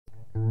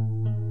Hey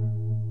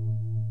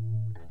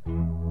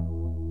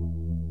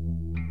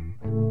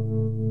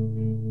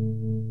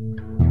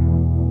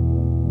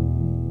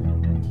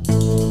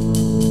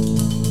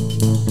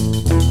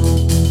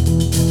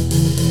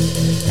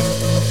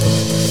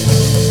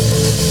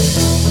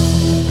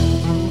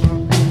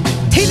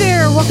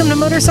there, welcome to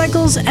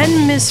Motorcycles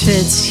and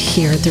Misfits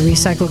here at the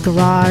Recycle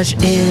Garage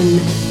in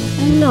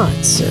not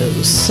so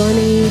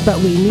sunny, but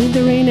we need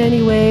the rain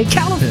anyway,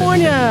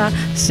 California,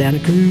 Santa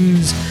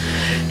Cruz.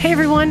 Hey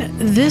everyone,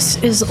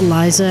 this is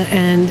Liza,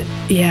 and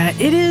yeah,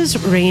 it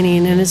is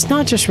raining, and it's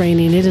not just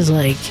raining, this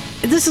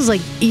is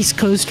like East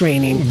Coast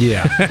raining.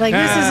 Yeah. Like,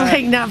 this is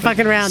like not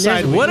fucking around.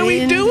 What do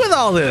we do with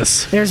all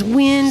this? There's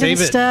wind Save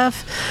and it.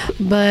 stuff,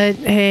 but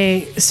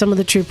hey, some of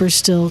the troopers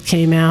still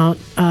came out.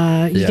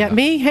 You got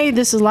me. Hey,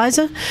 this is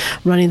Liza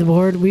running the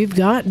board. We've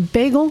got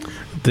Bagel.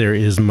 There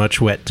is much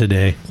wet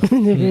today.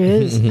 There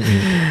is.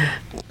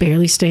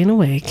 Barely staying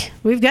awake.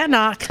 We've got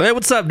Knock. Hey,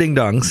 what's up, ding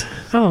dongs?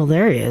 Oh,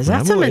 there he is.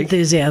 That's I'm some awake.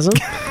 enthusiasm.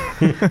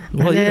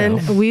 Well, And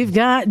then we've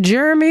got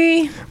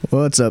Jeremy.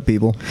 What's up,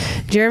 people?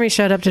 Jeremy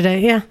showed up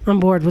today. Yeah,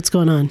 I'm bored. What's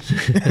going on?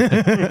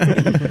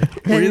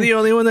 Were you the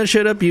only one that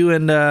showed up? You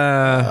and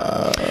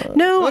No,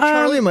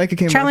 Charlie and Micah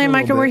came Charlie back and a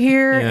Micah little were bit.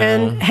 here, Yeah.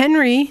 and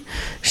Henry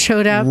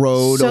showed up,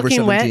 Rode over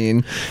soaking wet,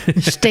 17.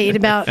 stayed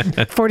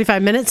about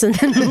 45 minutes, and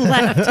then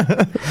left.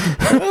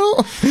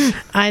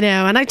 I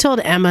know, and I told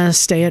Emma,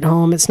 stay at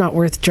home. It's not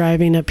worth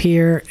driving up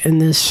here in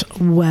this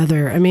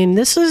weather. I mean,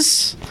 this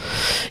is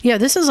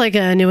like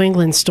a New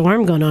England storm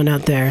going on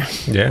out there.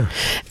 Yeah.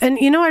 And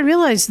I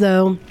realized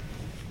though,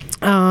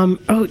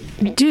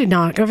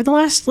 Knock, over the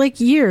last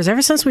years,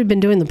 ever since we've been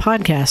doing the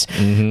podcast,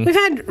 we've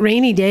had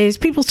rainy days.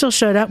 People still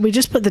showed up. We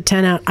just put the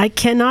tent out. I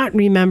cannot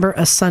remember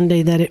a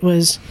Sunday that it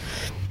was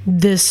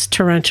this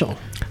torrential.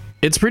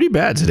 it's pretty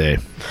bad today.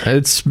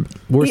 It's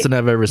worse than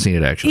I've ever seen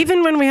it, actually.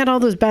 Even when we had all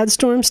those bad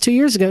storms 2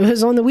 years ago, it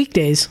was on the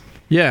weekdays.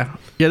 Yeah.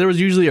 There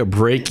was usually a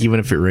break, even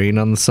if it rained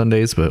on the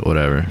Sundays, but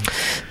whatever.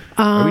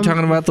 Are we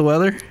talking about the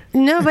weather?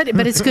 No, but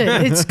it's good.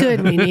 It's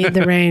good. We need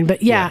the rain.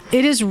 But yeah,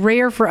 it is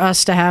rare for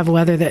us to have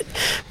weather that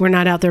we're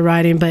not out there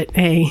riding. But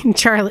hey,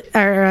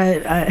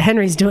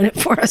 Henry's doing it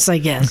for us, I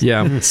guess.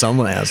 Yeah.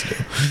 Someone has to.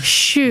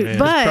 Shoot,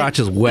 Crotch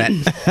is wet.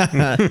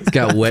 It's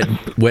got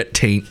wet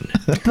taint.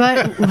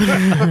 but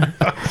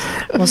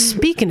well,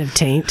 speaking of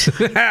taint,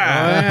 we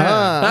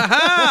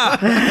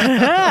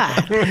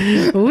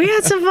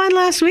had some fun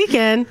last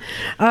weekend.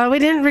 We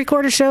didn't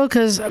record a show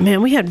because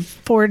man, we had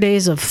 4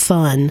 days of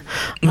fun,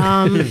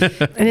 and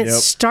it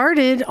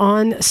started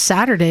on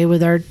Saturday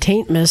with our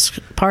Taint Miss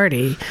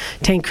party,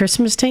 Taint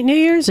Christmas, Taint New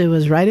Year's. It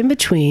was right in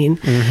between,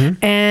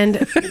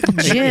 and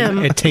Jim.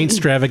 A taint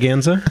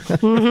extravaganza.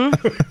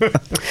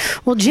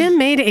 Well, Jim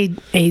made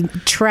a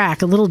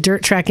track, a little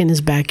dirt track in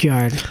his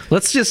backyard.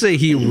 Let's just say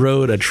he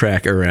rode a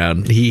track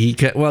around. Did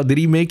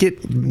he make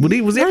it?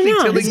 Was he actually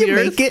tilting the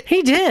earth?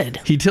 He did.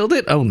 He tilled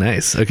it? Oh,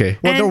 nice. Okay.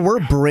 Well, there were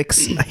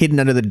bricks hidden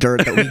under the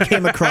dirt that we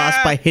came across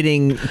by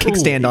hitting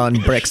kickstand on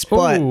bricks,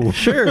 but Oh,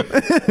 sure.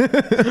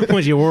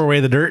 Once you wore away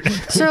the dirt.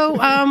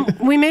 So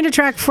we made a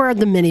track for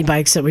the mini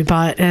bikes that we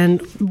bought,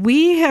 and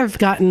we have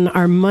gotten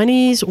our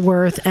money's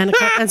worth and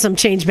some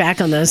change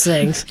back on those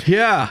things.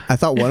 Yeah. I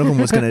thought one of them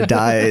was going to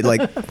die.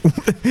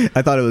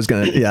 I thought it was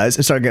going to,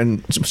 it started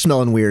getting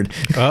smelling weird.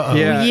 Uh-oh.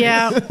 Yeah.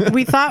 Yeah,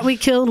 we thought we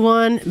killed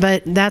one,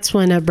 but that's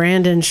when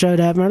Brandon showed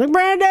up. And we're like,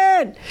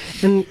 Brandon!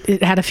 And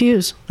it had a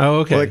fuse. Oh,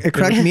 okay. Well, it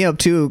cracked me up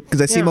too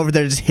because I see him over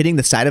there just hitting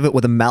the side of it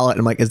with a mallet.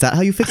 I'm like, is that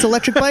how you fix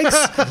electric bikes?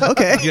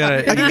 Okay,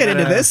 I can get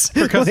into this.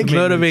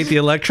 Motivate the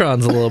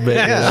electrons a little bit.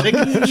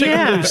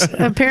 Yeah,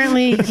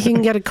 apparently you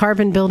can get a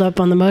carbon buildup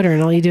on the motor,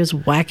 and all you do is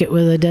whack it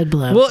with a dead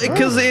blow. Well,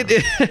 because it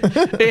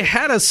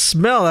had a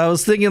smell. I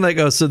was thinking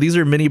so these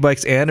are mini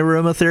bikes and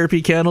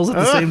aromatherapy candles at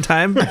the same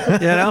time.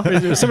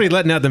 There's somebody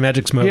letting out the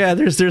magic smoke. Yeah,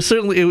 there's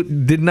certainly,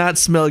 it did not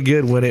smell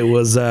good when it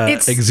was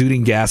It's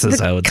exuding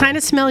gases, I would kind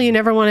of smell you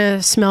never want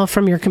to smell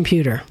from your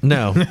computer.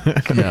 No.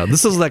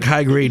 This is like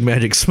high grade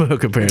magic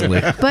smoke,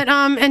 apparently. But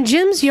and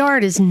Jim's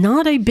yard is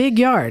not a big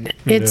yard.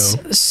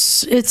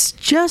 It's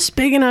just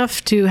big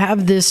enough to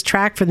have this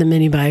track for the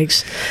mini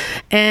bikes,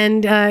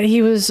 and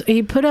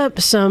he put up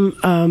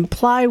some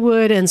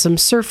plywood and some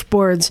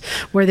surfboards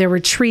where there were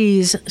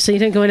trees, so you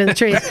didn't go into the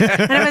trees.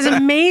 And I was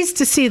amazed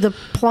to see the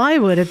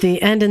plywood at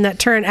the end in that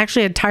turn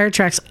actually had tire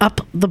tracks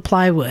up the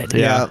plywood.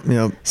 Yeah,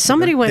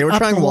 Somebody went. They were up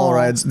trying the wall wall.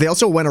 rides. They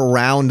also went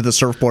around the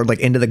surfboard,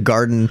 into the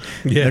garden.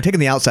 Yeah. They're taking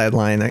the outside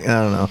line. I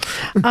don't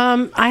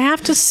know. I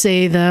have to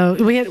say though,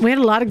 we had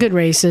a lot of good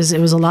races. It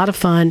was a lot of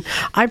fun.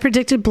 I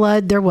predicted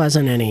blood. There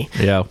wasn't any.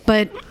 Yeah.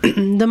 But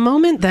the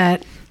moment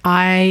that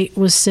I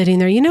was sitting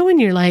there, when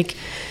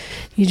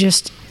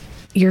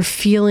you're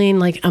feeling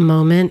like a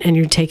moment and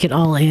you take it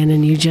all in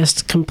and you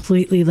just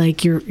completely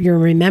you're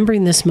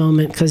remembering this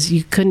moment because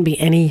you couldn't be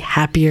any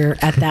happier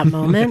at that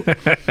moment.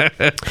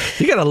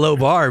 You got a low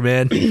bar,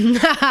 man.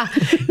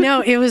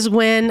 No, it was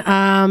when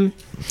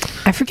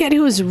I forget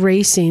who was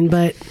racing,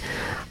 but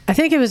I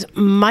think it was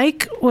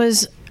Mike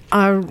was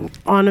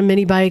on a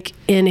mini bike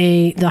in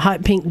the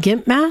hot pink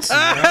gimp mask.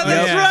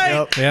 That's right.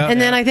 Yep. Yeah.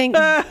 And then I think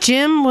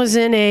Jim was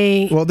in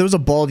a Well, there was a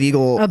bald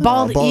eagle.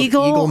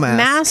 eagle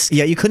mask.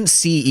 Yeah, you couldn't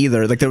see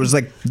either. Like there was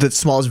like the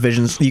smallest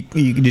visions.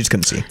 You just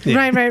couldn't see.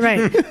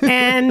 Right.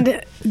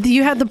 And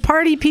you had the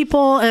party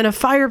people and a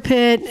fire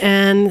pit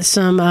and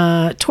some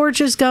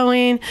torches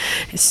going,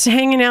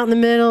 hanging out in the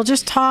middle,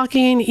 just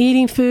talking,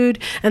 eating food,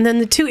 and then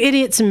the two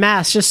idiots in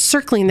masks just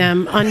circling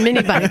them on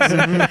mini bikes.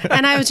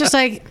 And I was just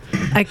like,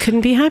 I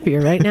couldn't be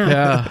happier right now.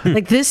 Yeah.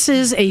 Like this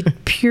is a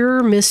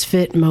pure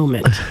misfit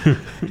moment.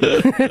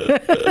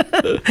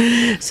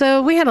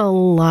 So we had a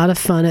lot of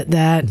fun at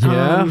that.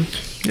 Yeah.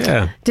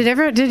 Yeah.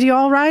 Did you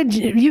all ride?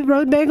 You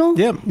rode Bagel?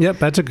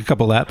 Yep. I took a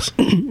couple laps.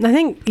 I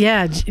think,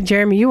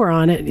 Jeremy, you were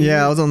on it.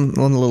 Yeah, I was on the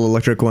little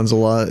electric ones a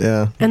lot.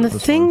 Yeah. And the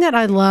thing that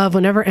I love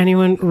whenever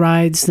anyone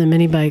rides the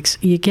mini bikes,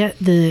 you get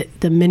the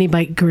mini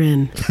bike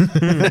grin.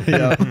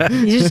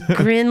 You just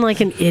grin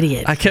like an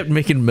idiot. I kept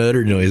making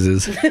motor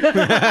noises.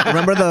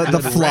 Remember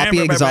the floppy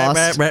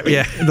exhaust?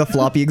 Yeah. The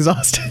floppy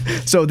exhaust.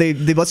 So they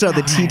busted out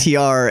the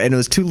TTR and it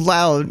was too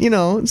loud. You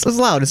know, it's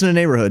loud. It's in a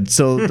neighborhood.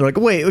 So they're like,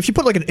 wait, if you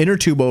put like an inner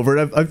tube over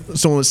it,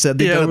 someone said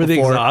they've done it with the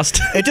before.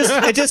 exhaust. It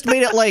just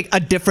made it like a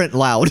different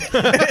loud.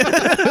 Like,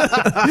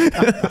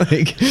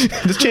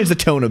 just change the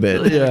tone a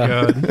bit.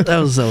 Yeah. That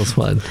was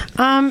fun.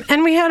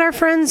 And we had our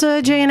friends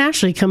Jay and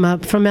Ashley come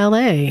up from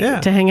LA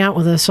to hang out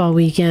with us all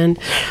weekend.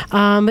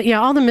 But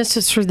yeah, all the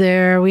Misfits were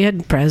there. We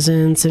had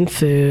presents and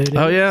food.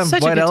 Oh yeah,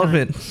 Such a White good time.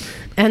 Elephant.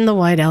 And the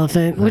white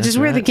elephant, which is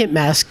where the gimp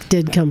mask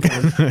did come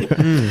from.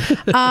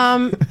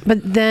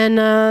 But then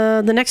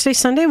the next day,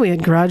 Sunday, we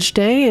had garage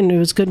day, and it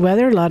was good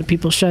weather. A lot of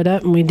people showed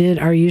up, and we did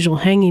our usual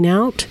hanging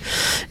out,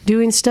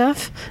 doing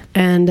stuff.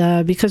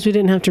 And because we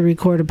didn't have to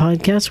record a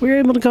podcast, we were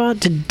able to go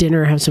out to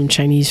dinner, have some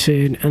Chinese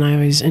food, and I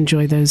always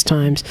enjoy those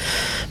times.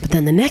 But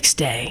then the next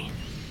day,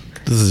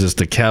 This is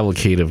just a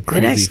cavalcade of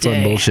crazy next fun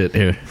day. bullshit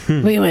here.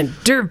 we went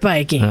dirt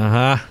biking.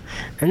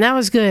 And that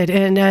was good.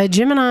 And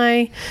Jim and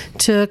I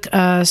took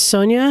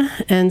Sonia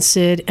and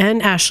Sid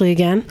and Ashley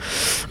again.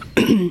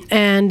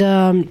 And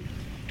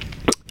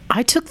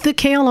I took the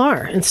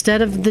KLR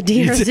instead of the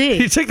DRZ.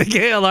 You took the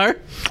KLR?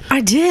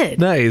 I did.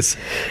 Nice.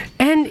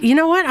 And you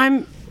know what?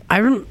 I'm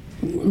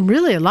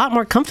really a lot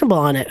more comfortable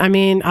on it. I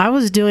mean, I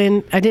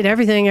did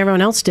everything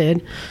everyone else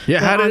did. Yeah,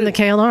 how on did- the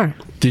KLR.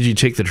 Did you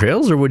take the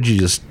trails or would you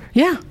just...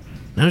 Yeah.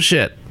 No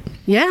shit.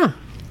 Yeah.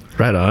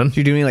 Right on. Did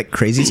you do any like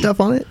crazy stuff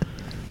on it?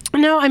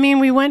 No, I mean,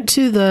 we went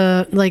to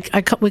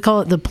we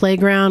call it the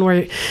playground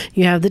where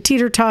you have the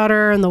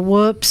teeter-totter and the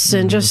whoops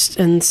and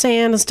and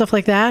sand and stuff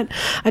like that.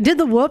 I did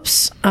the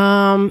whoops.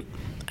 I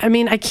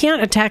mean, I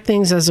can't attack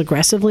things as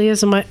aggressively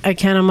as I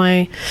can on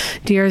my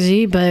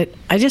DRZ, but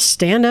I just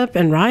stand up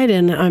and ride,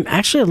 and I'm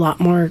actually a lot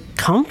more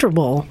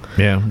comfortable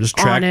Yeah, just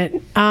track. on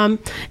it.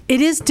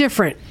 It is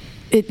different.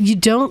 You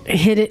don't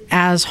hit it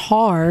as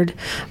hard,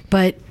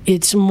 but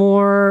it's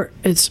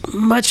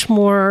much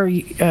more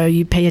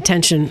you pay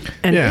attention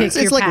and Yeah. pick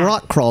your It's like path.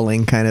 rock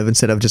crawling kind of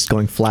instead of just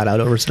going flat out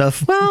over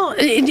stuff. Well,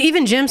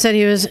 even Jim said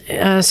he was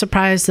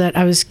surprised that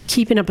I was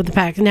keeping up with the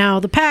pack. Now,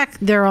 the pack,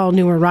 they're all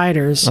newer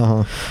riders.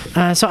 So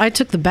I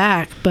took the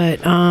back,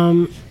 but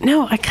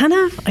no, I kind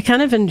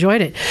of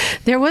enjoyed it.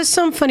 There was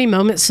some funny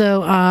moments.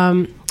 So,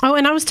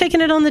 and I was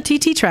taking it on the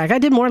TT track. I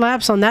did more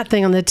laps on that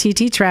thing on the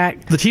TT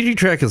track The TT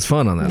track is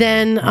fun on that.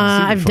 than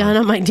I've done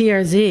on my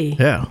DRZ.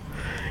 Yeah.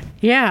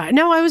 Yeah,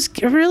 no, I was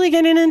really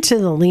getting into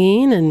the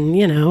lean and,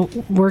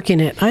 working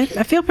it. I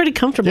feel pretty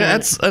comfortable. Yeah,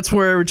 in it. that's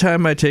where every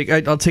time I'll take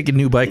a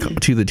new bike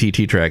to the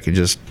TT track and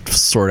just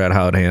sort out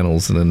how it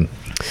handles and then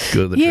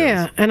go to the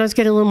Yeah, trails. and I was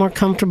getting a little more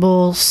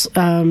comfortable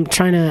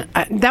trying to...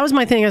 that was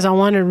my thing, is I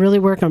wanted to really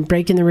work on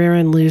breaking the rear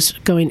end loose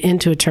going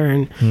into a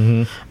turn.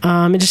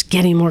 And just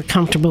getting more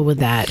comfortable with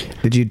that.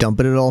 Did you dump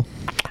it at all?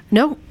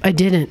 No, I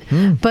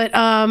didn't. But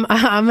I'm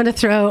going to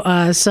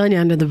throw Sonia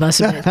under the bus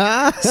a bit.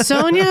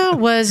 Sonia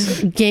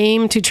was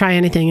game to try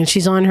anything, and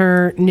she's on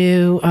her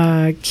new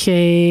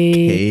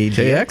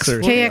KX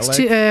or KX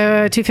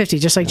 250,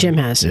 just like Jim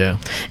has. Yeah.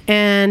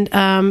 And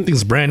I think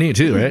it's brand new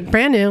too, right?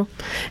 brand new,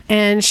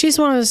 and she's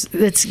one of those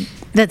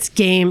that's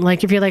game.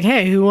 Like if you're like,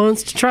 hey, who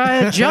wants to try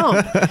a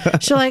jump?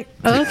 She's like,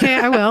 okay,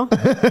 I will.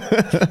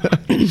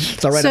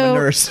 It's all right, I'm a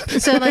nurse.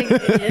 So like,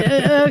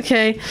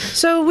 okay.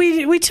 So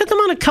we took them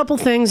on a couple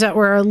things that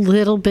were a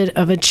little bit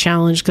of a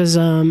challenge because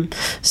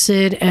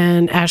Sid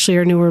and Ashley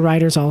are newer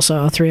riders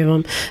also, all three of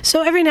them.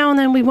 So every now and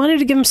then we wanted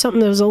to give them something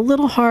that was a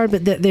little hard,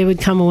 but that they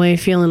would come away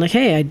feeling like,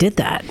 hey, I did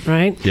that,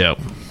 right? Yeah.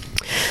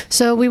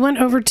 So we went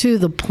over to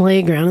the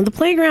playground, and the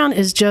playground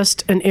is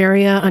just an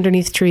area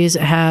underneath trees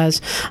that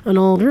has an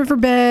old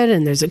riverbed,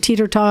 and there's a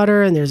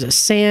teeter-totter, and there's a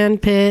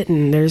sand pit,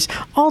 and there's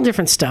all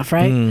different stuff,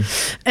 right?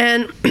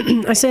 And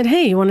I said,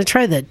 hey, you want to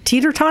try the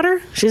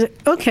teeter-totter? She's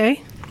like,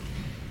 okay.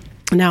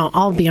 Now,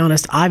 I'll be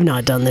honest, I've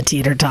not done the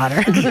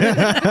teeter-totter.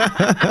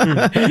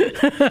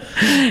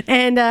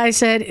 And I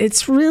said,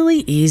 it's really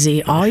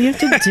easy. All you have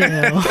to do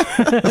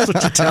That's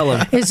what you tell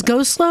them. is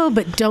go slow,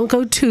 but don't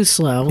go too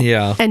slow.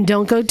 Yeah. And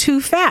don't go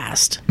too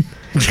fast.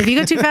 If you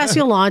go too fast,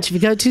 you'll launch. If you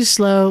go too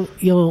slow,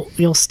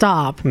 you'll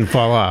stop And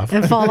fall off.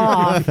 and fall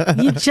off.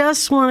 You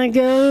just want to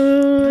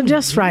go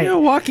just right.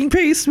 Walking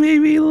pace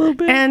maybe a little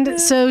bit. And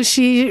so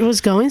she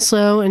was going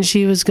slow, and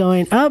she was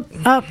going up,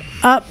 up,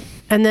 up.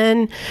 And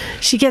then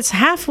she gets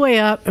halfway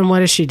up, and what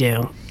does she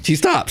do? She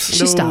stops.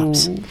 She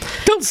stops.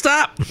 Don't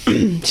stop.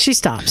 She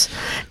stops.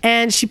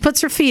 And she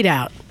puts her feet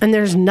out, and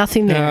there's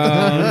nothing there.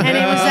 And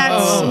it was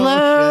that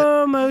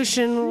slow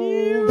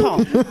motion fall.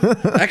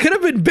 That could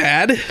have been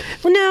bad.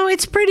 Well, no,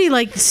 it's pretty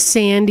like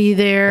sandy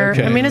there.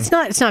 Okay. I mean, it's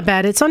not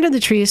bad. It's under the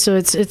tree, so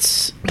it's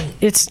Soft.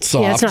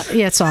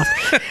 it's soft.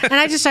 And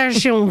I just started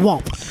showing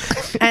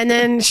whomp. And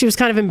then she was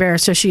kind of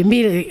embarrassed, so she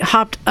immediately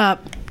hopped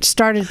up,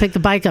 started to pick the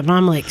bike up, and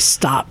I'm like,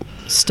 stop.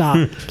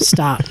 And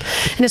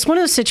it's one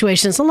of those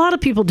situations, a lot of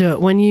people do it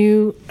when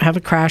you have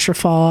a crash or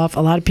fall off.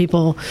 A lot of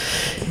people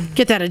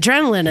get that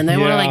adrenaline and they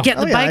want to like get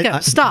the bike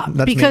up. Stop.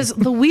 that's Because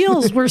the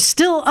wheels were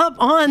still up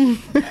on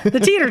the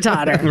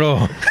teeter-totter.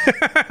 Oh.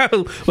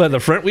 What, the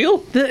front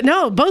wheel?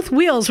 No, both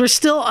wheels were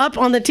still up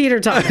on the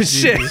teeter-totter.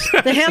 Shit.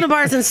 The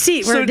handlebars and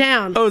seat were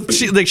down. Oh,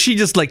 she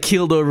just like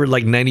keeled over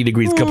like 90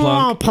 degrees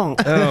kaplunk.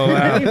 Plonk. Oh,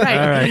 wow. Right.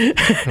 All right.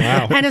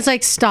 Wow. And it's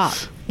like, stop.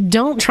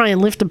 Don't try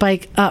and lift a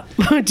bike up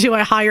to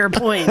a higher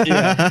point.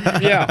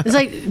 Yeah. It's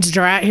like just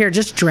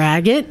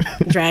drag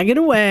it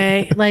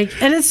away. Like,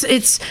 and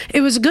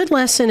it was a good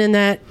lesson in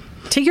that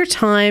take your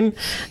time,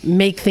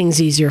 make things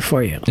easier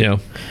for you. Yeah.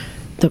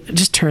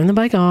 Just turn the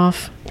bike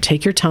off,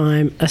 take your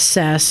time,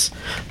 assess,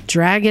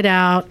 drag it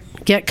out,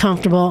 get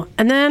comfortable,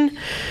 and then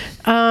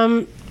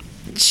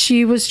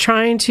she was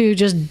trying to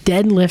just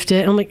deadlift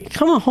it. I'm like,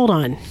 come on, hold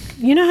on.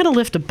 You know how to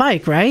lift a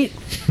bike, right?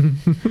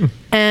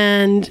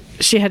 And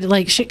she had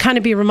to she kind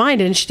of be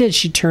reminded, and she did.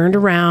 She turned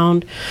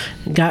around,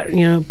 got,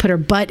 put her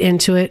butt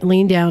into it,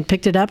 leaned down,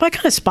 picked it up. I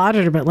kind of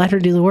spotted her, but let her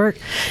do the work.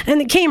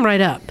 And it came right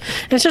up.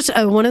 And it's just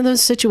one of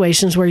those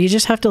situations where you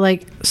just have to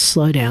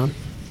slow down.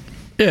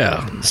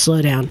 Yeah.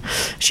 Slow down.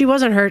 She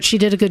wasn't hurt. She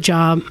did a good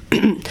job.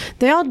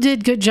 They all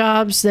did good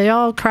jobs. They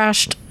all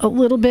crashed a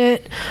little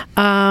bit.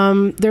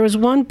 There was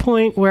one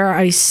point where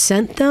I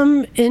sent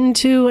them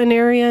into an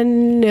area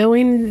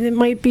knowing it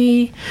might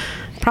be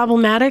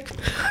problematic.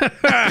 Seems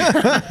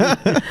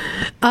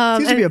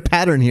to be a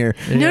pattern here.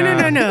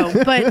 No.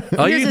 But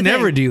Oh, here's you the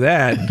never thing. do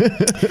that.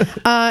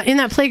 In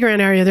that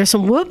playground area, there's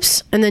some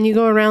whoops, and then you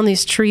go around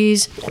these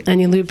trees and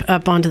you loop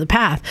up onto the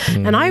path.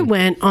 And I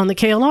went on the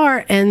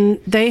KLR, and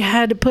they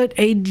had to put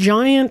a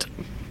giant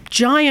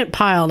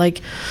pile,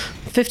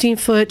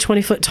 15-foot,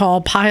 20-foot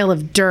tall pile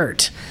of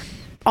dirt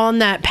on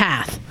that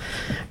path,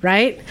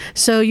 right?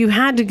 So you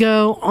had to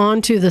go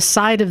onto the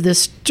side of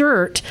this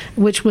dirt,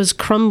 which was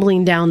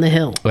crumbling down the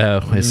hill.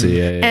 Oh, I see.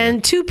 Yeah.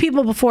 And two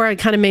people before, I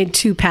kind of made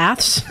two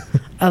paths,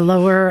 a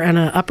lower and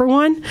an upper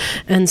one.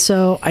 And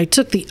so I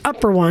took the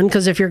upper one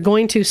because if you're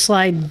going to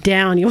slide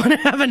down, you want to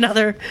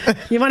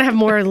have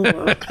more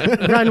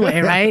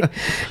runway, right?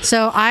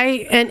 So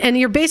and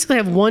you basically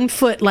have 1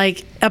 foot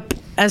up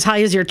as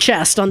high as your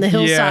chest on the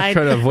hillside.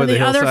 try to avoid and the the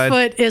other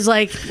hillside. foot is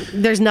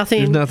there's nothing.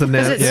 There's nothing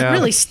there, because it's yeah.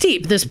 really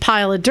steep, this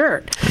pile of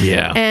dirt.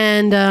 Yeah.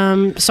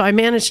 And so I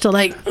managed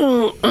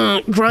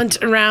to grunt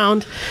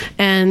around,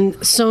 and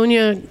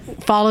Sonia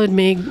followed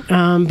me,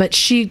 but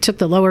she took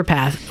the lower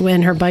path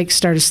when her bike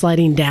started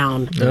sliding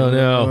down.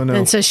 Oh, no.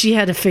 And so she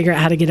had to figure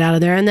out how to get out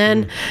of there. And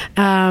then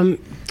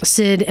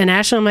Sid and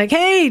Ashley, I'm like,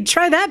 hey,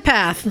 try that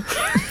path.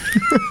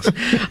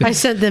 I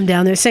sent them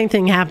down there. Same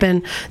thing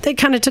happened. They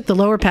kind of took the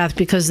lower path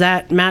because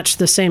that matched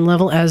the same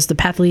level as the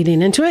path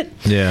leading into it.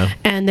 Yeah.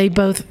 And they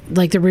both,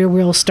 the rear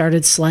wheel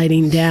started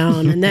sliding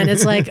down. And then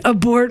it's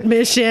abort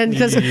mission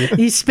because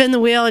you spin the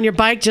wheel and your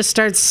bike just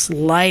starts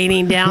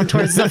sliding down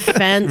towards the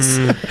fence.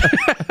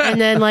 And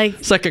then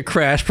It's like a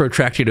crash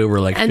protracted over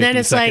and 50 then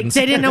it's seconds.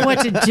 they didn't know what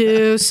to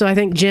do. So I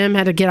think Jim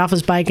had to get off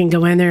his bike and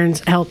go in there and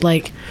help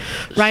ride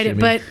it.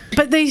 Shimmy.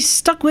 But they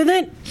stuck with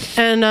it.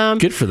 And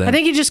Good for them. I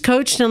think you just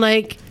coached and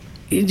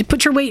you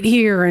put your weight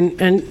here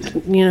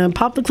and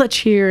pop the clutch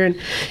here, and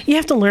you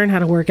have to learn how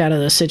to work out of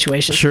those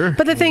situations. Sure.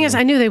 But the thing is,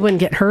 I knew they wouldn't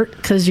get hurt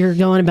because you're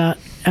going about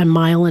a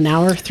mile an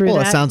hour through Well,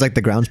 that. it sounds like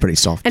the ground's pretty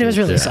soft. and it was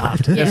too. really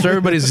soft. Yeah, Yeah. so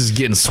everybody's just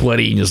getting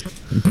sweaty and just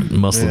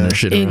muscling their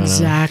shit around.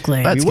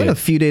 Exactly. That's we went good. a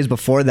few days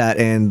before that,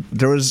 and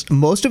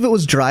most of it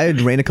was dry.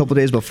 It rained a couple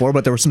days before,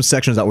 but there were some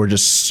sections that were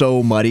just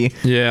so muddy.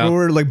 Yeah. We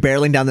were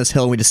barreling down this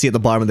hill, and we just see at the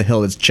bottom of the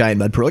hill this giant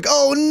mud pool.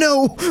 Oh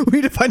no, we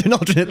need to find an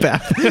alternate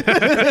path.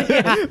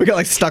 We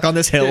got stuck on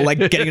this hill,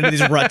 getting into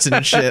these ruts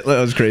and shit. That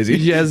was crazy.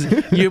 Yes,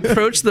 you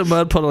approach the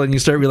mud puddle and you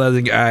start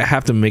realizing I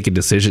have to make a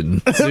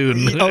decision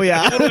soon. Oh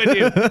yeah. What do I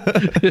do?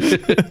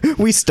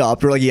 We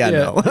stopped. We're like,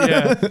 no.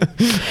 Yeah.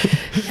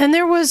 And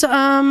there was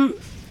a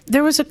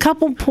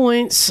couple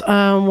points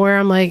where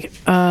I'm like,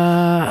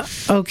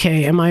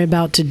 okay, am I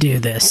about to do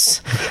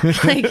this?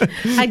 Like,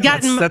 I'd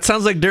gotten That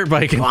sounds like dirt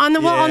biking. on the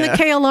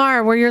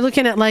KLR where you're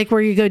looking at like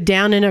where you go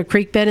down in a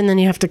creek bed and then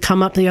you have to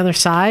come up the other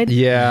side.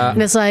 Yeah.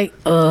 And it's like,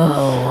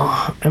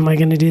 oh, am I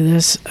going to do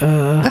this?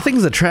 That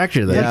thing's a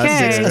tractor, though. Yeah,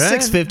 Okay. a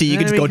 650, you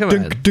can just go come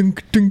dunk, on.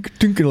 dunk, dunk,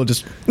 dunk, and it'll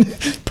just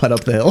putt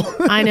up the hill.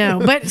 I know,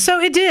 but so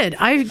it did.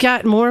 I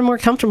got more and more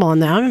comfortable on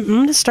that. I'm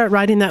going to start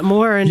riding that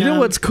more. And You know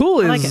what's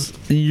cool I like is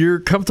you're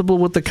comfortable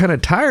with the kind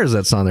of tires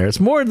that's on there. It's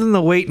more than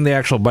the weight in the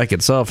actual bike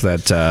itself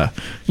that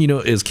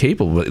is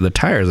capable. The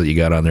tires that you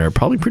got on there are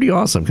probably pretty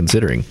awesome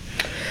considering,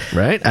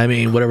 right? I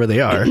mean, whatever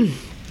they are.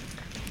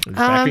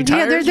 Factory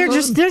yeah,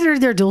 tires,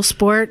 they're dual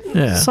sport,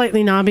 Yeah.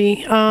 slightly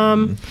knobby.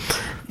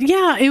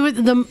 Yeah,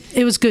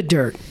 it was good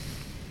dirt.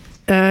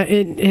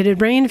 It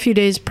had rained a few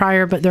days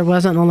prior, but there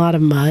wasn't a lot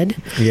of mud.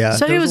 Yeah,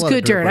 so there it was was a lot of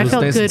good dirt, dirt. but I it was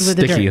felt nice good and with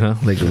the sticky,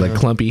 dirt. huh? Like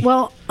clumpy.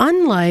 Well,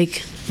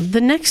 unlike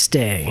the next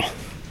day,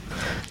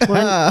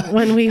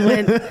 when we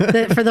went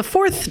for the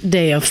fourth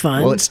day of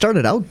fun, Well, it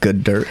started out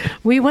good dirt.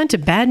 we went to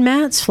Bad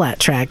Matt's flat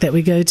track that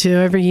we go to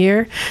every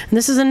year. And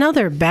this is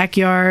another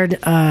backyard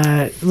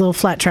little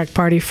flat track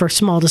party for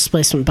small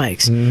displacement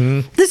bikes.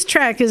 Mm-hmm. This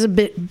track is a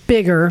bit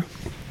bigger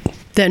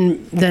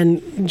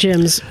than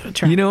Jim's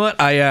track. You know what?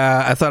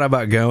 I thought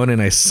about going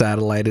and I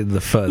satellited the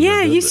fun.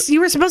 Yeah, you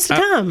were supposed to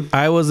come.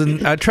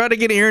 I tried to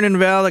get Aaron and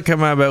Val to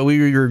come out, but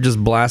we were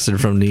just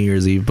blasted from New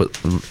Year's Eve, but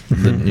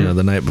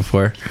the night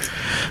before.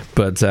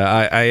 But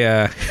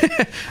I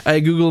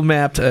Google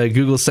mapped,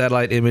 Google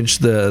satellite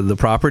imaged the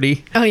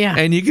property. Oh, yeah.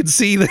 and you could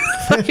see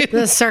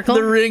The circle?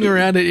 the ring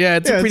around it. Yeah,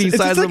 it's a pretty it's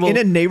just sizable. like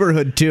in a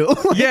neighborhood too.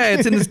 Yeah,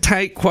 it's in this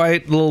tight,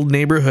 quiet little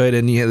neighborhood,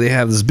 and they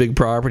have this big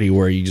property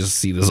where you just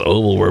see this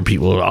oval where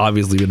people have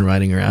obviously been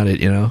riding around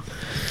it.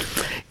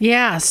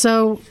 Yeah,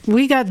 so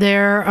we got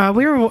there.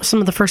 We were some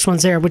of the first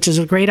ones there, which is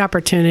a great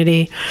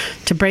opportunity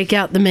to break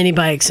out the mini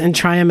bikes and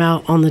try them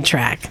out on the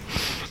track.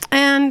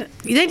 And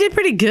they did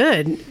pretty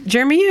good.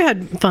 Jeremy, you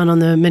had fun on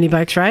the mini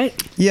bikes, right?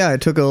 Yeah, I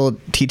took a little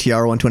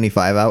TTR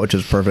 125 out, which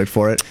was perfect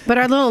for it. But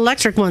our little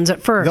electric ones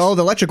at first. Oh,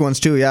 the electric ones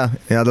too. Yeah,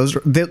 those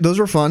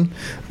were fun.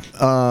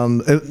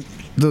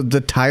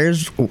 The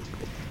tires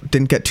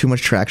didn't get too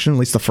much traction, at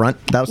least the front.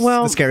 That was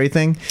the scary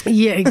thing.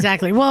 Yeah,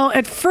 exactly. Well,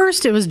 at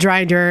first it was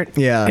dry dirt.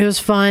 Yeah. It was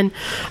fun.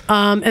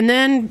 And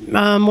then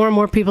more and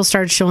more people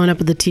started showing up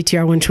with the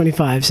TTR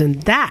 125s,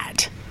 and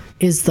that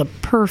is the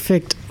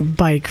perfect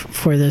bike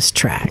for this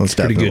track. Most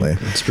Pretty definitely.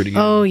 good. It's pretty good.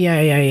 Oh,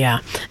 yeah.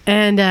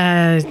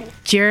 And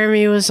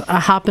Jeremy was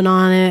hopping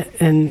on it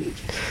and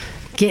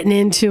getting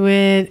into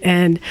it,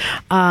 and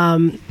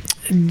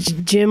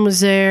Jim was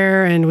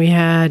there, and we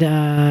had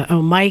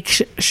Mike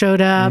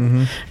showed up,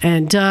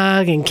 and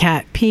Doug and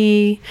Kat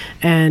P,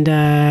 and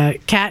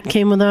Kat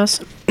came with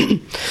us.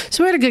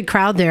 So we had a good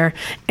crowd there,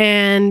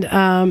 and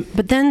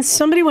but then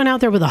somebody went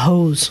out there with a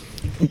hose.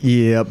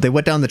 Yep, they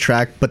wet down the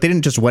track, but they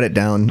didn't just wet it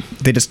down.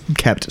 They just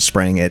kept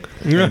spraying it.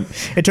 Yeah.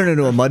 It turned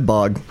into a mud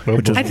bog,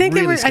 which was I think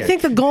really I scary.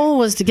 think the goal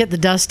was to get the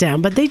dust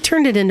down, but they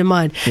turned it into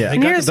mud. Yeah. I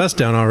And got here's- the dust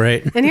down all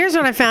right. And here's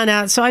what I found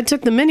out. So I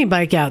took the mini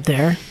bike out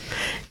there,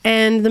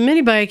 and the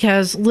mini bike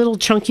has little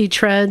chunky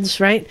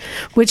treads, right?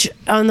 Which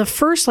on the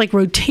first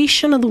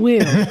rotation of the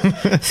wheel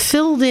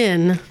filled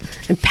in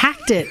and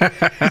packed it.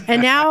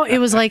 And now it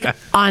was like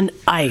on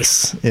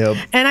ice. Yep.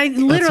 And I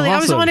literally, I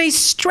was awesome. on a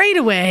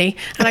straightaway,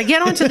 and I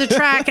get onto the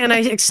track and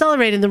I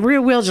accelerated, and the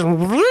rear wheel just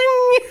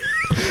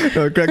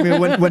Correct me.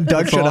 When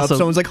Doug showed up, awesome.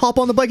 someone's like, "Hop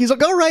on the bike." He's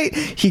like, "All right."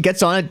 He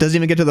gets on it, doesn't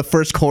even get to the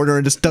first corner,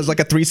 and just does like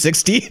a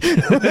 360.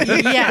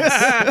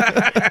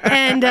 Yes.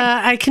 And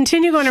I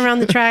continue going around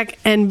the track,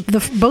 and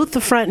both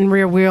the front and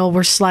rear wheel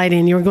were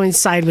sliding. You were going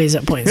sideways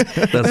at points.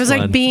 It was fun.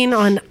 like being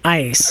on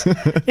ice.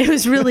 It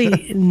was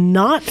really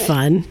not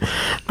fun.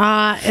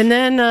 And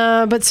then,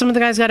 but some of the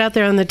guys got out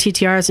there on the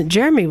TTRs, and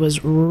Jeremy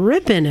was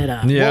ripping it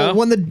up. Yeah. Well,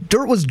 when the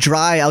dirt was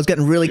dry, I was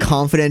getting really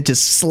confident,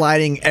 just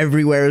sliding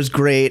everywhere. It was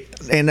great,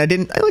 and I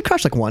only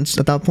crashed like once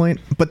at that point.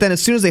 But then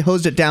as soon as they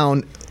hosed it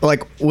down,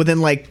 like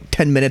within like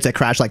 10 minutes, I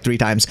crashed like 3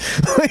 times.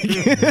 But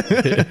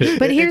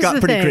here's it got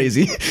the pretty thing.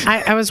 crazy.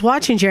 I was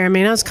watching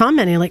Jeremy, and I was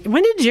commenting, like,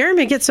 when did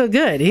Jeremy get so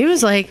good? He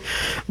was like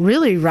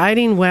really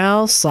riding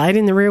well,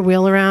 sliding the rear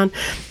wheel around.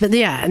 But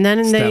yeah, and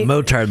then That they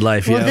motard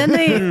life, Well, yeah.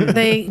 then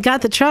they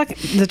got the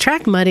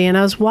track muddy, and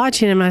I was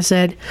watching him. I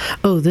said,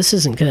 "Oh, this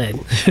isn't good,"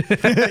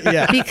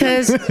 Yeah.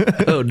 because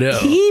Oh no.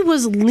 he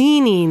was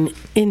leaning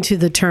into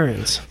the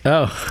turns.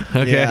 Oh,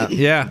 okay. Yeah.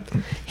 Yeah.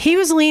 He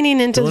was leaning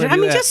into Don't the. wanna I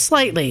do mean, that. just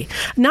slightly,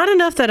 not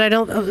enough that I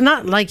don't.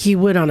 Not like you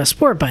would on a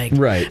sport bike,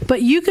 Right.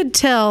 But you could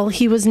tell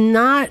he was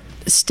not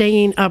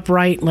staying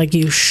upright like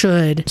you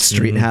should.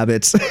 Street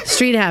habits.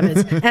 Street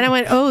habits. And I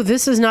went, oh,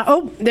 this is not.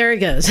 Oh, there he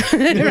goes.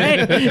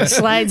 Right?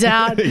 Slides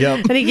out.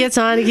 Yep. And he gets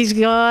on. He keeps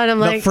going. I'm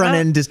like, front oh,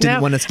 end just didn't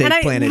no. want to stay and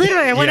planted.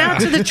 Literally, I went out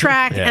to the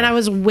track and I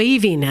was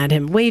waving at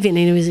him, and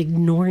he was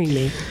ignoring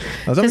me.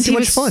 I was having Because too he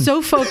much was fun.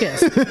 so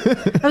focused.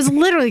 I was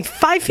literally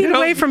 5 feet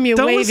away from you,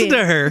 Don't waving. listen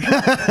to her.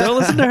 Don't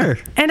listen to her.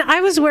 And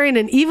I was wearing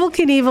an Evel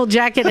Knievel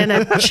jacket and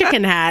a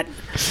chicken hat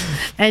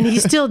And he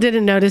still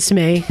didn't notice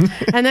me.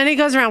 And then he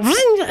goes around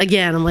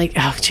again. I'm like,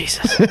 oh,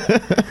 Jesus.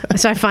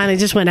 So I finally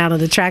just went out on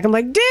the track. I'm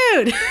like,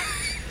 dude,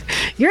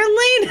 you're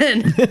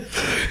leaning.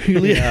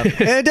 Yeah.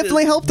 And it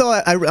definitely helped, though.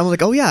 I'm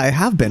like, oh, yeah, I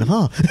have been,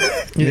 huh?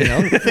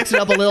 Fix it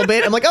up a little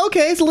bit. I'm like,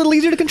 okay, it's a little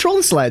easier to control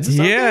the slides.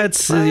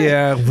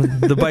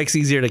 The bike's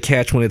easier to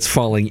catch when it's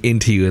falling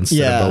into you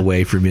instead of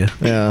away from you.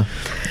 Yeah.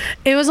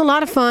 It was a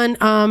lot of fun.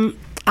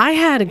 I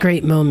had a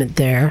great moment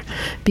there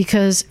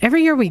because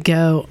every year we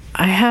go,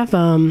 I have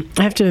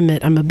to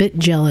admit, I'm a bit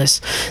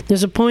jealous.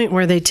 There's a point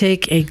where they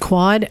take a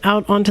quad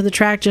out onto the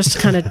track just to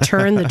kind of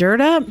turn the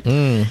dirt up,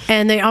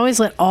 and they always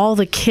let all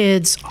the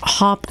kids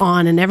hop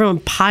on, and everyone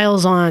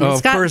piles on. Oh,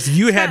 of course,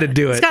 you had to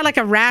do it. It's got like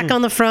a rack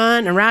on the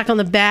front, a rack on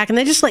the back, and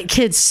they just let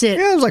kids sit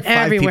it was like 5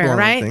 everywhere, people on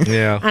right? that thing.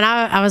 Yeah. And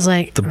I was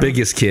like, The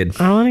biggest kid.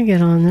 I want to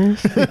get on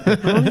this.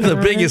 The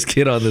biggest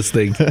kid on this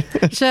thing.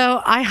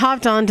 So I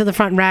hopped onto the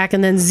front rack,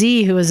 and then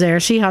Z, who was there,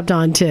 she hopped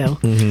on too.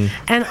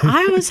 And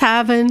I was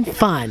having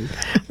fun.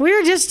 We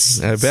were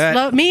just I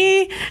bet.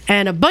 me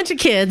and a bunch of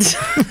kids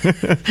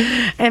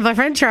and my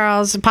friend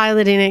Charles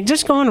piloting it,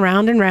 just going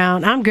round and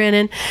round. I'm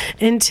grinning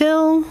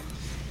until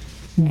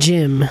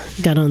Jim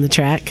got on the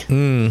track.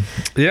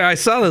 Yeah, I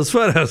saw those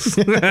photos.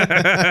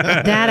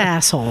 That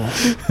asshole.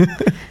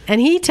 And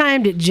he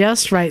timed it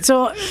just right.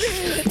 So,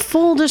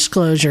 full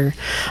disclosure,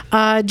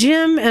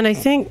 Jim and I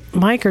think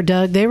Mike or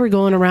Doug, they were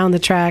going around the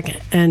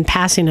track and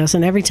passing us,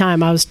 and every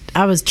time I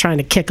was trying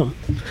to kick them.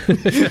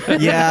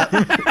 Yeah.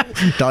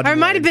 Or it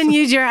might have been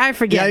you, Jerry. I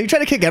forget. Yeah, you try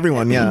to kick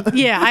everyone, yeah.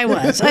 Yeah, I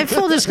was.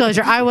 Full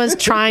disclosure, I was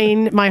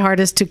trying my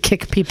hardest to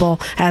kick people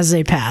as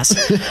they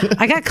pass.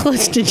 I got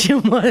close to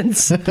Jim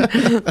once.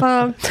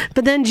 But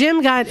then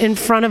Jim got in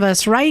front of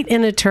us right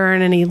in a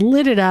turn, and he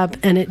lit it up,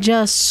 and it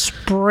just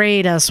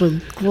sprayed us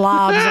with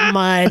globs of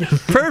mud.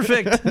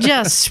 Perfect.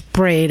 Just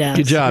sprayed us.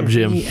 Good job,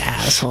 Jim. You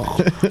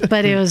asshole.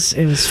 But it was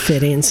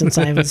fitting since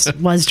I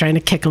was trying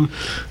to kick him.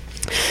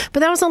 But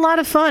that was a lot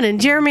of fun. And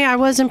Jeremy, I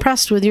was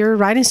impressed with your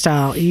riding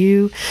style.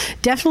 You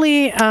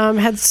definitely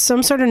had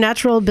some sort of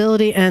natural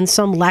ability and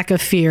some lack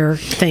of fear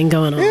thing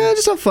going on. Yeah,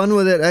 just have fun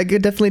with it. I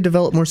could definitely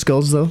develop more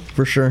skills, though,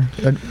 for sure.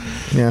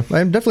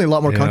 I'm definitely a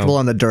lot more comfortable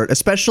on the dirt,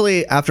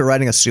 especially after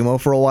riding a sumo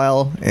for a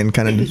while and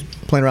kind of just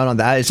playing around on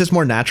that. It's just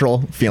more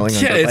natural feeling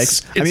on dirt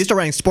bikes. I'm used to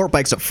riding sport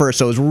bikes at first,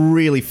 so it was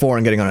really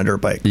foreign getting on a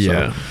dirt bike.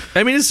 Yeah. So.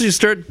 I mean, you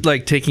start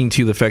like taking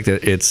to the fact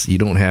that you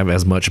don't have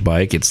as much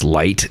bike. It's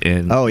light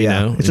and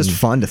it's just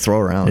fun to throw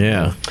around.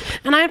 Yeah.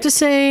 And I have to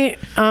say,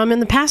 in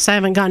the past, I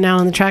haven't gotten out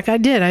on the track. I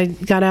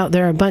got out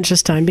there a bunch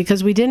this time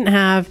because we didn't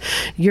have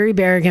Yuri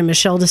Berrigan,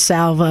 Michelle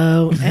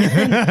DeSalvo.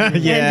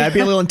 I'd be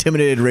a little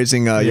intimidated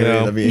racing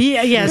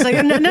Yuri. Yeah, it's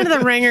like none of the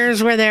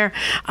ringers were there.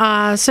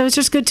 So it's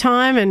just good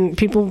time and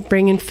people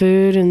bringing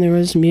food and there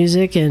was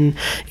music. And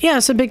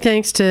so big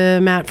thanks to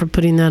Matt for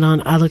putting that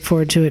on. I look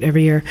forward to it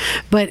every year.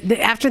 But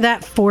after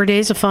that 4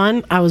 days of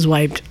fun, I was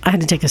wiped. I had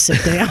to take a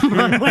sick day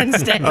on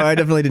Wednesday. I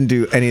definitely didn't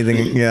do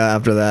anything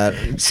after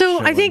that.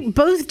 So I think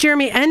both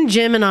Jeremy and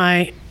Jim and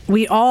I,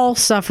 we all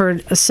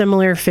suffered a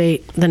similar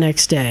fate the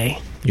next day.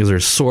 You guys are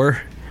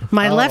sore?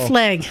 My left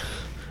leg.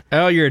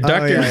 Oh, your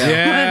adductors.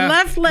 My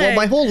left leg. Well,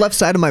 my whole left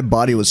side of my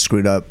body was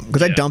screwed up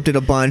because I dumped it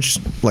a bunch,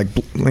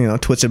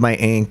 twisted my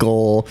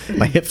ankle.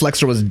 My hip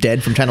flexor was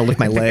dead from trying to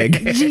lift my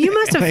leg. You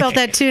must have felt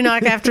that too,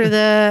 Knock, after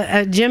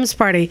the Jim's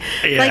party.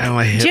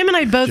 Yeah, Jim and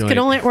I both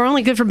we're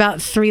only good for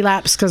about 3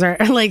 laps because our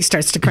leg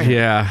starts to cramp.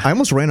 Yeah. I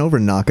almost ran over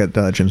Knock at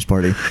Jim's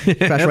party. Crashed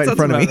right in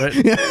front of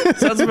me. Right.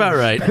 Sounds about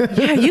right.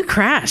 Yeah, you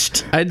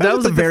crashed. That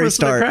was the very first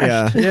start.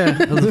 Yeah,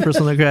 that was the first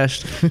one that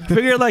crashed.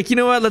 Figure you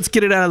know what? Let's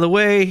get it out of the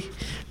way.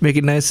 Make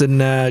it nice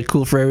and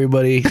cool for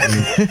everybody.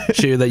 And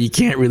show you that you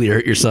can't really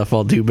hurt yourself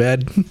all too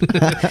bad.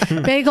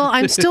 Bagel,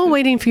 I'm still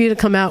waiting for you to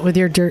come out with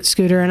your dirt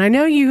scooter. And I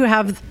know you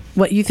have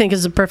what you think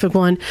is the perfect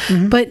one.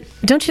 Mm-hmm. But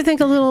don't you think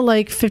a little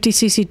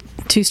 50cc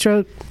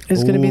two-stroke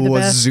is going to be the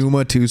best? A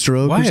Zuma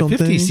two-stroke Why or something?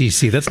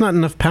 50cc? That's not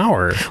enough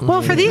power.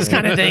 Well, for these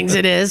kind of things,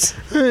 it is.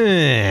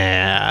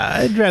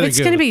 I'd rather It's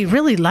going to be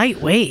really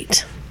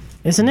lightweight,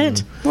 isn't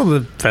it? Well, the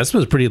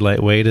Vespa's pretty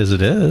lightweight as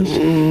it is.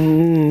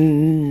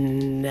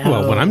 No.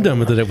 Well, when I'm done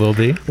with it, it will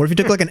be. What if you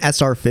took an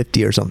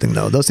SR50 or something,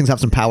 though? Those things have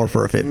some power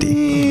for a 50.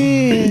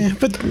 Yeah,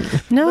 but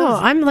no,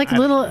 I'm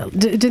little.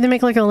 Do they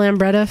make a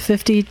Lambretta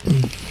 50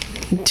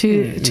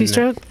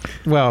 two-stroke?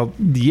 Well,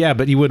 yeah,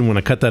 but you wouldn't want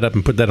to cut that up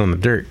and put that on the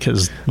dirt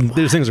because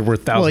those things are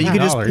worth thousands of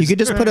dollars. You could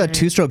just put a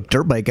two-stroke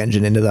dirt bike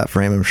engine into that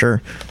frame, I'm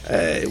sure.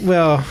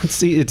 Well,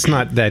 it's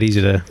not that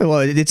easy to. Well,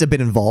 it's a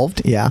bit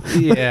involved, yeah.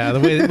 Yeah,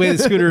 the way the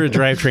scooter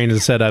drivetrain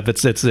is set up,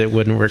 it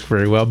wouldn't work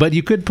very well. But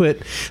you could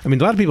put. I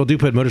mean, a lot of people do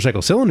put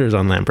motorcycle cylinders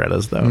on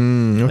Lambrettas, though.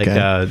 Okay.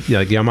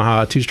 Like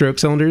Yamaha two-stroke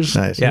cylinders.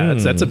 Nice. Yeah,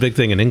 that's a big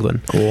thing in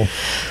England. Cool.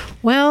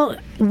 Well,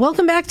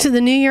 welcome back to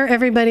the new year,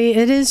 everybody.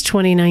 It is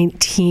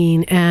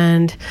 2019,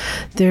 and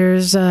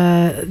there's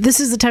this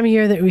is the time of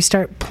year that we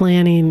start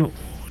planning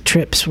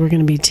trips we're going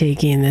to be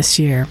taking this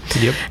year.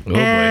 Yep. Oh, boy.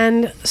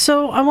 And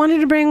so I wanted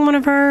to bring one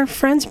of our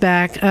friends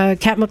back,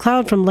 Cat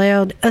McLeod from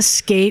Layout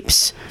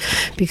Escapes,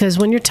 because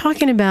when you're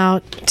talking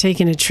about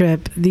taking a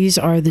trip, these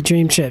are the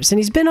dream trips. And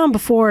he's been on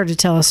before to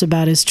tell us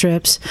about his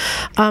trips.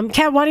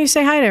 Cat, why don't you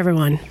say hi to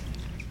everyone?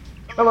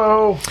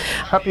 Hello.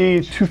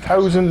 Happy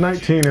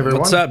 2019,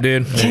 everyone. What's up,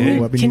 dude?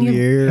 Happy New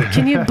Year.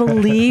 Can you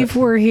believe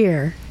we're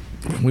here?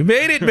 We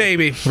made it,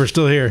 baby. We're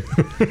still here.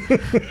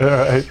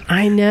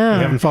 I know.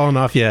 We haven't fallen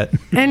off yet.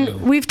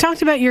 And we've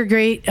talked about your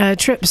great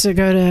trips that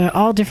go to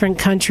all different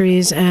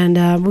countries, and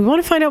we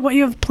want to find out what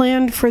you have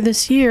planned for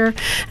this year.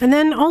 And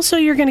then also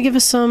you're going to give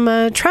us some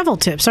travel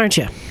tips, aren't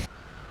you?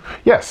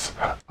 Yes.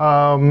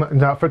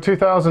 Now for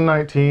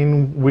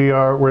 2019,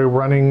 we're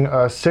running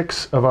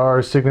 6 of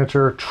our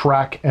signature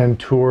track and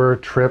tour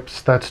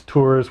trips. That's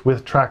tours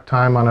with track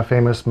time on a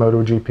famous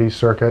MotoGP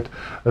circuit,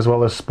 as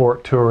well as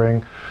sport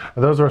touring.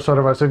 Those are sort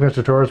of our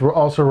signature tours. We're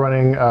also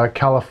running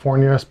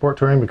California sport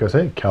touring because,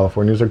 hey,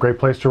 California is a great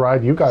place to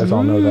ride. You guys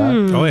all know that.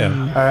 Oh,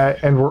 yeah.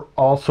 And we're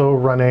also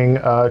running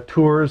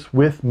tours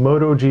with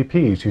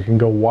MotoGPs. You can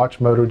go watch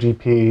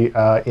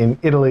MotoGP in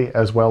Italy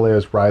as well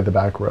as ride the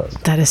back road.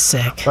 That is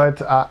sick.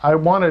 But I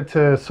wanted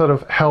to sort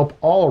of help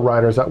all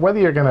riders out. Whether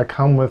you're going to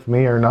come with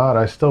me or not,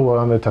 I still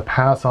wanted to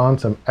pass on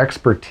some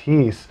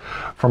expertise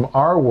from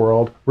our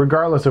world,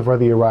 regardless of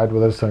whether you ride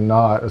with us or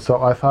not.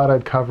 So I thought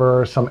I'd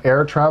cover some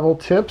air travel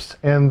tips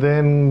and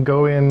then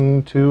go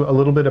into a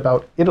little bit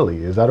about Italy.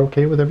 Is that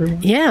okay with everyone?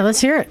 Yeah,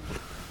 let's hear it.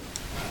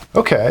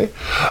 Okay.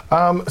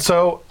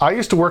 So I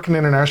used to work in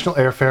international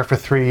airfare for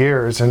 3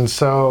 years, and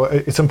so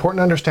it's important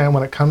to understand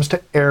when it comes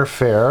to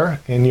airfare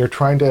and you're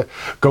trying to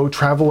go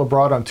travel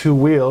abroad on 2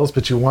 wheels,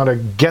 but you want to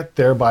get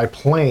there by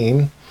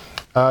plane,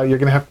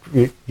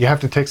 you have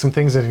to take some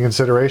things into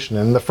consideration.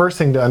 And the first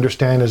thing to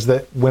understand is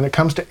that when it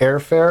comes to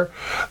airfare,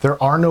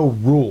 there are no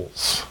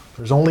rules.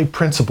 There's only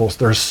principles.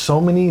 There's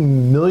so many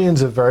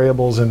millions of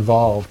variables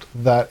involved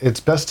that it's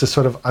best to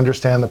sort of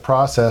understand the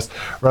process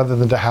rather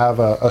than to have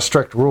a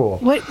strict rule.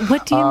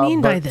 What do you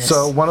mean by this?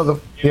 So one of the,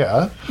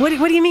 yeah. What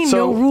do you mean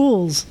no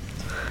rules?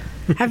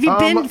 Have you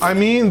been? I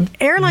mean,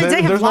 airlines,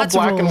 they have there's lots no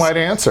of black and rules. white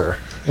answer.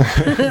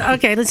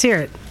 Okay, let's hear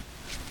it.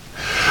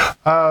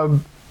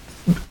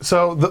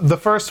 So the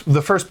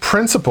first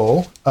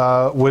principle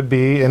would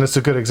be, and it's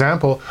a good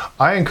example,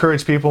 I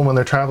encourage people when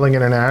they're traveling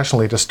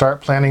internationally to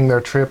start planning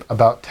their trip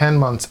about 10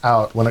 months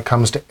out when it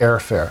comes to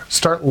airfare.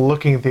 Start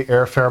looking at the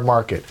airfare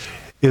market.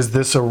 Is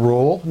this a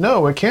rule?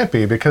 No, it can't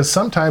be, because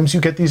sometimes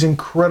you get these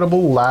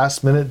incredible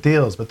last-minute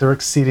deals, but they're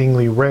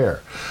exceedingly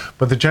rare.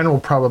 But the general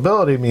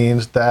probability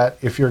means that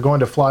if you're going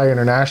to fly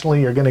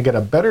internationally, you're going to get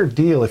a better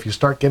deal if you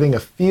start getting a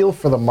feel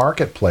for the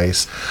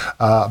marketplace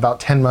about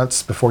 10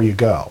 months before you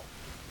go.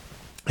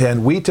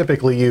 And we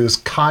typically use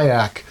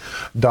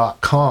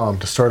kayak.com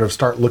to sort of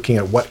start looking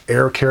at what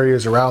air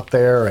carriers are out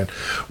there and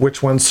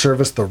which ones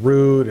service the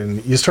route,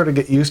 and you sort of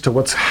get used to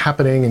what's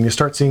happening and you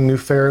start seeing new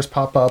fares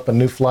pop up and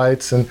new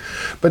flights.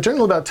 But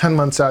generally about 10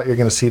 months out, you're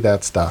going to see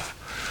that stuff.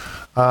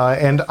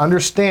 And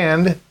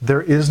understand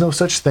there is no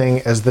such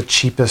thing as the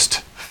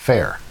cheapest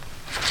fare.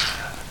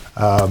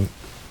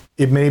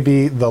 It may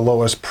be the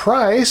lowest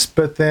price,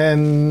 but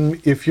then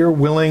if you're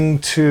willing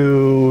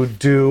to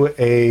do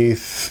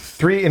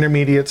 3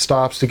 intermediate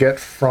stops to get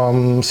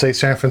from, say,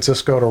 San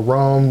Francisco to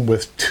Rome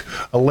with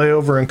a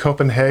layover in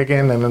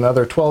Copenhagen and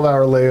another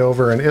 12-hour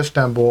layover in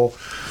Istanbul,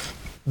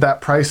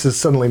 that price is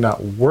suddenly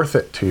not worth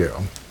it to you.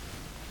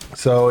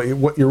 So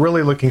what you're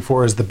really looking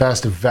for is the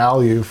best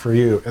value for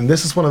you. And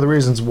this is one of the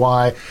reasons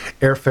why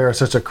airfare is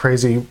such a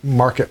crazy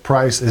market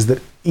price, is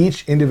that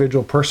each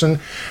individual person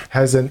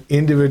has an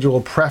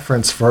individual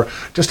preference for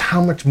just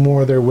how much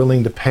more they're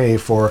willing to pay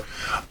for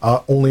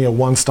only a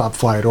one-stop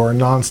flight or a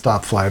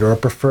non-stop flight or a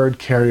preferred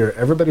carrier.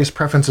 Everybody's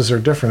preferences are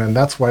different, and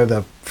that's why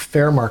the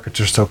fare markets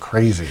are so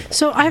crazy.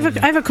 So I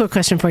have a quick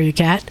question for you,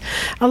 Kat.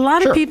 A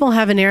lot Sure. of people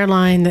have an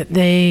airline that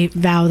they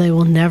vow they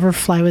will never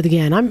fly with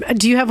again.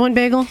 Do you have one,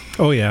 Bagel?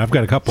 Oh, yeah. I've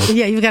got a couple.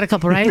 Yeah, you've got a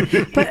couple, right?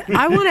 But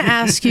I want to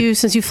ask you,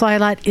 since you fly a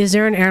lot, is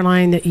there an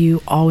airline that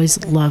you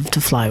always love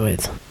to fly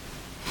with?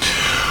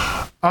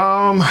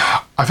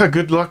 I've had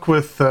good luck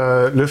with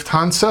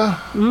Lufthansa,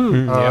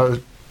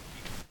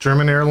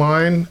 German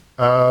airline.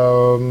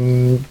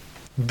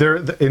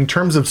 In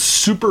terms of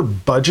super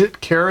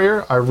budget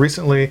carrier, I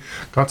recently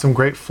got some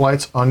great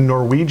flights on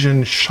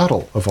Norwegian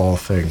Shuttle, of all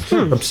things.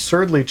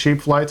 Absurdly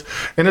cheap flights,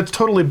 and it's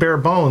totally bare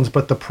bones,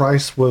 but the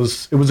price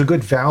was a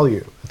good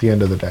value at the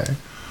end of the day.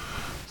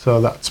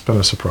 So that's been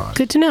a surprise.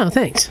 Good to know.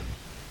 Thanks.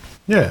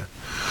 Yeah.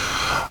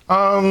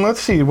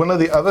 Let's see. One of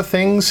the other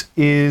things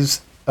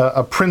is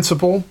a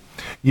principle.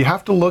 You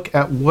have to look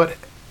at what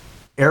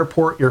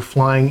airport you're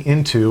flying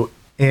into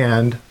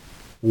and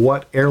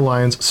what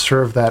airlines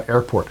serve that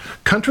airport.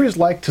 Countries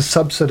like to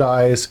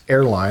subsidize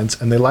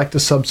airlines, and they like to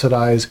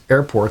subsidize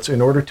airports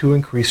in order to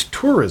increase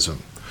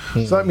tourism.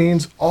 So that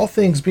means, all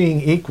things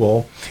being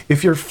equal,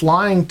 if you're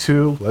flying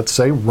to, let's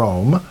say,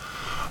 Rome,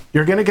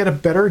 you're going to get a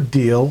better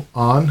deal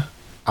on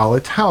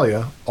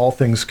Alitalia, all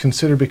things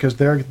considered, because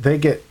they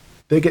get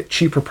they get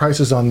cheaper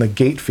prices on the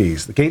gate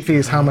fees. The gate fee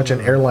is how much an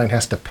airline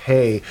has to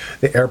pay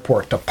the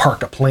airport to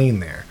park a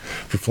plane there.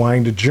 If you're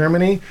flying to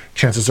Germany,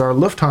 chances are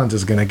Lufthansa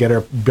is going to get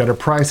a better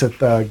price at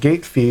the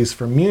gate fees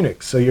for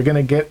Munich. So you're going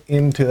to get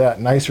into that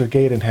nicer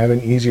gate and have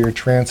an easier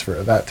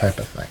transfer, that type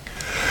of thing.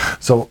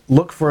 So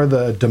look for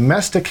the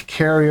domestic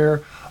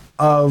carrier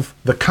of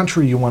the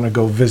country you want to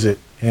go visit,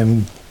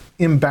 and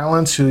in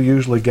balance, you'll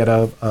usually get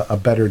a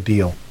better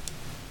deal.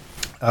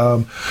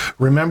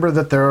 Remember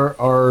that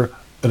there are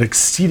an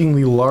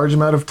exceedingly large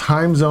amount of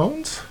time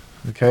zones.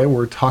 Okay,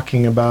 we're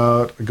talking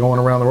about going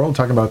around the world,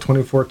 talking about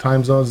 24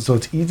 time zones, so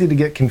it's easy to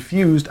get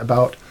confused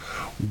about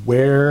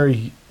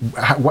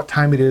what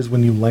time it is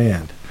when you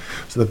land.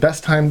 So the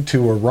best time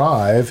to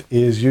arrive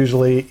is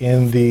usually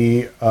in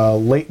the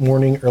late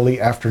morning, early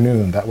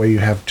afternoon. That way you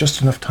have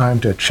just enough time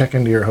to check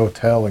into your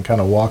hotel and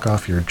kind of walk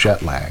off your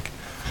jet lag.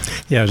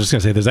 Yeah, I was just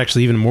going to say, there's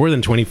actually even more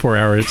than 24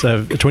 hours,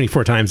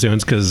 24 time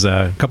zones, because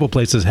a couple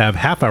places have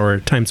half-hour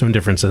time zone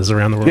differences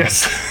around the world.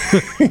 Yes,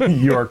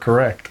 you are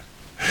correct.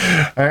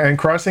 And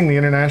crossing the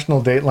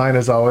international date line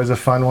is always a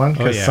fun one,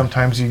 because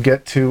sometimes you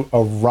get to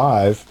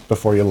arrive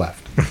before you left.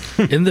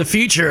 In the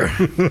future.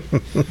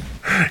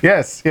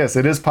 Yes,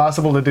 it is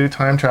possible to do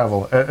time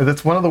travel.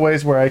 That's one of the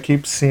ways where I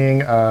keep seeing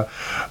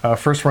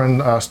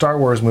first-run Star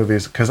Wars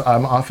movies, because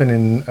I'm often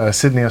in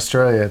Sydney,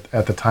 Australia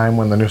at the time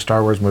when the new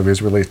Star Wars movie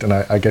is released, and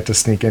I get to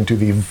sneak into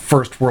the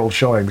first world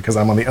showing because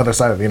I'm on the other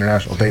side of the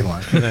international date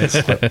line.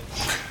 Nice.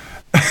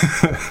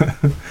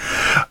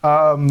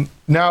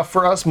 Now,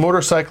 for us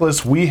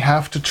motorcyclists, we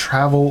have to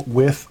travel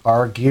with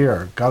our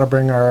gear. Got to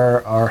bring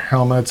our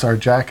helmets, our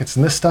jackets,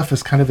 and this stuff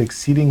is kind of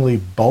exceedingly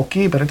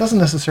bulky, but it doesn't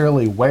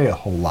necessarily weigh a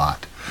whole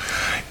lot.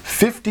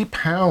 50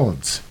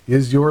 pounds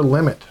is your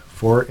limit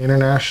for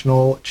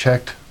international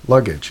checked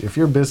luggage. If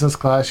you're business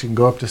class, you can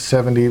go up to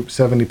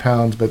 70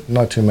 pounds, but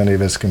not too many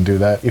of us can do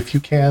that. If you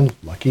can,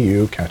 lucky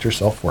you, count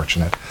yourself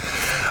fortunate.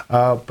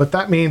 But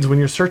that means when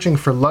you're searching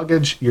for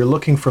luggage, you're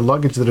looking for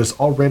luggage that is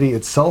already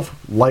itself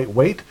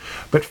lightweight,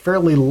 but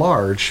fairly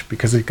large,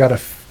 because you've got to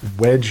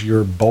wedge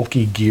your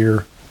bulky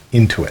gear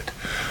into it.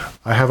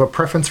 I have a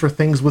preference for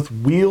things with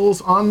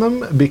wheels on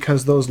them,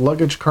 because those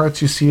luggage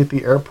carts you see at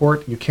the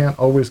airport, you can't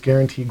always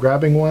guarantee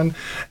grabbing one.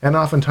 And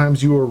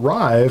oftentimes you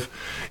arrive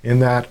in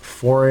that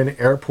foreign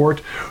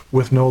airport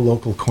with no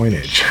local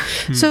coinage.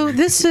 So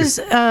this is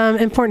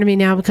important to me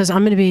now, because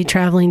I'm going to be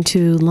traveling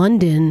to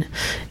London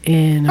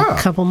in a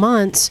couple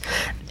months,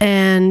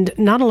 and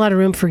not a lot of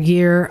room for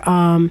gear.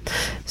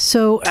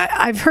 So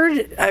I've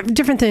heard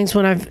different things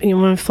when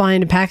I'm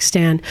flying to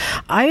Pakistan.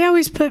 I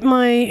always put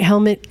my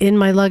helmet in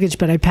my luggage,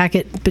 but I pack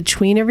it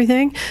between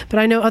everything. But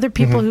I know other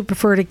people who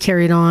prefer to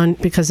carry it on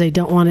because they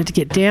don't want it to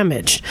get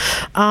damaged.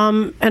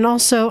 And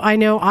also, I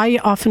know I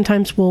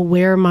oftentimes will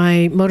wear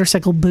my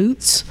motorcycle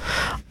boots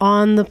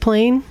on the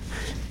plane,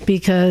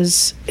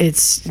 because it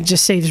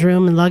just saves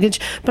room and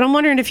luggage. But I'm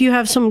wondering if you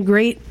have some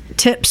great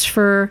tips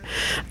for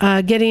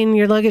getting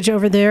your luggage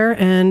over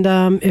there, and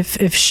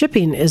if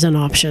shipping is an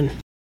option.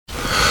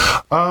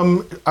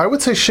 I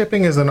would say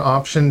shipping is an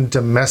option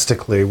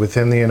domestically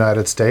within the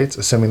United States,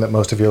 assuming that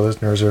most of your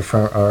listeners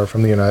are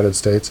from the United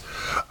States.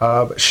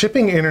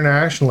 Shipping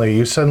internationally,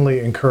 you suddenly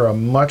incur a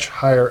much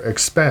higher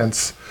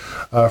expense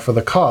for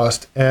the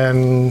cost,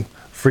 and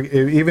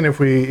even if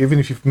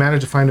you've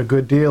managed to find a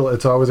good deal,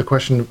 it's always a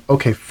question of,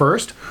 okay,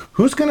 first,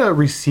 who's going to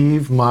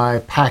receive my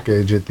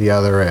package at the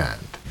other end?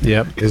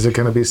 Yep. Is it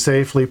going to be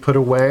safely put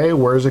away?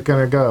 Where is it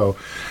going to go?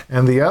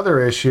 And the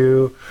other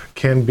issue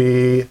can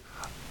be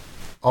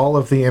all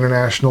of the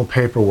international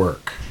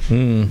paperwork.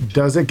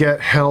 Does it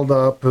get held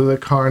up? The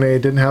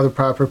carnet didn't have the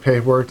proper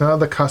paperwork. Now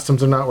the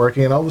customs are not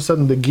working, and all of a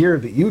sudden the gear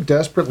that you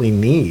desperately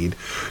need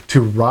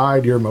to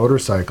ride your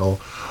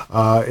motorcycle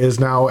is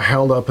now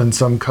held up in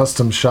some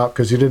customs shop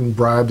because you didn't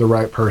bribe the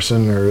right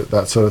person or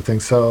that sort of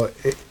thing. So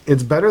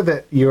it's better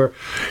that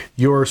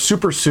your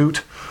super suit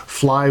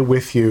fly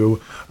with you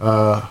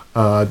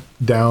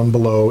down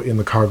below in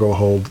the cargo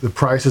hold. The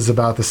price is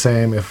about the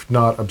same, if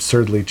not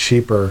absurdly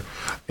cheaper,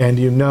 and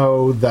you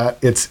know that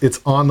it's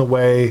on the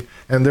way.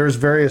 And there's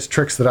various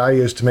tricks that I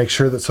use to make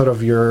sure that sort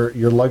of your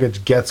luggage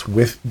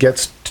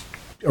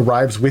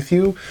arrives with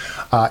you,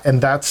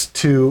 and that's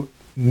to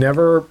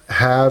never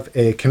have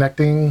a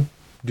connecting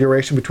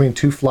duration between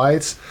two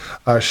flights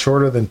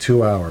shorter than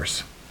 2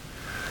 hours.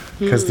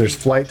 Because there's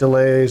flight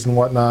delays and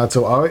whatnot.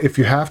 So if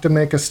you have to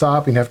make a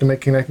stop and you have to make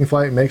a connecting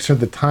flight, make sure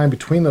the time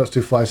between those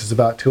two flights is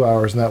about 2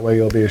 hours, and that way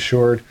you'll be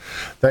assured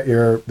that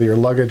your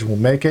luggage will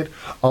make it.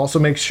 Also,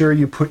 make sure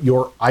you put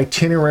your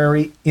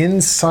itinerary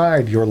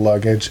inside your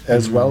luggage,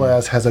 as well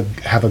as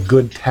have a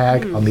good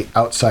tag on the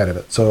outside of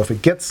it. So if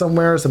it gets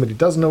somewhere, somebody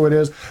doesn't know what it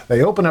is,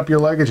 they open up your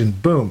luggage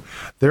and boom,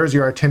 there's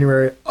your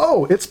itinerary.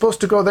 Oh, it's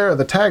supposed to go there.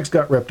 The tags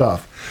got ripped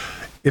off.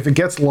 If it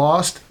gets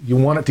lost, you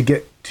want it to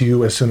get to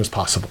you as soon as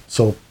possible.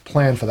 So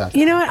plan for that.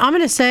 You know what? I'm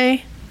going to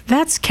say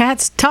that's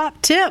Kat's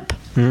top tip.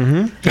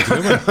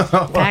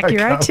 Pack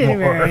your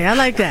itinerary. I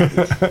like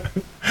that.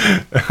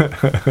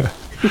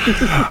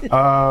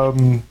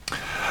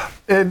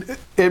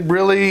 it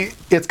really,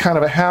 it's kind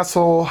of a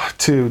hassle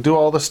to do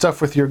all this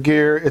stuff with your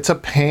gear. It's a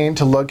pain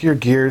to lug your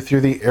gear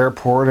through the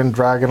airport and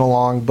drag it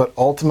along, but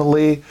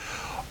ultimately,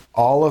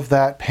 all of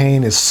that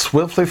pain is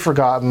swiftly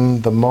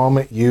forgotten the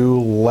moment you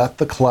let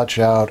the clutch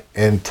out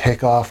and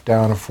take off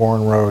down a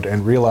foreign road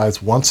and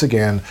realize once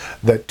again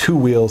that two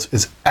wheels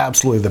is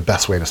absolutely the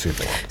best way to see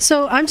the world.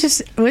 So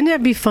wouldn't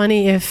that be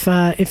funny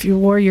if you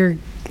wore your,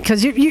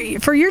 because you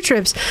for your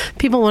trips,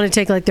 people want to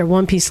take like their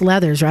one-piece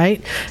leathers, right?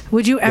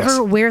 Would you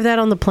ever wear that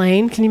on the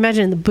plane? Can you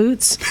imagine the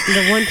boots,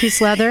 the one-piece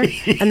leather,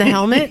 and the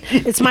helmet?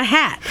 It's my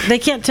hat. They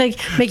can't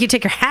make you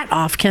take your hat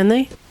off, can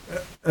they?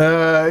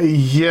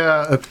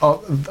 There's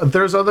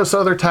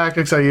other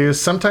tactics I use.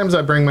 Sometimes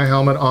I bring my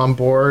helmet on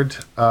board.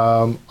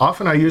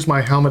 Often I use my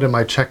helmet in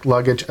my checked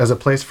luggage as a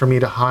place for me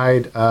to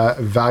hide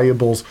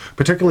valuables,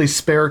 particularly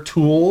spare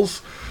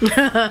tools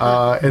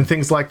and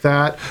things like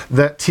that.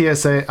 That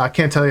TSA, I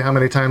can't tell you how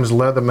many times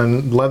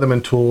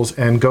Leatherman tools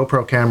and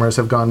GoPro cameras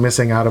have gone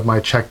missing out of my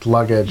checked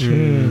luggage.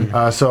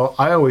 So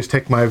I always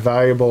take my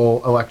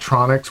valuable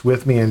electronics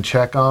with me and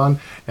check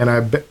on.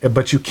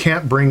 But you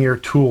can't bring your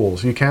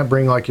tools. You can't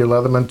bring like your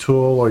Leatherman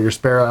tool or your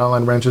spare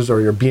Allen wrenches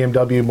or your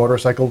BMW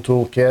motorcycle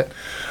tool kit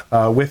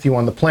with you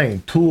on the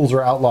plane. Tools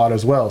are outlawed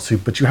as well.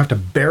 But you have to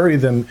bury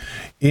them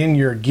in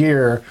your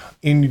gear,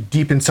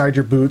 deep inside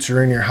your boots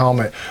or in your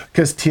helmet,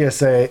 because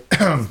TSA,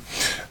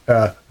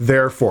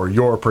 there for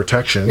your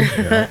protection,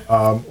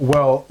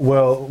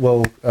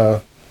 will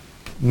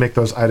make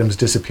those items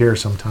disappear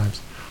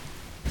sometimes.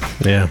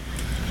 Yeah,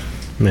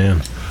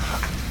 man.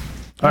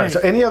 All right. So,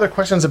 any other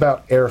questions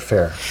about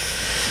airfare?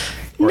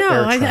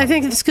 No, I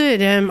think it's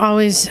good.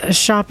 Always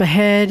shop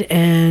ahead,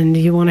 and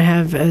you want to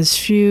have as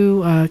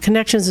few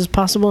connections as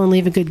possible and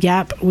leave a good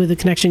gap with the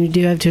connection you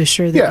do have to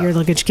assure that your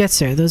luggage gets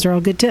there. Those are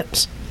all good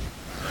tips.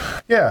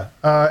 Yeah,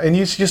 and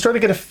you start to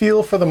get a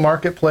feel for the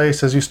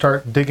marketplace as you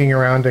start digging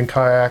around in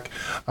kayak.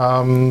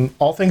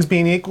 All things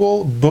being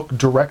equal, book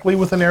directly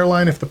with an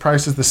airline if the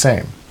price is the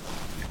same.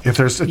 If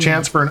there's a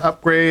chance for an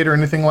upgrade or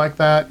anything like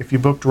that, if you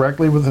book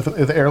directly with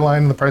the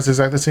airline and the price is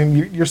exactly the same,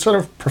 you're sort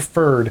of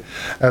preferred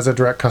as a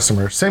direct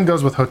customer. Same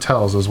goes with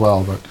hotels as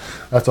well, but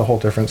that's a whole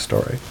different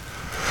story.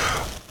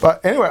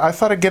 But anyway, I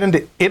thought I'd get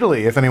into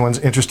Italy if anyone's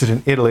interested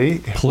in Italy,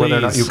 whether or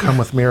not you come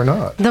with me or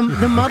not. The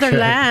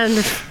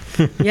motherland.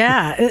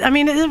 Yeah. I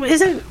mean,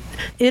 isn't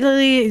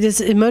Italy, is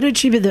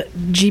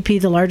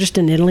MotoGP the largest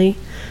in Italy?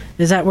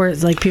 Is that where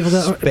it's like people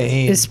go?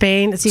 Spain. Is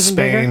Spain? It's even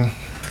bigger?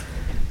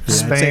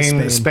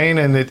 Spain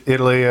and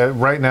Italy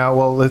right now.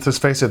 Well, let's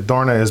just face it.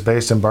 Dorna is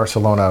based in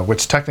Barcelona,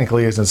 which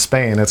technically is in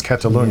Spain. It's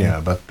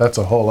Catalunya, but that's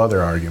a whole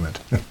other argument.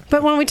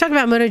 But when we talk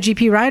about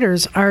MotoGP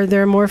riders, are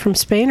there more from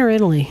Spain or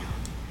Italy?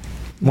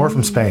 More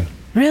from Spain.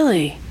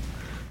 Really?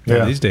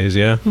 Yeah, these days,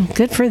 yeah.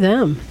 Good for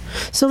them.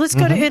 So let's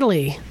go to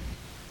Italy.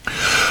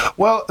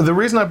 Well, the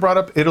reason I brought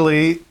up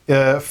Italy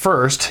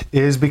first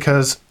is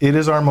because it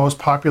is our most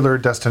popular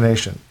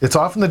destination. It's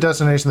often the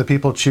destination that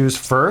people choose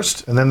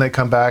first, and then they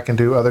come back and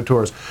do other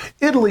tours.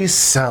 Italy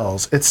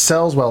sells. It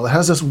sells well. It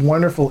has this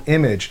wonderful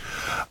image.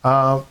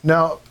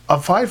 Now,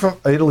 aside from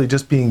Italy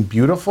just being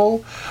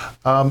beautiful,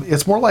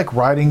 it's more like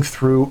riding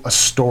through a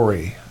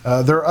story.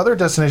 There are other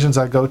destinations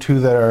I go to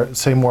that are,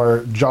 say,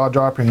 more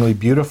jaw-droppingly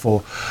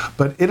beautiful,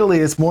 but Italy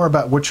is more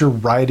about what you're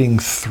riding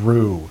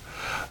through.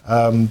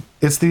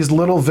 It's these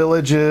little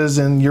villages,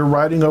 and you're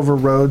riding over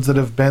roads that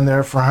have been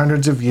there for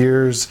hundreds of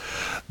years.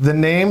 The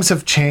names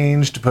have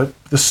changed, but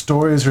the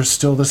stories are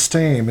still the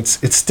same.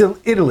 It's still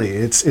Italy.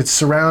 It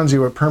surrounds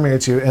you, it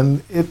permeates you,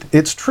 and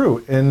it's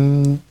true.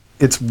 And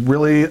it's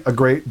really a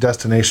great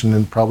destination,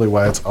 and probably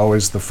why it's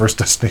always the first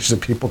destination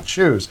that people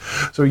choose.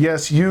 So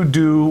yes, you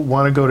do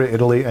want to go to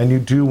Italy, and you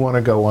do want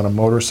to go on a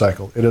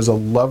motorcycle. It is a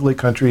lovely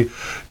country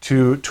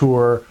to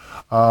tour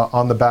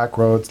on the back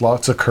roads,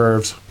 lots of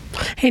curves.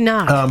 Hey,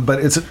 Knock.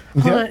 But it's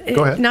go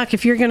ahead. Knock,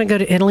 if you're going to go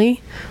to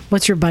Italy,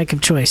 what's your bike of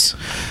choice?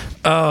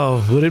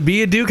 Oh, would it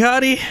be a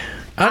Ducati?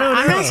 I don't know.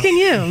 I'm asking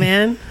you,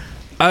 man.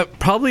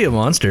 Probably a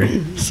Monster.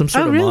 Some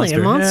sort of really? Monster.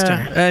 A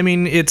Monster? Yeah. I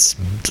mean, it's,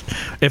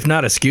 if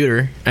not a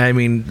scooter, I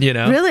mean, you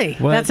know. Really?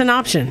 That's an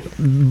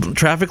option.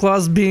 Traffic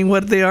laws being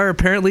what they are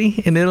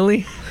apparently in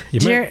Italy.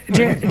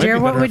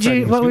 Jared, what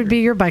would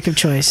be your bike of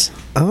choice?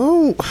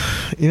 Oh,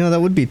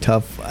 that would be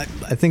tough.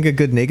 I think a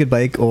good naked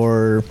bike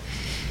or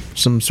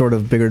some sort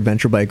of bigger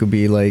adventure bike would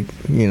be like,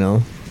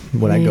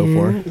 what I go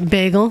for.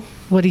 Bagel.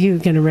 What are you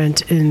going to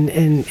rent in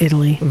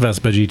Italy?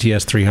 Vespa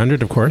GTS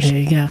 300, of course. There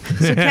you go.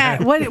 So,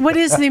 Kat, what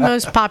is the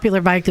most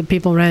popular bike that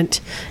people rent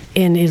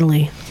in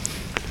Italy?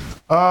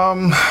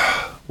 Well,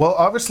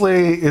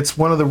 obviously, it's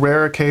one of the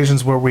rare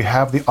occasions where we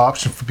have the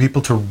option for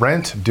people to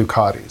rent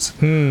Ducatis.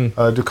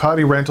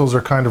 Ducati rentals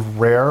are kind of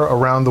rare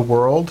around the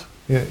world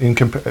in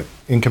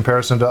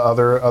comparison to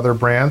other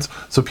brands.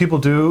 So people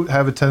do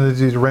have a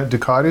tendency to rent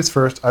Ducatis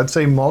first. I'd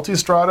say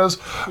multistradas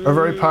are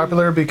very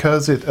popular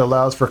because it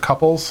allows for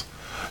couples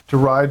to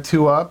ride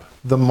two up.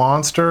 The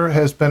Monster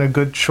has been a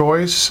good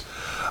choice.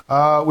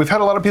 We've had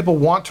a lot of people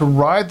want to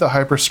ride the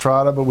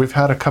Hyperstrada, but we've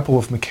had a couple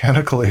of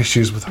mechanical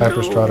issues with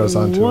Hyperstradas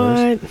on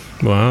tours.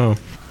 What? Wow.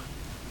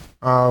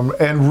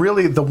 And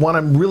really, the one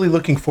I'm really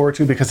looking forward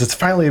to, because it's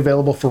finally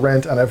available for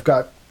rent, and I've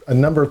got a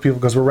number of people,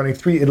 because we're running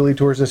 3 Italy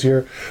tours this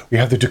year. We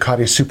have the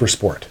Ducati Super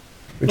Sport,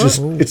 which is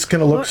it's going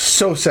to look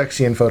so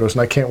sexy in photos,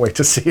 and I can't wait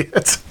to see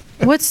it.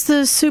 What's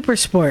the Super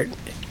Sport?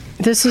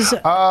 This is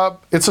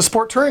It's a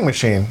sport touring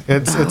machine.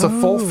 It's a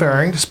full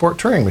fairing sport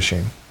touring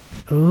machine.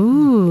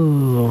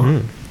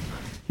 ooh.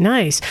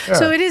 Nice. Yeah.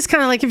 So it is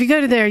kind of like if you go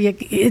to there,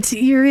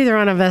 you're either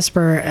on a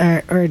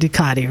Vespa or a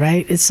Ducati,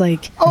 right? It's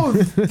like, Oh,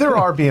 there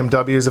are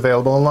BMWs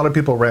available. A lot of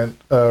people rent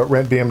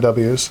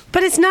BMWs.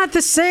 but it's not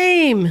the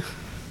same.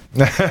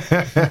 We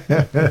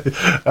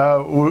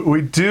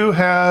do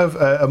have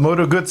a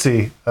Moto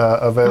Guzzi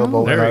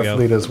available in There our we go.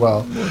 fleet as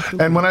well.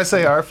 And when I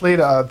say our fleet,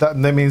 that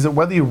means that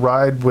whether you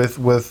ride with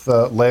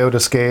layout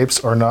escapes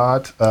or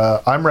not,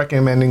 I'm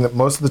recommending that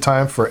most of the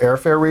time, for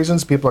airfare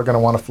reasons, people are going to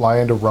want to fly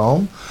into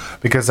Rome,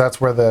 because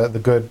that's where the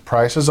good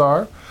prices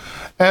are.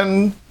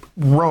 And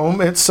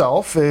Rome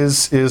itself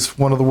is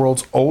one of the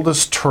world's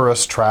oldest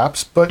tourist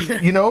traps, but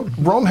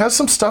Rome has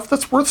some stuff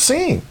that's worth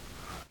seeing.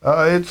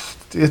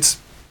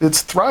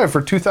 It's thrived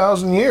for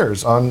 2,000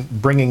 years on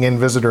bringing in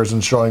visitors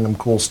and showing them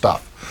cool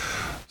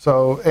stuff.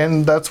 So,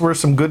 and that's where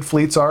some good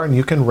fleets are, and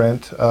you can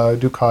rent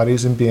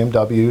Ducatis and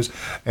BMWs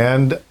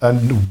and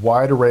a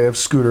wide array of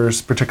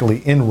scooters,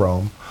 particularly in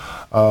Rome,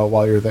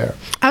 while you're there.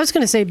 I was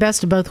going to say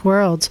best of both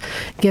worlds.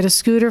 Get a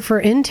scooter for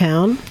in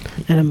town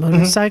and a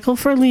motorcycle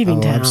for leaving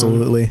Oh, town.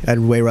 absolutely. I'd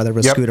way rather have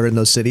a Yep. scooter in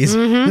those cities.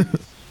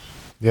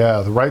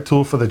 Yeah, the right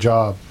tool for the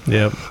job.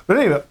 Yep. But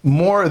anyway,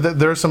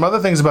 there are some other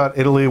things about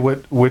Italy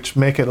which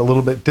make it a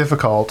little bit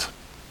difficult,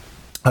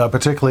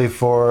 particularly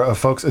for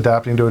folks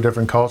adapting to a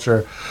different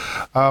culture.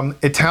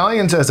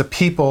 Italians as a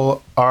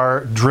people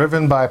are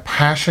driven by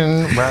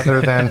passion rather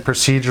than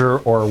procedure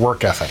or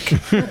work ethic.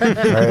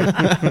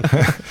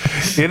 Right?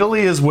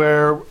 Italy is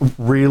where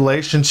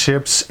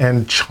relationships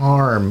and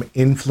charm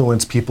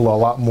influence people a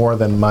lot more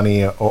than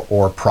money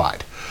or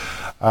pride.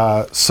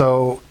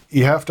 So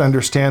you have to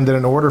understand that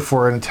in order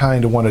for an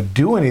Italian to want to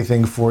do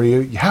anything for you,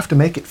 you have to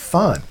make it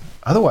fun.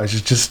 Otherwise,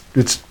 what's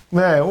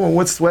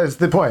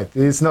the point?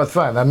 It's not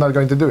fun. I'm not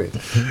going to do it.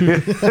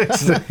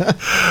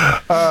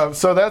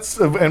 So that's,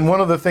 and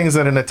one of the things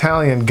that an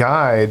Italian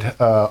guide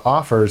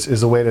offers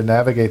is a way to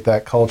navigate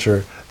that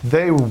culture.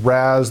 They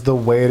razz the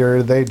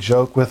waiter. They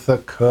joke with the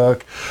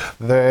cook.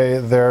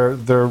 They're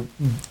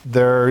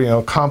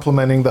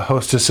complimenting the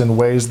hostess in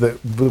ways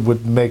that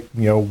would make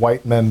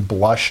white men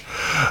blush.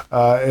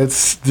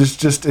 It's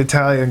just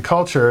Italian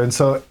culture, and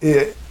so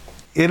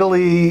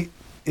Italy.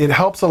 It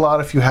helps a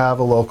lot if you have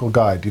a local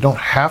guide. You don't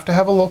have to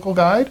have a local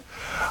guide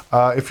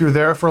if you're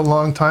there for a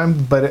long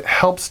time, but it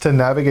helps to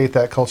navigate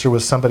that culture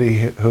with somebody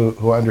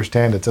who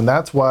understands it. And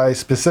that's why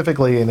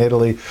specifically in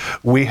Italy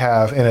we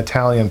have an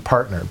Italian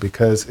partner,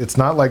 because it's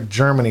not like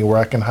Germany where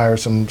I can hire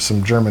some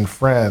German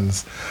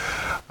friends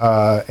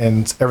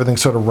and everything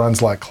sort of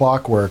runs like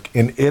clockwork.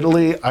 In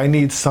Italy, I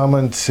need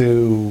someone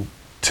to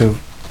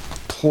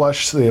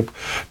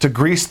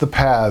grease the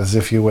paths,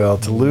 if you will,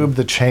 to lube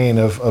the chain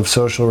of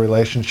social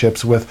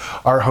relationships with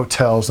our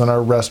hotels and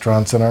our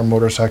restaurants and our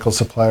motorcycle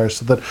suppliers,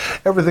 so that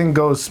everything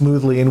goes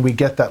smoothly and we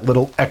get that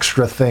little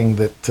extra thing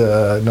that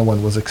no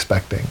one was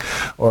expecting.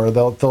 Or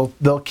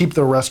they'll keep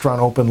the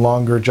restaurant open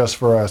longer just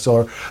for us,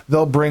 or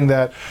they'll bring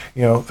that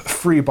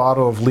free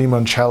bottle of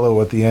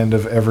limoncello at the end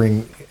of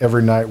every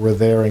night we're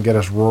there and get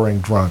us roaring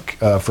drunk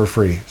for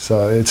free.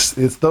 So it's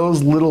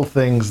those little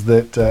things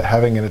that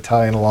having an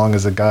Italian along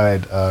as a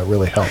guide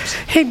really helps.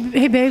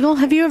 Hey, Bagel,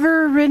 have you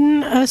ever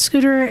ridden a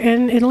scooter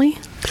in Italy?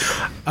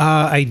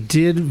 I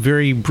did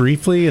very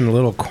briefly in a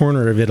little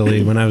corner of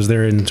Italy when I was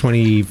there in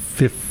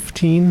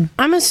 2015.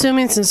 I'm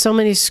assuming since so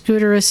many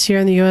scooterists here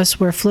in the U.S.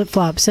 wear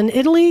flip-flops. In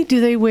Italy, do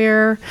they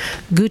wear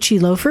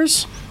Gucci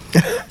loafers?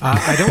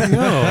 I don't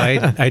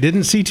know. I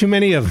didn't see too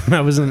many of them.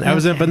 I was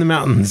up in the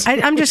mountains.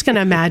 I'm just going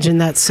to imagine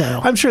that's so.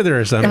 I'm sure there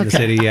are some in the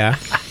city, yeah.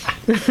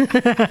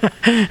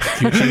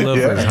 Gucci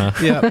loafers, huh?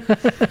 Yeah.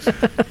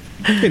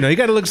 You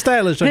got to look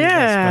stylish on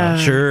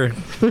Yeah. your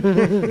Vespa.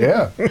 Sure.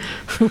 Yeah.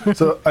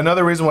 So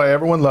another reason why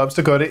everyone loves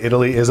to go to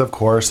Italy is, of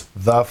course,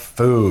 the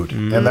food.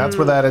 And that's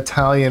where that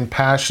Italian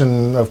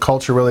passion of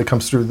culture really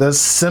comes through. The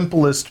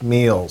simplest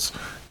meals,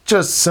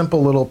 just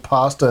simple little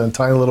pasta and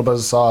tiny little bit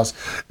of sauce,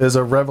 is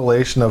a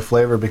revelation of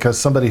flavor because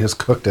somebody has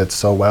cooked it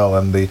so well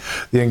and the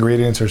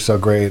ingredients are so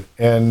great.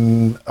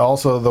 And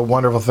also the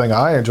wonderful thing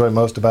I enjoy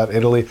most about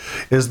Italy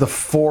is the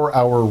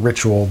 4-hour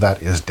ritual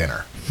that is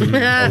dinner,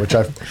 which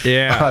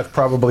I've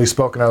probably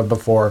spoken of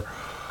before.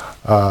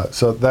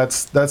 So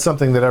that's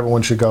something that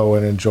everyone should go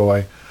and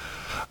enjoy.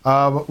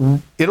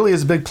 Italy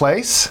is a big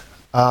place.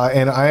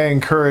 And I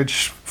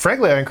encourage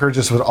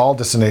this with all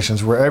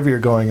destinations, wherever you're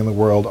going in the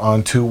world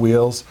on 2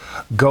 wheels.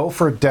 Go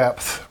for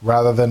depth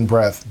rather than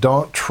breadth.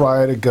 Don't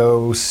try to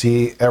go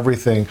see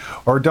everything,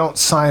 or don't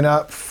sign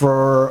up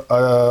for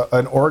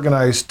an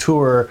organized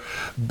tour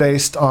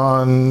based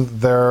on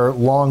their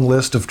long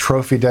list of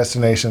trophy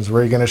destinations.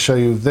 We're going to show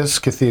you this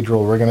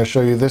cathedral. We're going to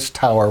show you this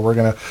tower.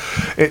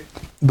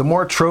 the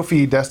more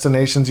trophy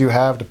destinations you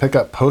have to pick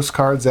up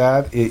postcards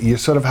at, you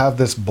sort of have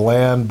this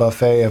bland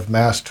buffet of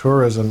mass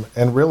tourism.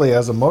 And really,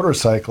 as a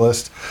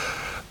motorcyclist,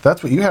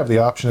 that's what you have the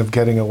option of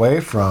getting away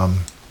from.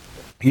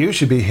 You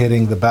should be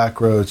hitting the back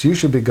roads. You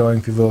should be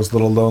going through those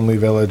little lonely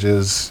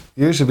villages.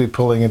 You should be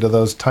pulling into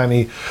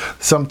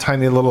some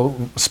tiny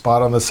little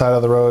spot on the side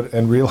of the road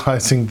and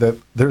realizing that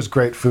there's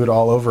great food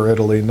all over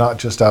Italy, not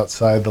just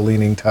outside the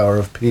Leaning Tower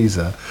of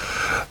Pisa.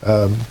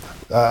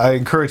 I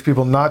encourage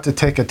people not to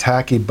take a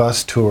tacky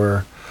bus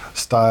tour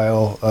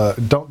style.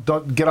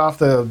 Don't get off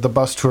the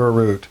bus tour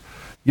route.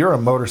 You're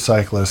a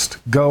motorcyclist.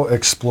 Go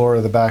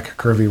explore the back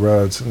curvy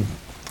roads.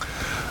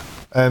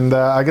 And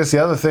I guess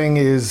the other thing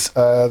is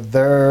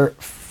their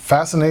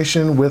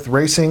fascination with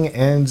racing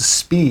and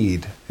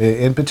speed,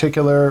 in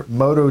particular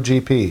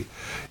MotoGP.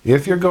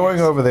 If you're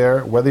going over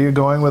there, whether you're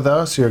going with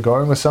us, or you're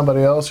going with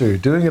somebody else, or you're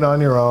doing it on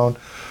your own,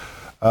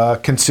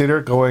 consider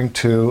going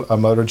to a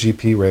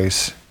MotoGP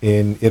race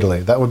in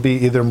Italy. That would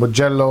be either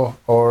Mugello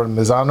or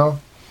Misano.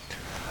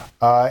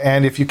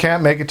 And if you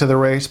can't make it to the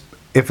race,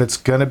 if it's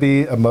going to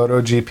be a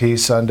MotoGP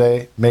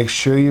Sunday, make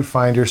sure you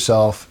find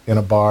yourself in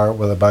a bar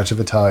with a bunch of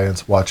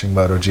Italians watching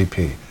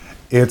MotoGP.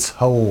 It's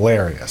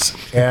hilarious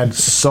and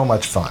so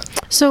much fun.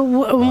 So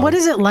what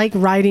is it like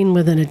riding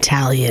with an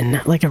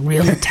Italian, like a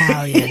real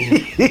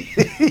Italian?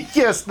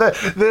 Yes,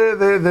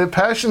 the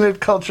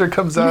passionate culture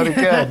comes out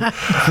again.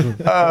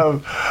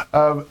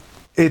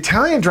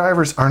 Italian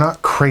drivers are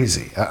not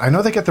crazy. I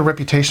know they get the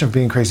reputation of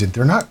being crazy.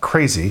 They're not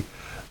crazy.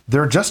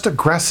 They're just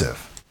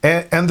aggressive.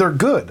 And they're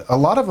good. A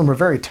lot of them are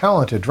very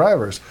talented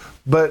drivers,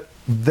 but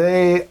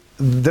they're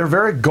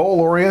very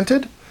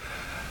goal-oriented,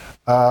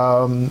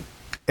 and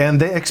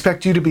they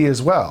expect you to be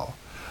as well.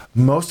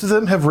 Most of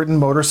them have ridden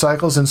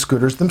motorcycles and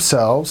scooters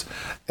themselves,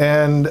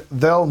 and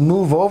they'll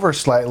move over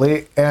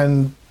slightly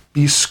and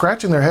be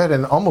scratching their head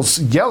and almost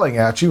yelling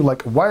at you,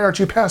 like, "Why aren't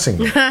you passing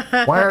me?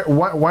 Why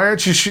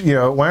aren't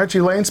you why aren't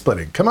you lane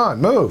splitting? Come on,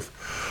 move."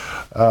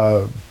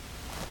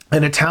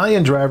 An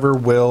Italian driver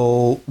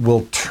will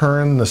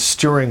turn the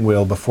steering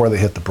wheel before they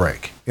hit the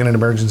brake in an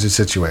emergency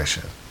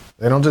situation.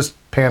 They don't just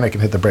panic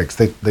and hit the brakes.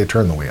 They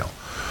turn the wheel.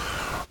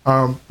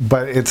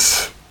 But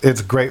it's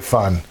great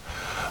fun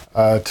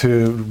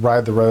to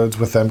ride the roads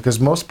with them because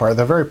most part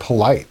they're very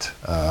polite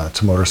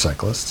to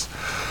motorcyclists.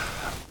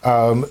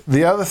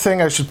 The other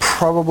thing I should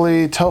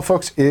probably tell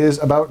folks is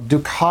about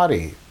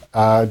Ducati.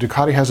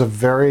 Ducati has a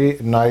very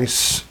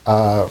nice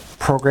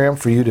program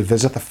for you to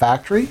visit the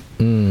factory.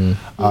 And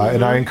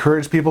I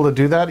encourage people to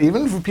do that,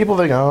 even for people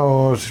that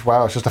go, "Oh,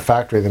 wow, it's just a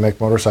factory, they make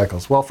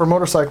motorcycles." Well, for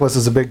motorcyclists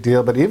it's a big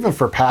deal, but even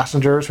for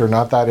passengers who are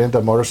not that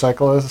into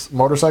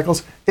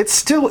motorcycles, it's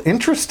still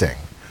interesting.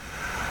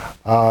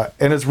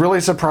 And it's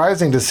really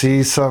surprising to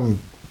see some,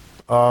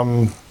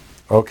 the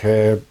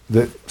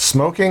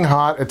smoking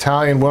hot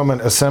Italian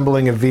woman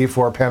assembling a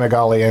V4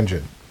 Panigale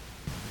engine.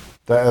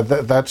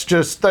 It's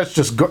just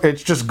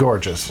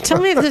gorgeous. Tell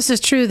me if this is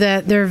true,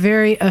 that they're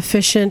very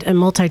efficient and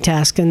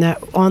multitask, and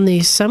that on the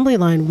assembly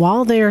line,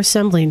 while they are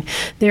assembling,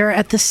 they are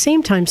at the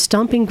same time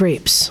stomping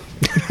grapes.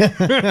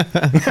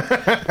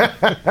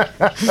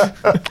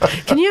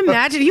 Can you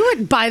imagine? You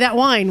would buy that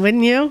wine,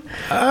 wouldn't you?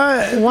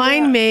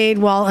 Wine made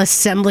while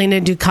assembling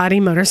a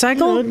Ducati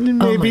motorcycle?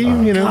 Maybe,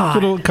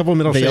 a couple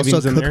middle They shavings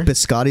also in cook there.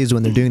 biscottis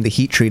when they're doing the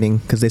heat treating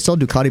because they sell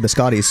Ducati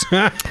biscottis.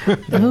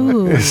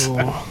 Ooh.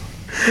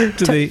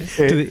 Do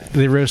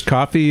they roast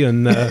coffee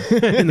in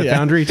the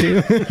foundry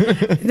too?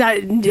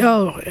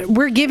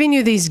 We're giving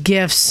you these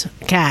gifts,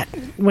 Kat,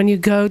 when you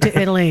go to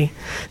Italy.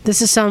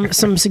 This is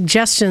some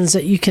suggestions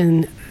that you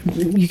can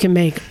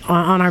make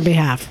on our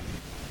behalf.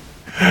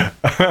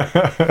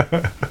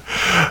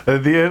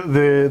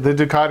 The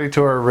Ducati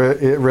tour,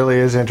 it really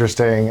is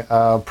interesting.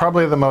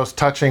 Probably the most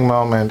touching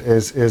moment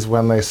is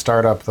when they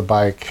start up the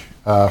bike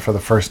for the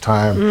first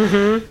time,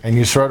 and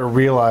you sort of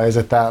realize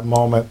at that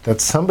moment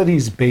that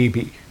somebody's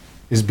baby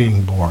is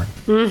being born.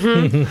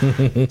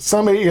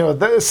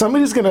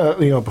 Somebody's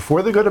gonna,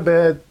 before they go to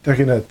bed, they're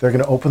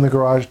gonna open the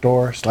garage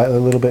door slightly a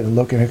little bit and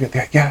look, and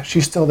yeah,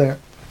 she's still there.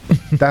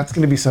 That's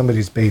gonna be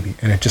somebody's baby,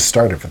 and it just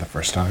started for the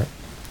first time,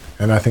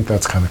 and I think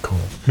that's kind of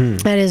cool.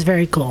 That is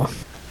very cool.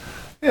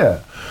 Yeah.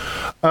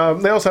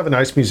 They also have a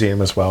nice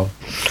museum as well.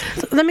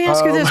 Let me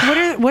ask you this: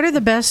 what are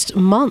the best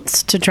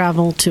months to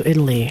travel to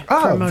Italy?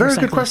 Very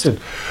good question.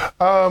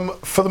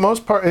 For the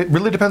most part, it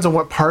really depends on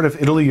what part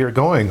of Italy you're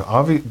going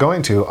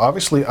to.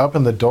 Obviously, up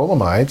in the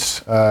Dolomites,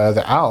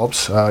 the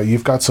Alps,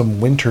 you've got some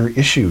winter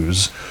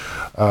issues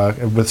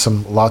with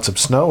lots of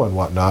snow and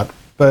whatnot.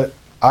 But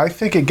I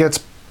think it gets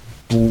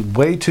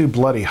way too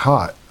bloody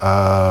hot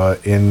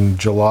in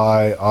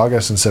July,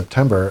 August, and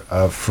September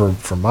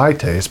for my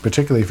taste,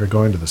 particularly if you're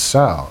going to the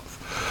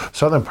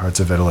southern parts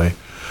of Italy.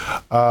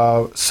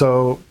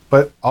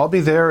 But I'll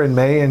be there in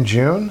May and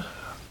June,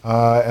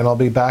 and I'll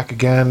be back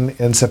again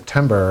in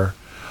September.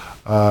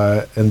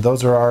 And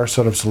those are our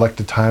sort of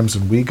selected times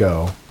when we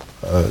go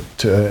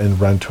and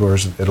run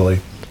tours in Italy.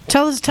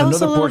 Tell us a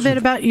little bit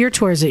about your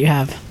tours that you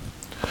have.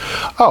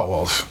 Oh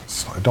well,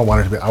 I don't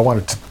want it to be. I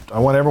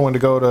want everyone to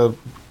go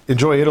to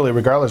enjoy Italy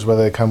regardless of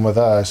whether they come with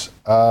us.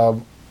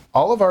 All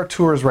of our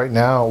tours right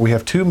now, we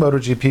have 2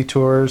 MotoGP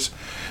tours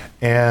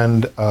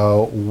and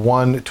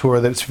 1 tour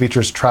that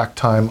features track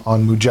time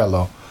on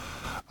Mugello.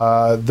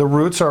 The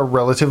routes are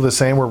relatively the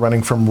same. We're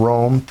running from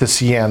Rome to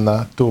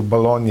Siena to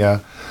Bologna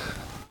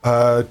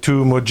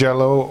to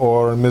Mugello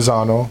or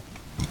Misano.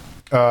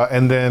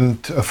 And then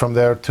from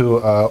there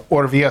to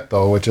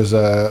Orvieto, which is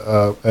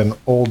an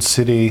old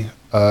city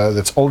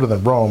that's older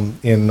than Rome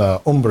in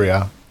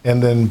Umbria,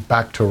 and then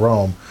back to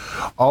Rome.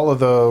 All of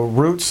the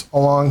routes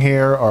along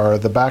here are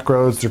the back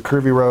roads, the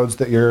curvy roads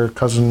that your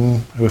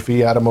cousin, if he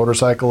had a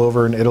motorcycle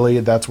over in Italy,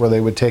 that's where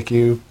they would take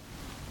you.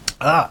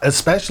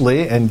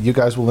 Especially, and you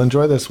guys will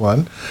enjoy this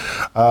one,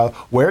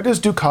 where does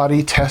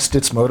Ducati test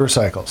its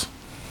motorcycles?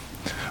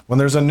 When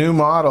there's a new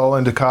model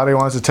and Ducati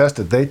wants to test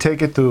it, they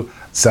take it to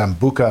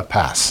Zambuca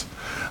Pass.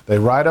 They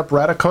ride up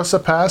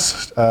Radicosa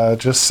Pass,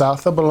 just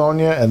south of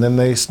Bologna, and then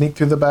they sneak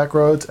through the back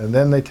roads, and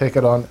then they take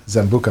it on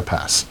Zambuca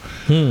Pass.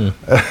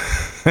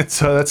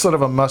 So that's sort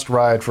of a must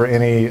ride for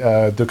any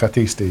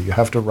Ducatisti. You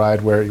have to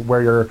ride where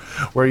your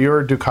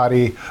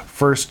Ducati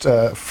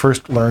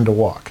first learned to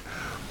walk.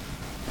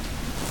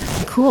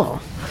 Cool.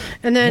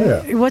 And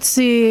then what's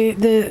are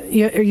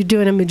you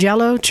doing a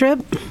Mugello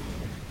trip?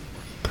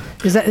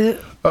 Is that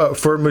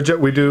for Mugello,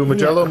 we do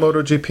Mugello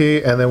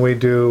MotoGP, and then we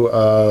do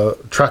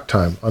track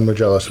time on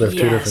Mugello. So we have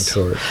 2 different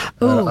tours.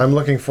 I'm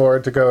looking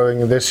forward to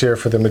going this year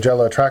for the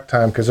Mugello track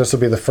time because this will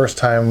be the first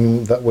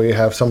time that we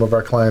have some of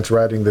our clients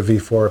riding the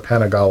V4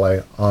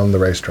 Panigale on the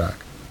racetrack.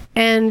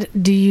 And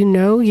do you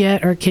know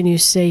yet, or can you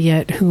say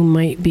yet, who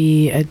might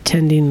be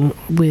attending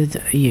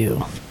with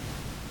you?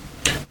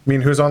 I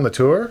mean, who's on the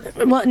tour?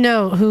 Well,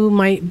 no, who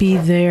might be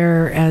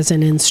there as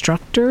an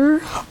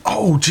instructor?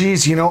 Oh,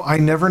 geez, I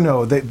never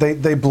know.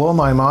 They blow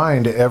my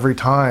mind every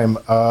time.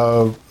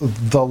 The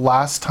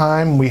last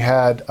time we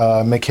had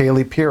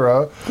Michele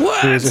Pira, who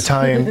is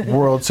Italian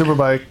World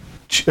Superbike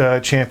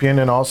champion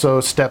and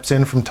also steps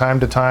in from time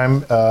to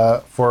time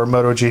for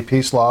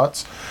MotoGP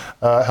slots,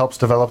 helps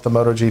develop the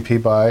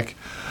MotoGP bike.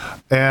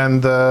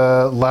 And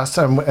last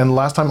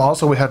time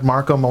also we had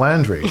Marco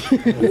Melandri.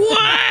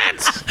 What?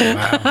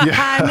 Wow.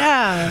 I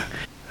know.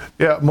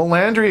 Yeah,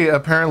 Melandri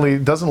apparently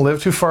doesn't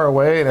live too far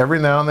away, and every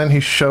now and then he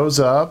shows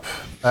up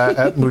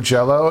at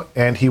Mugello,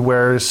 and he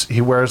wears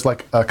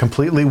like a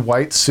completely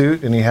white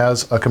suit, and he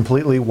has a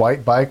completely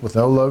white bike with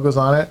no logos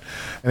on it,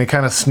 and he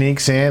kind of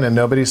sneaks in, and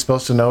nobody's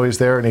supposed to know he's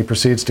there, and he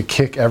proceeds to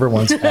kick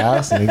everyone's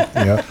ass, and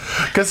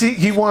because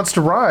he wants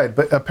to ride,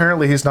 but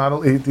apparently he's not.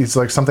 He's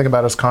like something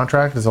about his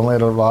contract is only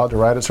allowed to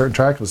ride at certain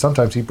tracks, but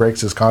sometimes he breaks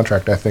his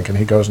contract, I think, and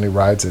he goes and he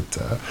rides it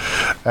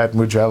at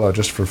Mugello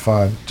just for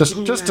fun,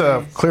 just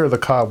to clear the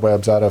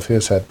cobwebs out of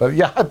his head. But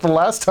yeah, the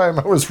last time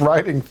I was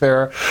riding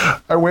there,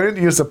 I went in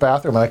to use the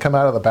bathroom, and I come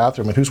out of the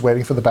bathroom, and who's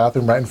waiting for the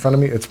bathroom right in front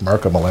of me? It's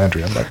Marco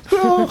Melandri. I'm like,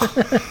 oh.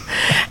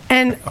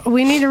 And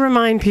we need to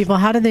remind people,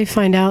 how do they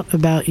find out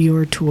about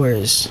your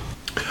tours?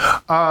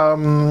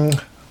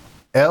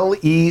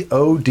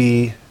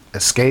 LEOD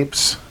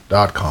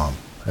escapes.com.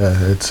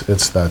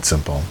 It's that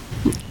simple.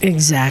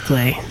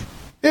 Exactly.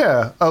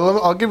 Yeah,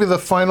 I'll give you the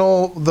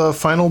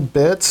final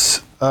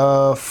bits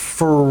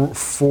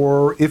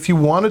for if you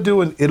want to do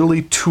an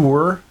Italy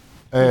tour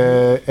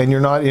and you're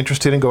not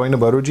interested in going to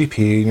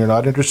MotoGP and you're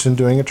not interested in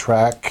doing the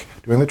track,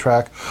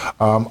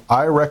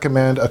 I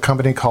recommend a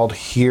company called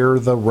Hear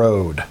the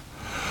Road.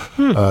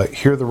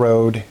 Hear the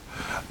Road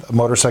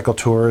motorcycle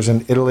tours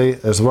in Italy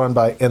is run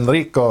by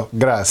Enrico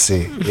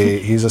Grassi.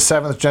 He's a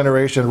 7th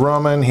generation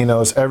Roman. He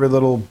knows every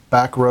little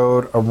back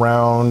road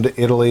around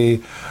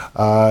Italy,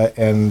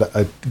 and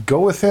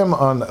go with him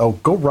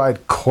go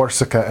ride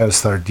Corsica and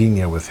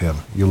Sardinia with him,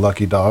 you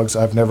lucky dogs.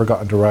 I've never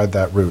gotten to ride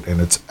that route,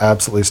 and it's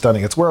absolutely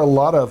stunning. It's where a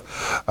lot of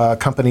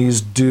companies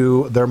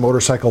do their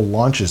motorcycle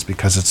launches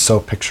because it's so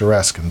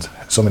picturesque and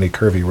so many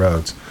curvy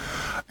roads.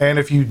 And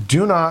if you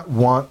do not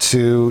want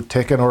to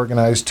take an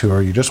organized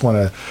tour, you just want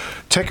to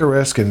take a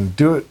risk and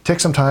take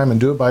some time and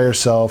do it by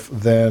yourself,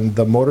 then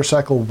the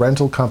motorcycle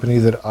rental company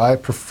that I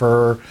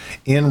prefer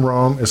in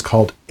Rome is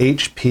called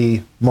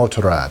HP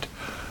Motorrad,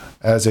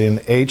 as in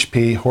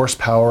HP,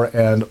 horsepower,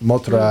 and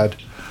Motorrad,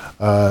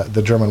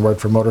 the German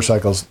word for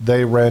motorcycles.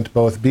 They rent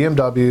both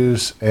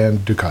BMWs and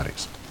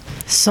Ducatis.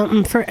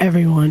 Something for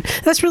everyone.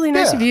 That's really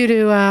nice of you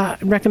to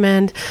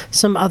recommend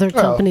some other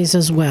companies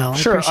as well.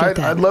 Sure,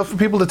 I'd love for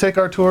people to take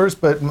our tours,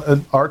 but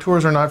our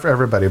tours are not for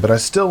everybody. But I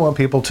still want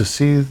people to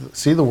see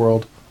the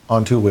world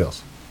on 2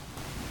 wheels.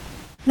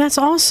 That's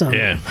awesome.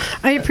 Yeah,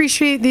 I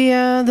appreciate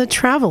the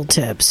travel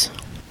tips.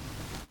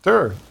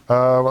 Sure.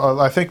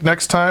 I think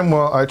next time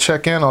I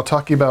check in, I'll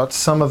talk to you about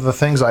some of the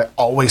things I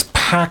always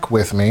pack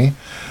with me,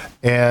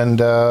 and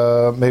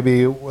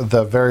maybe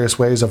the various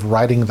ways of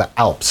riding the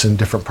Alps in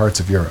different parts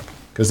of Europe,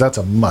 because that's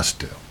a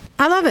must-do.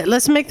 I love it.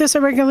 Let's make this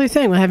a regular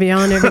thing. We'll have you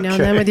on every now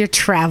and then with your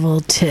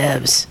travel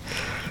tips.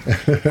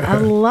 I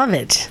love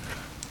it.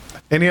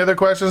 Any other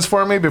questions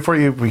for me before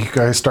you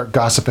guys start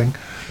gossiping?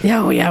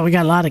 Yeah, we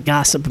got a lot of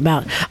gossip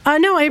about.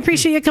 No, I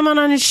appreciate you coming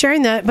on and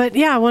sharing that. But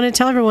yeah, I want to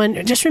tell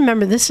everyone, just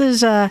remember, this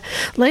is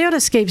Layout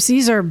Escapes.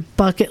 These are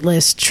bucket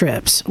list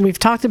trips. We've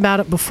talked about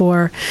it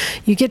before.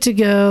 You get to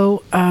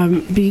go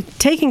be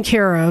taken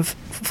care of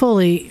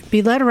fully,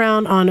 be led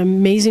around on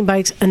amazing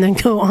bikes, and then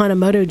go on a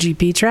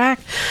MotoGP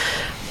track.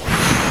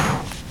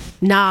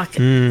 Knock.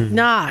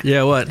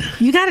 Yeah, what?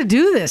 You got to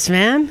do this,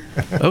 man.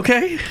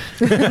 Okay.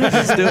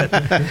 Let's do it.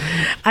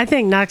 I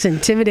think Knock's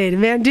intimidated,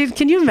 man. Dude,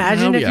 can you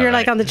imagine if you're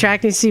like on the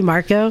track and you see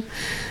Marco?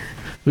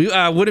 We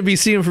wouldn't be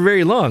seeing him for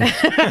very long.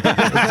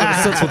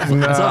 That's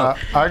what's up.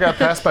 I got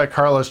passed by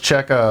Carlos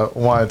Checa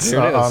once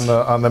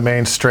on the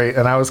main straight,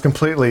 and I was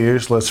completely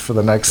useless for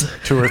the next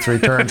 2 or 3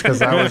 turns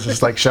because I was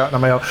just like shouting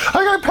on my own,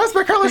 I got passed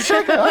by Carlos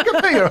Checa. I can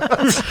pay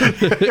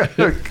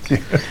you.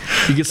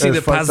 You can see the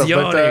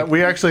passione. But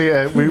we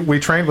actually we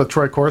trained with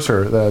Troy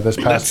Corser this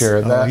past year.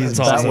 And that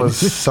awesome. was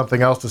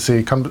something else to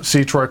see. Come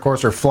see Troy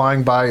Corser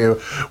flying by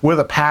you with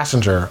a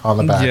passenger on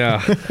the back.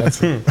 Yeah.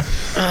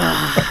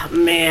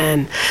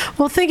 Man.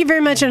 Well, thank you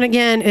very much. And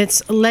again,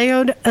 it's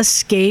Layout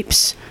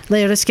Escapes,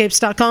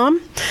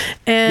 layoutescapes.com.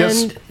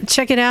 And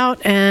check it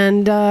out.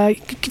 And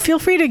feel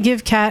free to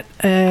give Kat,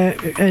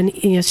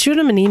 shoot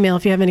him an email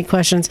if you have any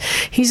questions.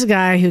 He's a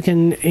guy who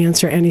can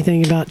answer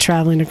anything about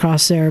traveling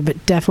across there,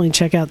 but definitely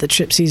check out the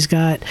trips he's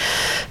got.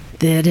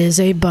 That is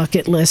a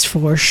bucket list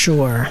for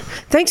sure.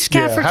 Thanks,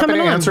 Kat, for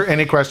coming on. Happy to answer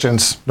any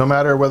questions, no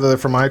matter whether they're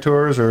for my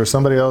tours or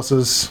somebody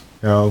else's.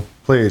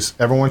 Please,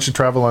 everyone should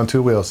travel on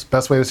 2 wheels.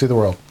 Best way to see the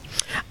world.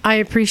 I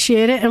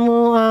appreciate it, and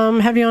we'll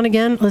have you on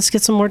again. Let's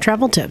get some more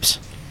travel tips.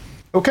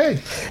 Okay.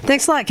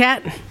 Thanks a lot,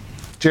 Kat.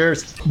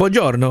 Cheers.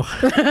 Buongiorno.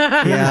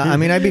 Yeah, I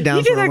mean, I'd be down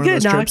You do for that one of good,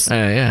 those Knox. trips.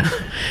 Yeah.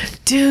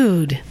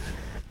 Dude.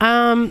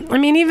 I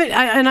mean,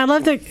 I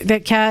love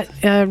that Kat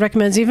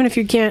recommends, even if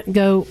you can't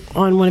go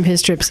on one of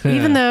his trips,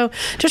 even though,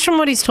 just from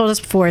what he's told us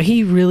before,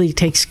 he really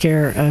takes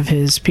care of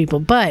his people.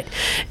 But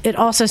it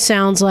also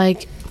sounds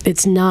like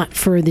it's not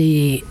for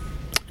the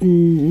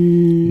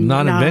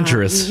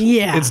Non-adventurous.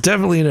 Yeah. It's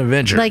definitely an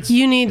adventure. Like,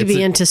 you need to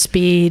be into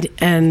speed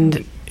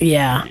and...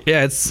 Yeah.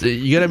 Yeah,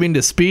 you gotta be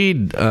into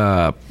speed.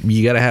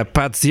 You gotta have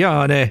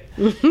passione,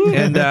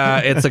 and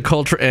it's a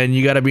culture, and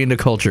you gotta be into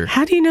culture.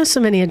 How do you know so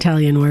many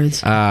Italian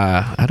words?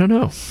 I don't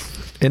know.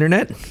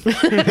 Internet.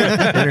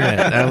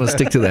 Internet. I will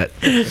stick to that.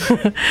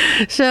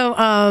 So,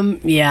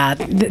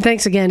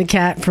 thanks again to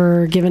Kat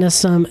for giving us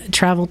some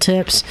travel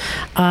tips.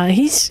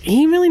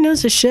 He really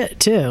knows his shit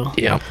too.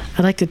 Yeah.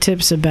 I like the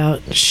tips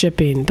about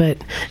shipping, but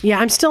yeah,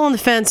 I'm still on the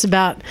fence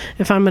about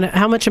how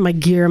much of my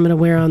gear I'm gonna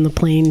wear on the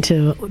plane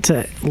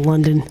to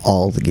London.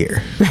 All the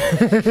gear.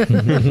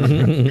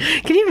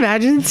 Can you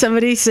imagine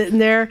somebody sitting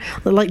there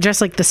like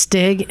dressed like the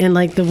Stig in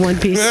like the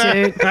one-piece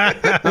suit?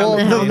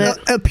 Well,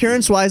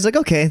 appearance-wise, like,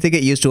 okay, they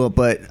get used to it,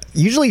 but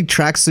usually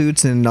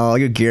tracksuits and all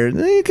your gear,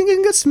 it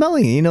can get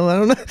smelly. I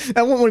don't know.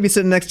 I won't want to be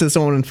sitting next to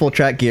someone in full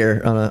track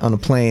gear on a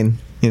plane.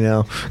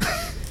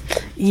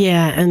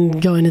 Yeah,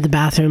 and going to the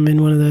bathroom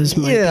in one of those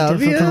might be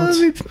difficult.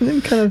 It'd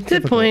be kind of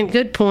difficult.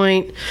 Good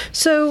point.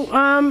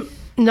 So,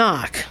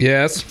 Knock.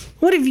 Yes.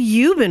 What have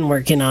you been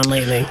working on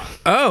lately?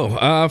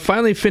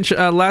 Finally finished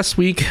last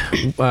week.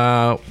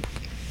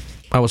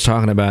 I was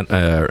talking about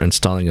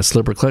installing a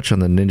slipper clutch on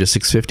the Ninja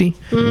 650.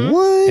 Mm-hmm.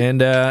 What?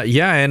 And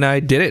and I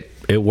did it.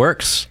 It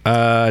works.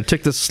 I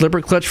took the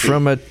slipper clutch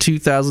from a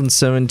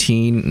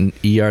 2017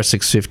 ER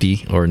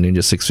 650 or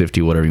Ninja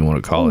 650, whatever you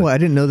want to call it. Oh, I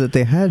didn't know that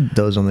they had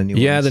those on the new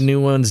ones. Yeah, the new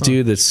ones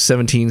do. The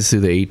 17s through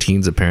the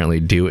 18s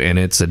apparently do, and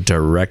it's a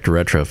direct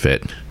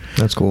retrofit.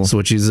 That's cool. So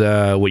which is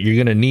what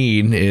you're gonna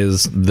need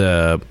is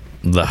the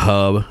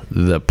hub,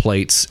 the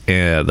plates,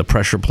 the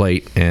pressure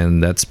plate,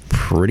 and that's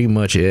pretty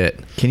much it.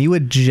 Can you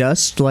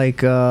adjust I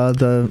guess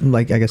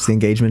the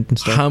engagement and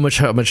stuff? How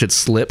much it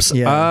slips?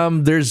 Yeah.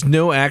 There's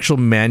no actual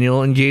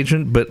manual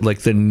engagement, but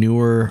like the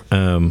newer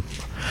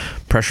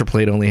pressure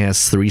plate only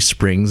has 3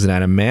 springs, and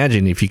I'd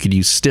imagine if you could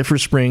use stiffer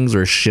springs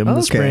or shim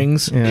the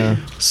springs,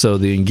 so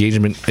the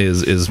engagement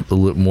is a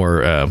little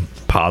more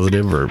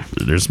positive, or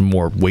there's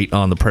more weight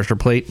on the pressure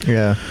plate.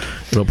 Yeah,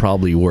 it'll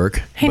probably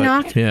work. Hey,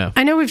 Knock. Yeah.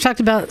 I know we've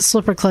talked about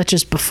slipper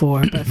clutches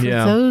before, but for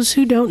those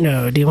who don't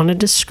know, do you want to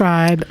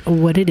describe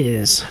what it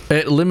is?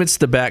 It limits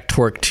the back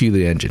torque to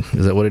the engine.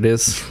 Is that what it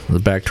is? The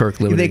back torque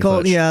limiting they call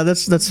clutch. it. Yeah,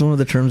 that's one of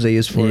the terms they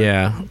use for it.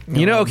 Yeah.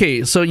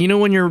 Okay, so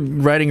when you're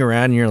riding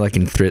around and you're like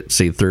in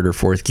say 3rd or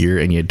 4th gear,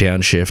 and you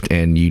downshift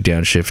and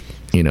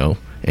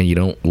you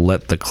don't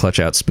let the clutch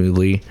out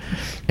smoothly,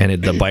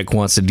 and the bike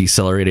wants to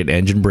decelerate, it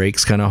engine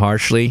brakes kind of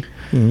harshly.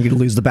 You could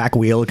lose the back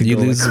wheel. You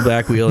lose the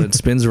back wheel, and it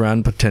spins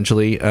around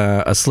potentially.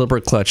 A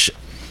slipper clutch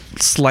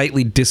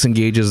slightly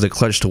disengages the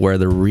clutch to where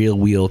the real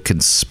wheel can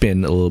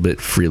spin a little bit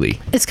freely.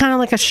 It's kind of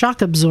like a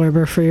shock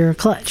absorber for your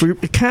clutch.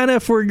 Kind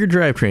of for your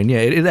drivetrain, yeah.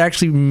 It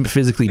actually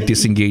physically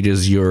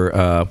disengages your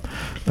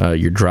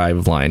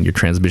drive line, your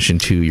transmission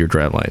to your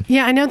drive line.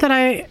 Yeah, I know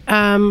that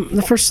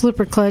the first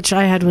slipper clutch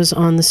I had was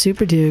on the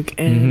Super Duke,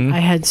 and I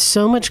had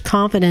so much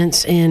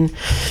confidence in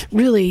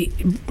really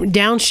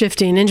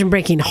downshifting, engine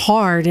braking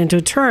hard into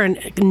a turn,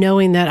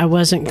 knowing that I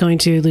wasn't going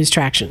to lose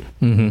traction.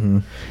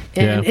 And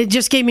it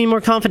just gave me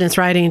more confidence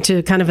riding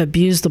to kind of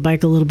abuse the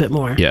bike a little bit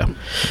more. Yeah.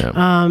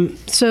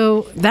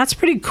 So that's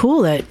pretty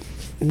cool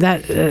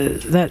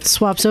that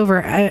swaps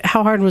over.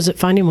 How hard was it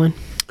finding one?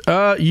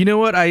 You know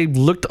what? I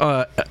looked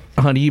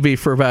on eBay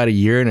for about a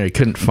year and I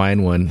couldn't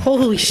find one.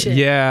 Holy shit.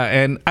 Yeah,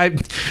 and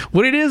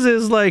what it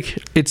is like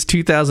it's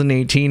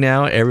 2018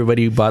 now.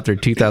 Everybody who bought their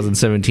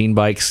 2017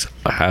 bikes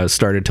has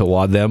started to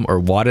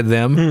wadded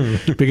them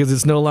because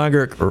it's no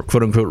longer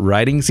quote unquote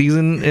riding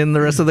season in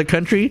the rest of the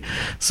country.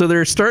 So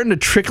they're starting to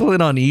trickle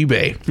in on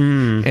eBay,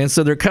 and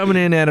so they're coming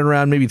in at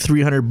around maybe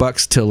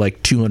 $300 to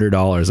like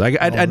 $200.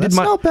 I did that's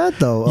not bad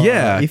though.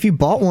 Yeah, if you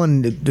bought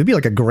one, it'd be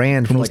like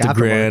 $1,000 from almost like a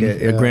grand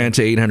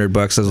to $800.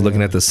 I was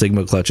looking at the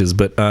Sigma clutches,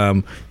 but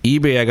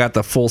eBay, I got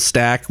the full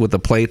stack with the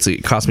plates.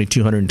 It cost me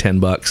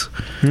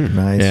 $210.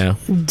 Nice. Yeah,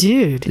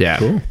 dude. Yeah,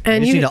 cool.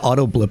 And you need an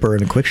auto blipper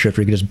and a quick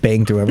shifter. You can just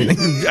bang through everything.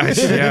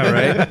 Yeah,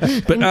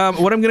 right. But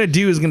what I'm gonna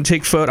do is I'm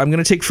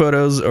gonna take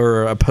photos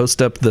or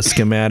post up the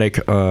schematic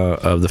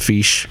of the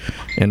Fiche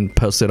and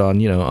post it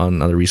on on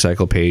the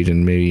recycle page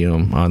and maybe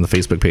on the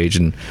Facebook page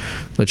and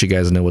let you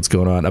guys know what's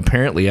going on.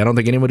 Apparently, I don't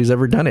think anybody's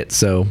ever done it.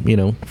 So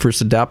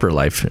first adapter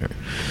life.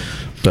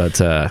 But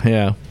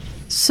yeah.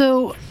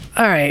 So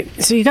all right,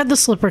 so you got the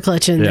slipper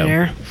clutch in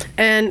there,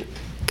 and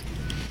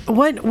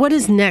what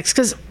is next?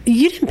 Because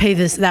you didn't pay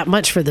that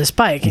much for this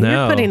bike, and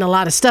you're putting a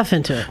lot of stuff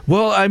into it.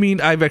 Well, I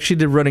mean, I've actually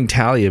did running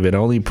tally of it. I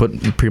only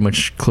put pretty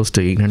much close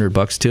to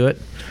 $800 to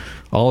it.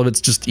 All of it's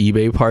just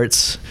eBay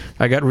parts.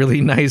 I got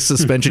really nice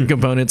suspension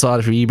components off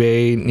of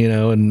eBay,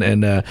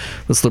 and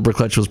the slipper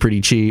clutch was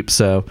pretty cheap.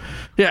 So,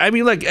 yeah, I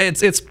mean, like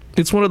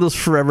it's one of those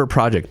forever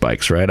project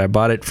bikes, right? I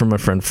bought it from a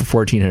friend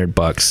for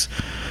 $1,400.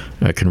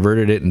 I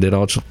converted it and did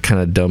all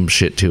kind of dumb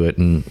shit to it,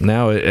 and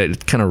now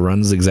it kind of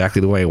runs exactly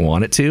the way I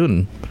want it to,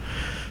 and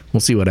we'll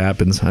see what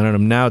happens. I don't know.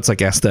 Now it's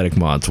like aesthetic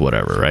mods,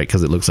 whatever, right?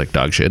 Because it looks like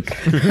dog shit.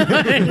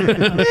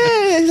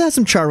 It has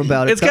some charm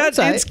about it. It's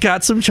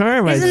got some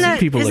charm. Isn't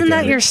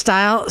that your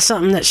style?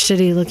 Something that's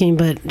shitty looking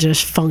but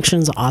just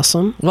functions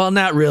awesome. Well,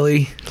 not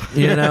really.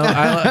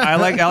 I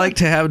like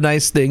to have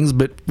nice things,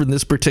 but in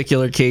this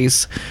particular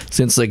case,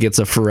 since like it's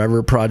a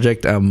forever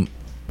project, I'm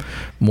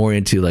more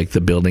into like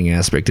the building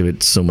aspect of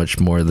it so much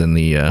more than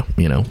the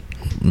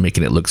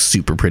making it look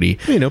super pretty.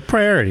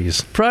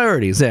 Priorities.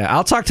 Yeah,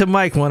 I'll talk to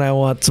Mike when I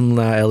want some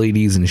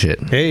LEDs and shit.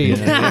 Hey,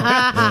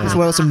 as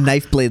well as some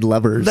knife blade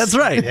levers. That's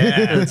right.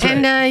 Yeah, that's right.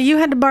 And you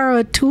had to borrow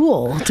a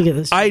tool to get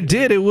this. I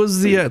did. It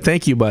was the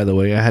thank you, by the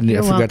way. I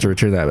forgot to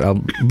return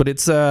that. But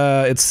it's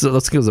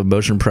let's go with a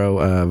Motion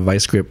Pro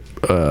Vice Grip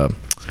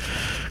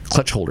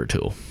clutch holder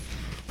tool.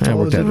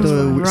 Is it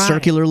the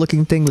circular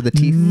looking thing with the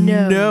teeth?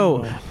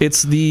 No.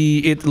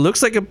 It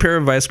looks like a pair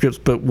of vice grips,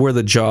 but where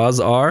the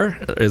jaws are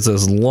is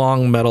this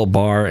long metal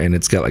bar, and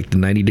it's got like the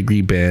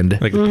 90-degree bend.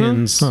 Like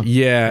pins. Huh.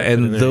 Yeah,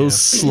 and those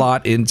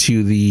slot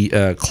into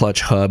the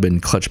clutch hub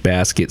and clutch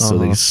basket, so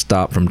they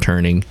stop from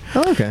turning.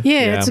 Oh, okay.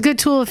 Yeah, it's a good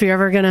tool if you're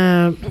ever going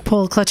to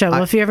pull a clutch out.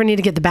 Well, if you ever need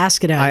to get the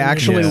basket out. I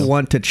actually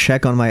want to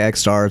check on my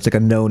XR. It's like a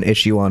known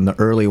issue on the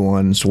early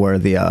ones where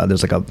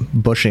there's like a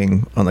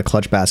bushing on the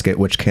clutch basket,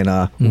 which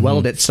can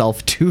weld itself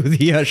to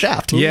the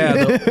shaft.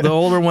 Yeah, the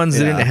older ones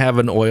didn't have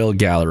an oil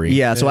gallery.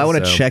 Yeah, so I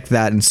want to check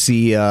that and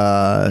see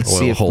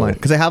if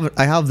because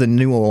I have the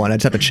newer one. I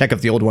just have to check if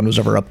the old one was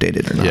ever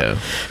updated or not. Yeah.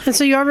 And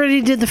so you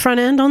already did the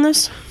front end on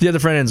this? Yeah, the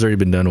front end's already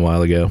been done a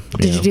while ago.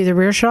 Did you do the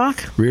rear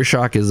shock? Rear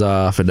shock is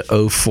off an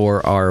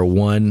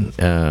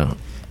 04R1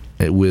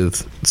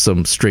 with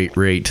some straight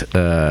rate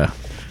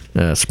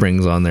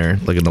springs on there,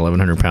 like an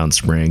 1,100-pound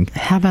spring.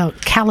 How about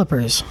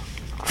calipers?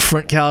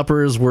 Front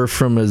calipers were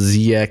from a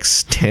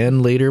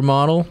ZX10 later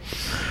model,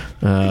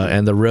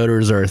 and the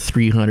rotors are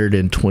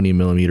 320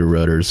 millimeter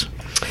rotors.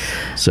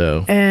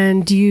 So.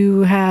 And do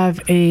you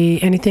have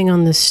anything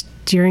on the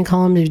steering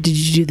column? Did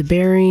you do the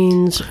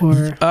bearings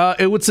or?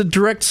 It's a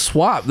direct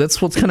swap.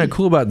 That's what's kind of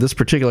cool about this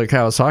particular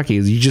Kawasaki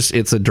is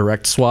it's a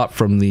direct swap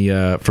from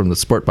the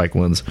sport bike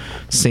ones.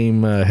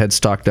 Same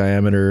headstock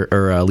diameter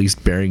or at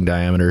least bearing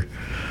diameter.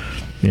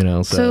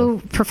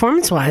 So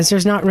performance-wise,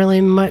 there's not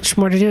really much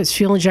more to do. It's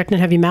fuel injected.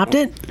 Have you mapped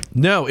it?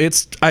 No,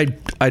 it's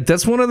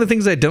that's one of the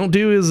things I don't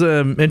do is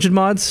engine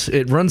mods.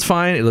 It runs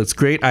fine. It looks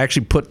great. I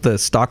actually put the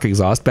stock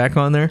exhaust back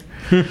on there,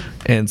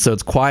 and so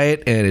it's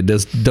quiet and it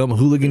does dumb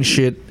hooligan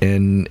shit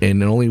and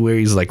it only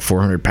weighs like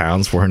 400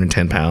 pounds,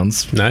 410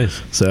 pounds.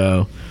 Nice.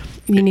 So.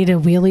 You need a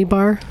wheelie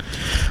bar?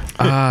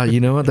 You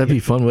know what? That'd be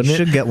fun, wouldn't it?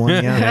 Should get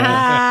one,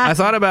 yeah. I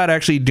thought about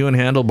actually doing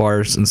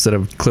handlebars instead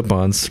of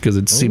clip-ons because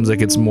it seems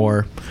like it's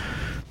more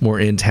more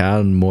in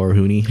town, more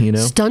hoony, you know?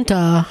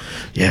 Stunta.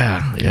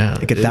 Yeah.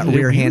 Get that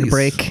rear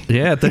handbrake.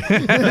 Yeah.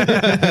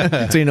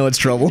 So you know it's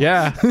trouble.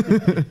 Yeah.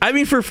 I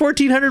mean, for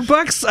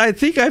 $1,400, I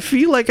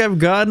feel like I've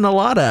gotten a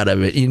lot out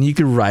of it. And you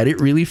can ride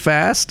it really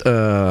fast.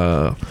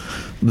 Yeah.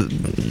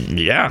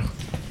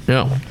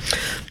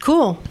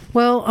 Cool.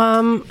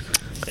 Well,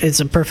 it's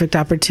a perfect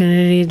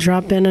opportunity to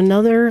drop in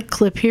another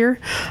clip here.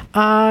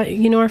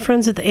 Our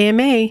friends at the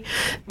AMA,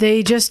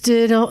 they just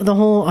did the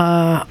whole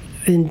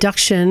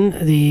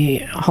induction, the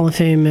Hall of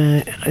Fame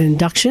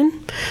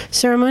induction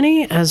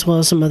ceremony, as well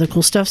as some other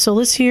cool stuff. So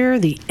let's hear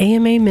the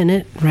AMA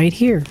Minute right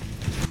here.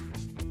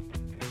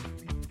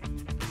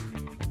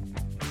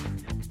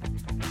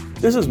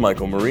 This is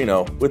Michael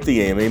Marino with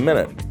the AMA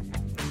Minute.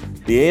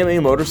 The AMA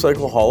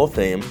Motorcycle Hall of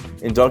Fame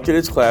inducted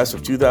its class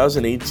of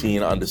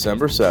 2018 on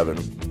December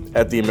 7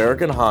 at the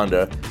American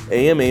Honda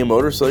AMA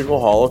Motorcycle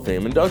Hall of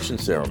Fame induction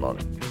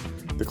ceremony.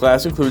 The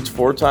class includes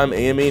four-time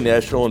AMA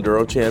National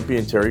Enduro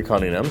Champion Terry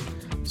Cunningham,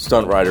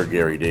 stunt rider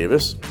Gary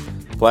Davis,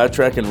 flat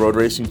track and road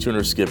racing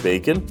tuner Skip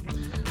Aiken,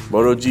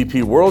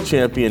 MotoGP World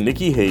Champion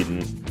Nicky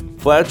Hayden,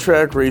 flat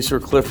track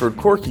racer Clifford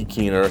Corky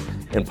Keener,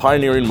 and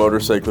pioneering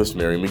motorcyclist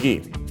Mary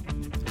McGee.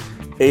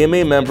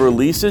 AMA member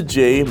Lisa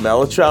J.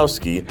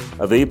 Malachowski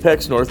of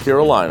Apex, North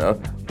Carolina,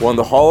 won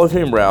the Hall of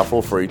Fame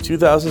raffle for a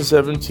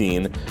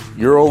 2017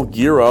 Ural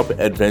Gear Up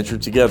Adventure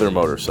Together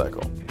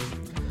motorcycle.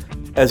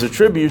 As a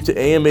tribute to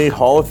AMA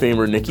Hall of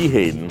Famer Nicky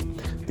Hayden,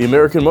 the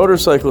American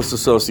Motorcyclist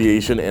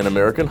Association and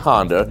American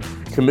Honda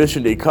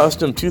commissioned a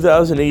custom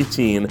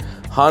 2018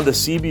 Honda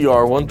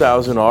CBR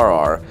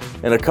 1000RR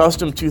and a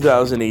custom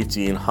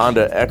 2018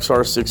 Honda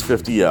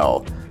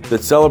XR650L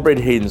that celebrate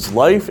Hayden's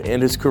life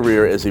and his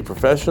career as a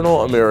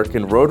professional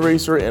American road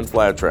racer and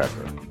flat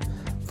tracker.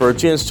 For a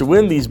chance to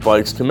win these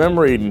bikes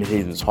commemorating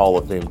Hayden's Hall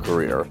of Fame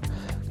career,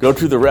 go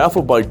to the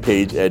raffle bike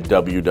page at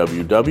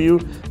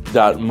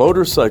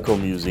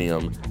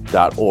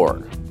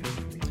www.motorcyclemuseum.org.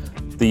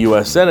 The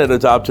U.S. Senate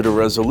adopted a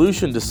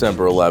resolution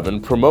December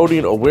 11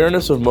 promoting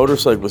awareness of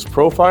motorcyclist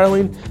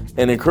profiling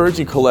and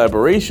encouraging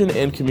collaboration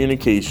and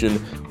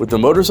communication with the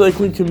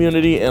motorcycling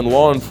community and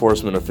law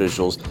enforcement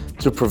officials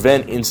to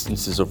prevent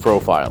instances of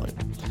profiling.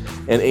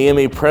 And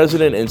AMA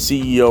President and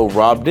CEO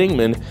Rob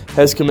Dingman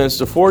has commenced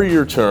a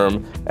 4-year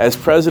term as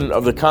President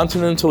of the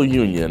Continental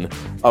Union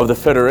of the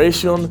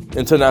Fédération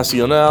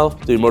Internationale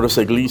de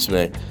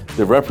Motorcyclisme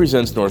that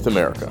represents North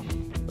America.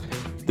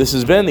 This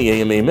has been the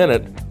AMA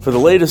Minute. For the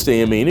latest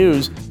AMA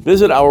news,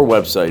 visit our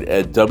website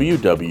at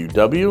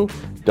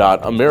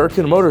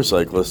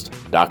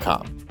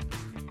www.americanmotorcyclist.com.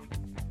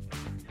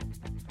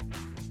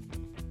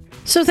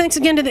 So thanks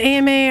again to the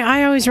AMA.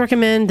 I always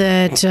recommend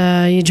that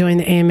you join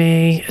the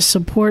AMA,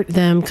 support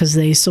them because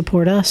they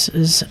support us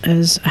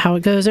is how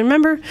it goes. And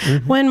remember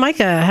when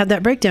Micah had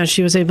that breakdown,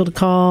 she was able to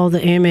call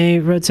the AMA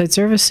roadside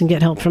service and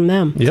get help from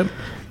them. Yep.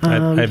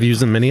 I've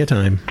used them many a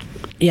time.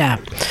 Yeah.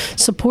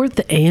 Support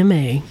the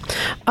AMA.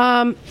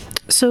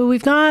 So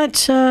we've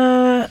got,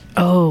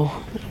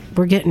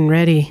 we're getting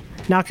ready.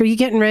 Knock, are you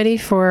getting ready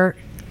for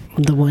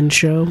the one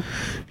show?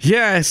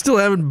 Yeah, I still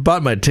haven't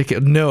bought my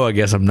ticket. No, I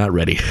guess I'm not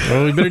ready.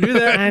 Well, we better do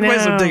that. I Buy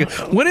some know. tickets.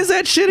 When is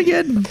that shit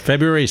again?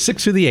 February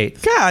 6th through the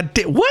 8th. God,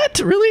 what?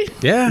 Really?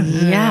 Yeah.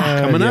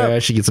 Yeah. Coming up. I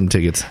should get some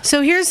tickets.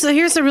 So here's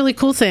the really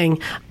cool thing.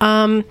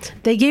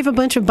 They gave a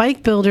bunch of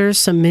bike builders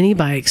some mini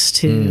bikes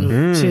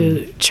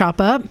to chop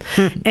up,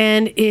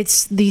 and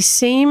it's the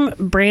same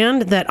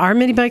brand that our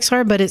mini bikes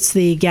are, but it's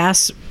the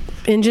gas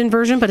engine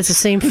version, but it's the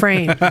same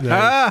frame.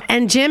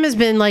 And Jim has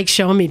been like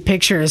showing me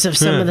pictures of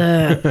some of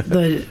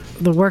the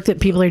work that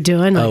people are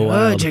doing. Like,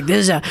 wow. check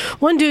this out.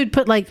 One dude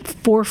put like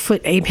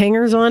 4-foot ape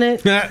hangers on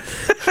it.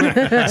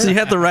 So you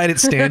have to ride it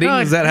standing?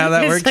 Is that how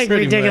that It's works? like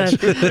ridiculous.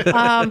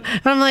 I'm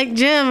like,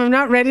 Jim, I'm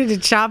not ready to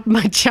chop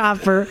my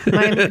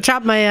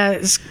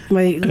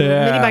mini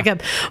bike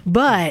up,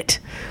 but.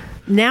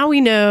 Now we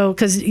know,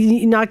 because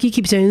Naki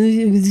keeps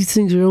saying these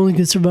things are only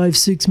going to survive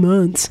 6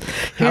 months.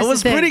 I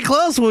was pretty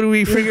close when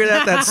we figured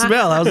out that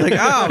smell. I was like,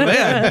 oh,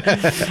 man,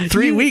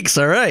 3 weeks,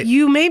 all right.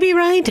 You may be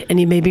right, and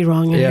you may be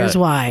wrong, and Yeah. here's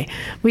why.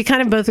 We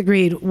kind of both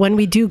agreed, when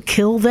we do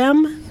kill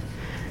them,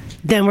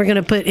 then we're going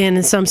to put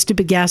in some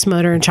stupid gas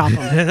motor and chop them.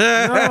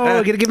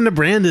 Oh, gotta give them to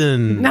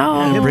Brandon.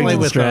 No. He'll play Bring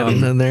with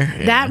Stratton them. in there.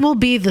 That will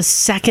be the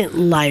second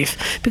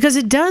life, because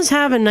it does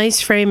have a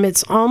nice frame.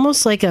 It's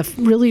almost like a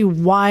really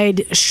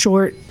wide,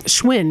 short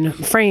Schwinn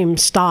frame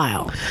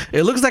style.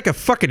 It looks like a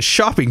fucking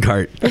shopping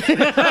cart.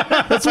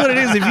 That's what it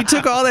is. If you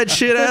took all that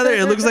shit out of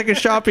there, it looks like a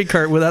shopping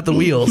cart without the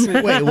wheels.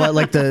 Wait,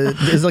 what?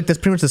 Is that's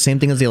pretty much the same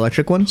thing as the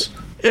electric ones?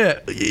 Yeah,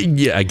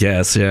 I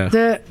guess, yeah.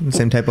 The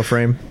Same type of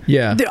frame.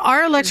 Yeah.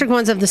 Our electric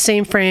ones have the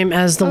same frame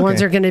as the ones Okay.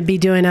 they're going to be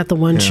doing at the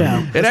one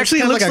show. It actually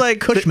Kinda looks like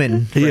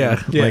Cushman. frame,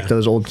 Yeah. like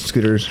those old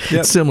scooters.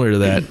 It's similar to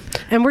that.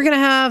 And we're going to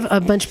have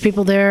a bunch of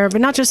people there, but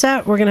not just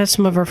that. We're going to have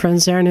some of our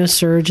friends there. I know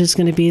Serge is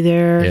going to be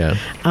there. Yeah.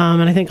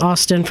 And I think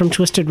Austin from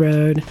Twisted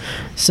Road.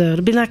 So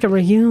it'll be like a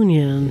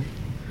reunion.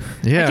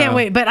 Yeah. I can't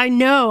wait. But I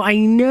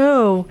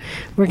know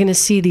we're going to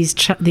see these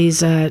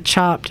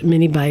chopped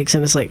mini bikes,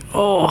 and it's like,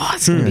 oh,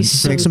 it's going to be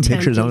so Make some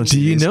pictures tempting. on it. Do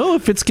you know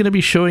if it's going to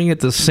be showing at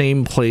the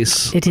same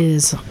place? It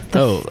is.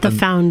 The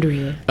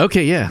Foundry.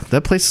 Okay, yeah,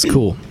 that place is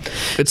cool.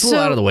 It's a So,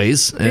 little out of the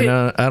ways, and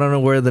I don't know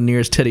where the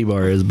nearest teddy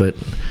bar is, but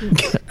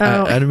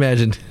I'd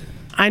imagine.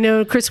 I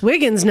know Chris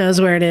Wiggins knows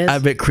where it is. I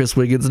bet Chris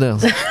Wiggins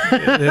knows.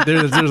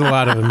 There's a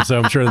lot of them, so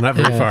I'm sure they're not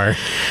very far.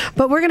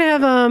 But we're going to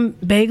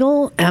have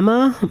Bagel,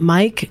 Emma,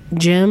 Mike,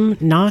 Jim,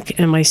 Knock,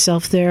 and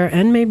myself there,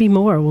 and maybe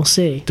more. We'll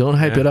see. Don't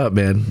hype it up,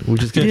 man. We're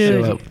just going to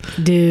show up.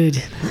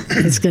 Dude,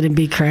 it's going to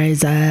be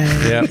crazy.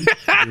 Yeah,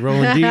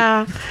 rolling deep.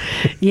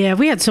 Yeah,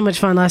 we had so much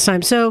fun last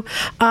time. So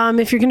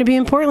if you're going to be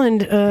in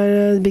Portland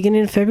the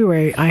beginning of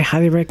February, I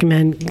highly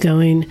recommend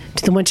going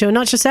to the one show.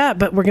 Not just that,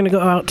 but we're going to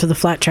go out to the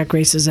flat track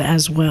races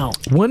as well.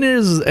 When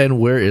is and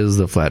where is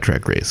the flat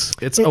track race?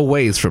 It's a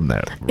ways from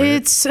that. Right?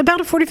 It's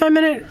about a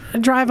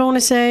 45-minute drive, I want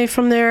to say,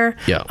 from there.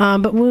 Yeah.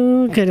 But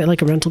we'll get it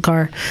like a rental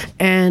car.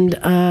 And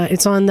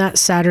it's on that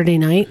Saturday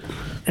night.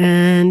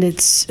 And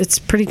it's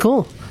pretty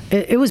cool.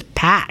 It was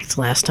packed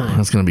last time.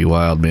 That's going to be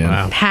wild, man.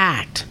 Wow.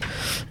 Packed.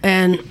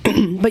 And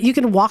but you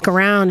can walk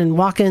around and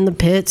walk in the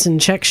pits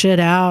and check shit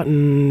out,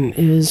 and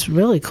it was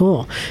really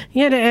cool.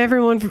 You had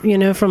everyone,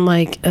 from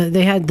like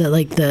they had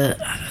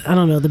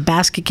the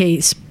basket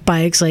case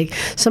bikes, like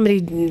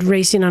somebody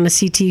racing on a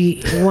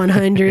CT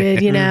 100,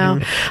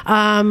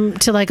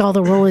 to like all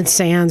the rolling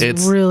sands.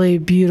 It's really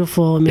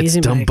beautiful, amazing.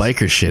 It's dumb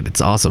bikes. biker shit.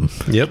 It's awesome.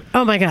 Yep.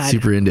 Oh my god,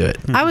 Super into it.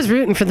 I was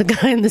rooting for the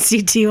guy in the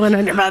CT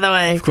 100, by the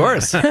way. Of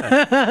course.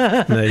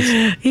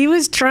 Nice. He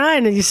was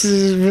trying to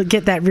just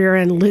get that rear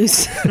end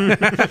loose.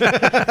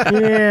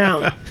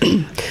 Yeah.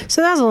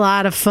 So that was a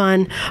lot of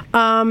fun.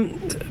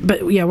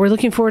 But yeah, we're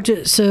looking forward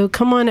to it. So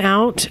come on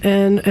out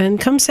and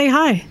come say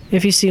hi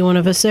if you see one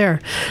of us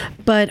there.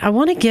 But I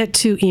want to get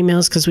to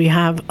emails because we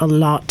have a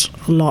lot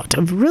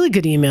of really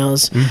good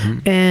emails.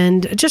 Mm-hmm.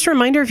 And just a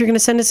reminder, if you're going to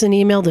send us an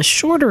email, the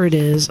shorter it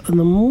is, the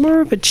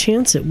more of a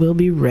chance it will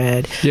be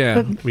read.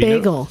 Yeah. But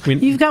Bagel,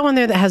 you've got one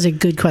there that has a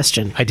good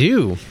question. I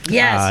do.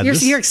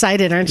 Yes. You're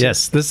excited, aren't you?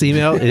 Yes, this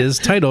email is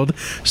titled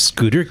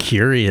Scooter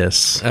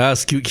Curious.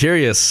 Scoot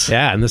Curious.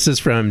 Yeah, and this is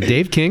from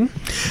Dave King.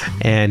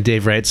 And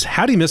Dave writes,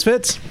 "Howdy,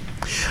 Misfits.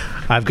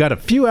 I've got a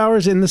few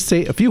horses in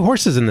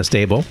the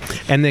stable,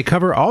 and they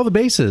cover all the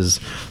bases.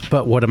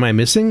 But what am I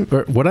missing?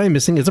 Or what I'm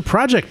missing is a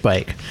project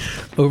bike.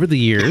 Over the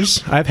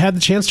years, I've had the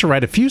chance to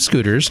ride a few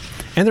scooters,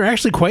 and they're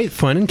actually quite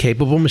fun and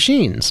capable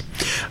machines,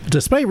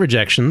 despite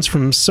rejections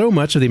from so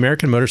much of the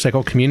American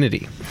motorcycle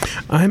community.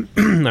 I'm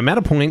at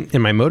a point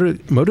in my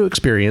moto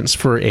experience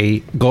for a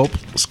Gulp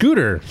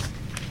scooter.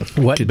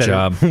 Good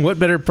job. What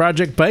better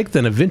project bike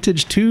than a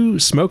vintage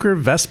 2-smoker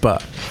Vespa?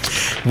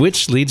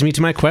 Which leads me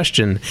to my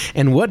question,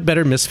 and what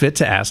better misfit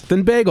to ask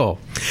than Bagel?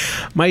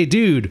 My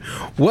dude,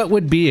 what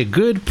would be a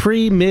good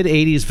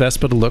pre-mid-80s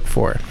Vespa to look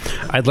for?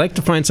 I'd like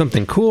to find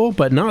something cool,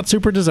 but not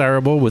super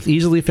desirable with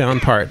easily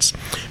found parts.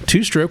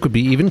 2-stroke would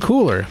be even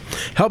cooler.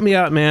 Help me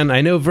out, man.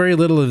 I know very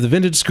little of the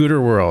vintage scooter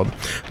world.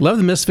 Love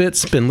the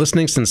Misfits. Been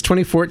listening since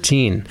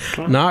 2014.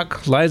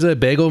 Knock, Liza,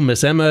 Bagel,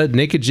 Miss Emma,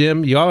 Naked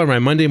Jim, y'all are my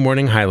Monday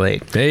morning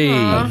highlight. Hey.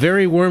 A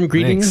very warm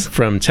greetings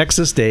from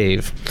Texas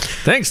Dave."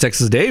 Thanks,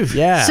 Texas Dave.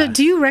 Yeah. So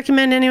do you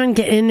recommend anyone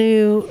get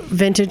into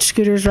vintage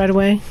scooters right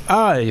away?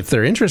 If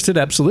they're interested,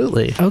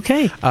 absolutely.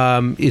 Okay.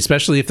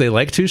 Especially if they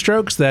like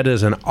 2-strokes, that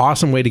is an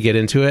awesome way to get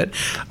into it.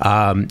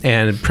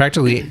 And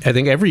practically, I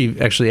think every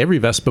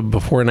Vespa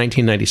before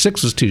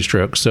 1996 was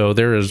 2-strokes, so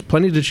there is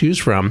plenty to choose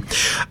from.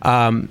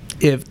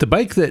 If the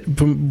bike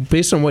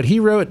based on what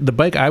he wrote, the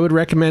bike I would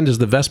recommend is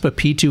the Vespa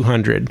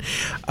P200.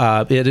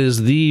 It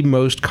is the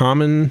most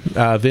common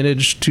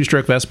vintage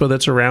 2-stroke Vespa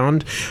that's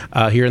around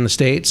here in the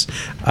States.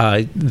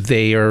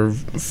 They are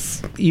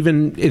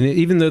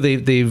even though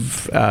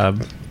they've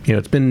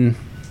it's been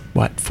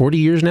 40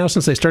 years now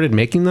since they started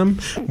making them?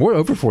 More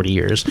over 40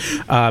 years.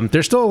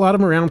 There's still a lot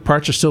of them around.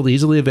 Parts are still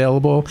easily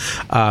available.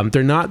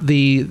 They're not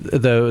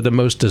the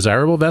most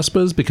desirable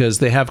Vespas because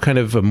they have kind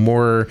of a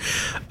more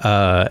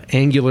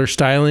angular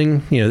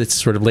styling. It's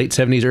sort of late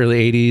 70s,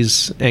 early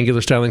 80s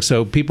angular styling.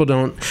 So people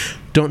don't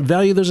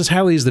value those as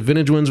highly as the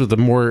vintage ones with the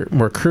more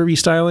curvy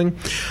styling.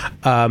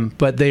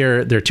 But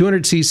they're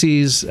 200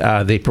 cc's.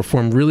 They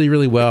perform really,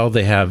 really well.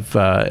 They have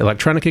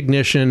electronic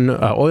ignition,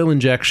 oil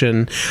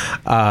injection,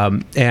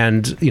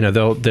 and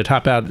they'll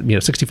top out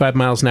 65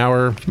 miles an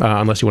hour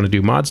unless you want to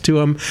do mods to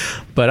them.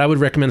 But I would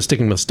recommend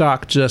sticking with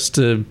stock just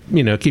to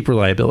keep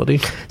reliability.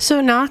 So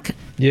Knock,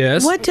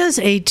 Yes. what does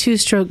a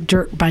 2-stroke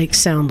dirt bike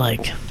sound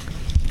like?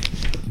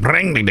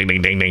 Very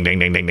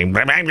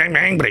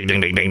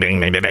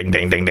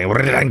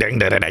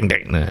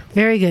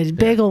Very good.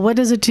 Bagel, what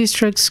does a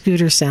 2-stroke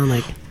scooter sound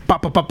like?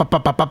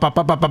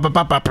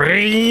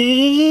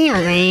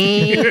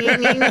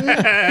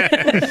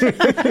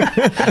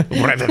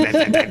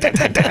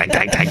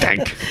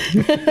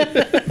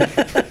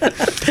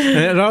 And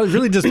it all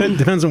really just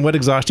depends on what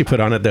exhaust you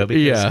put on it, though.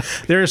 Because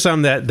there are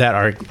some that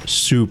are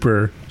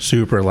super,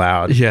 super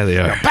loud. Yeah, they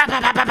are.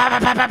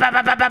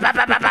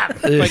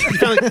 Like,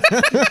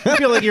 you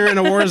feel like you're in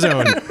a war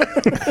zone.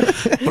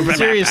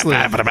 Seriously.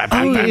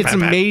 It's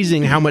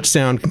amazing how much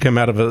sound can come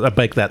out of a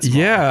bike that small.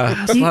 Yeah,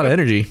 that's a lot of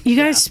energy. You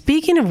guys,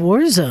 speaking of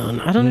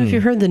Warzone, I don't know if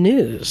you heard the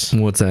news.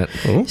 What's that?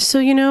 Oh. So,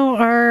 you know,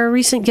 our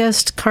recent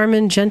guest,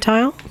 Carmen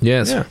Gentile,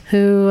 Yes. Yeah.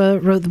 who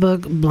wrote the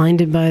book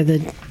Blindsided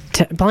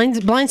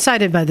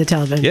by the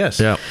Taliban. Yes.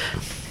 Yeah.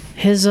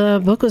 His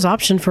book was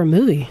optioned for a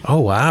movie.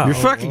 Oh, wow. You're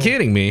fucking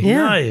kidding me.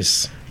 Yeah.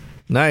 Nice.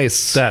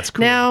 Nice. That's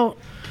cool. Now,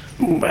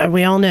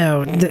 we all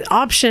know the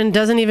option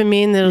doesn't even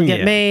mean that it'll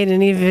get made,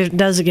 and even if it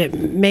doesn't get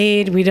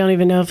made, we don't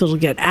even know if it'll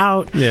get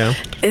out. Yeah.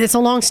 It's a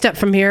long step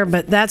from here,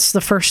 but that's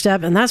the first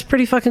step, and that's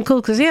pretty fucking cool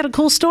because he had a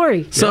cool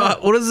story. So,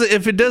 what is it?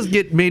 If it does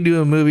get made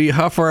to a movie,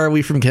 how far are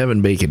we from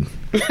Kevin Bacon?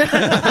 Degrees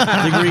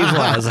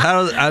wise,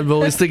 I'm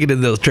always thinking in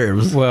those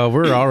terms. Well,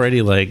 we're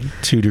already like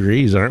 2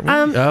 degrees, aren't we?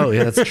 Oh,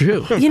 yeah, that's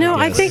true. You know,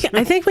 I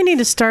think we need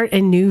to start a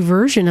new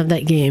version of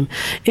that game.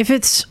 If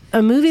it's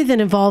a movie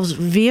that involves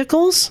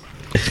vehicles,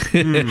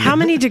 how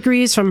many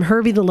degrees from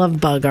Herbie the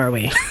Love Bug are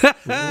we?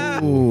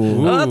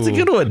 Oh, that's a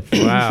good one.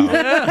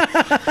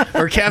 Wow.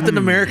 Or Captain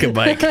America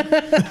bike.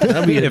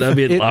 That'd be a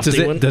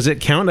lofty one. Does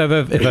it count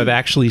if I've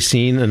actually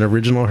seen an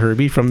original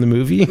Herbie from the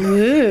movie?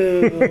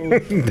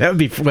 That would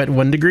be, what,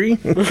 1 degree?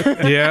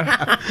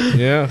 Yeah.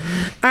 Yeah.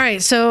 All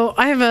right, so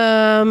I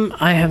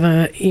have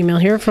a email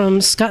here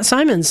from Scott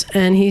Simons,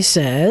 and he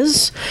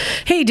says,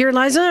 "Hey, dear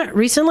Liza,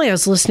 recently I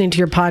was listening to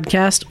your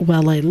podcast,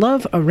 Well, I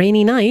Love a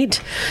Rainy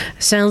Night.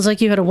 Sounds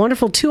like you had a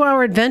wonderful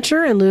 2-hour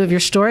adventure. In lieu of your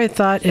story, I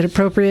thought it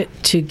appropriate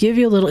to give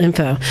you a little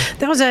info.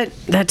 That was at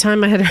that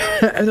time I had,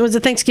 it was a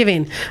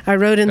Thanksgiving. I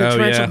rode in the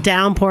torrential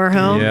downpour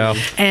home,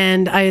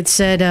 and I had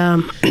said,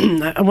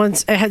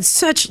 once I had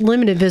such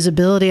limited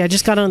visibility, I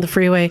just got on the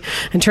freeway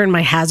and turned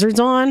my hazards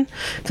on,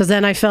 because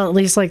then I felt at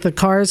least like the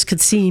cars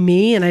could see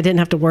me and I didn't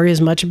have to worry as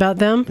much about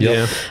them.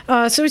 Yeah.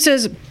 So he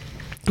says,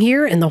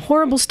 here in the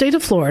horrible state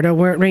of Florida,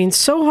 where it rains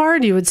so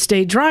hard you would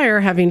stay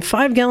drier having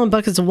 5-gallon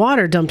buckets of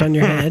water dumped on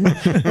your head,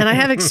 and I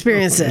have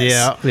experienced this.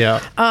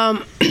 Yeah.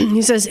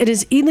 He says, it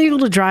is illegal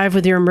to drive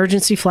with your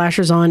emergency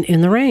flashers on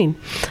in the rain.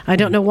 I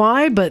don't know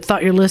why, but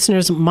thought your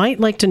listeners might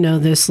like to know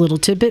this little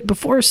tidbit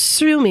before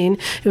assuming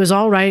it was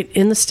all right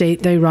in the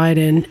state they ride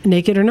in,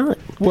 naked or not.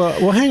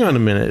 Well, hang on a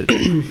minute.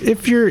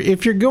 If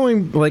you're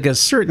going like a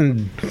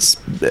certain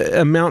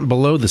amount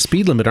below the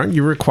speed limit, aren't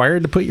you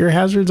required to put your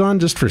hazards on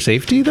just for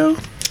safety, though?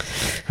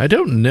 I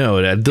don't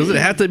know. Does it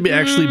have to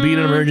actually be an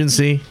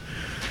emergency?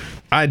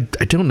 I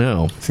don't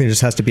know. I think it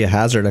just has to be a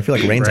hazard. I feel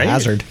like rain's a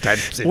hazard.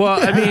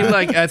 Well, I mean,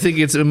 like, I think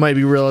it might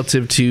be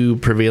relative to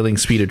prevailing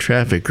speed of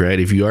traffic, right?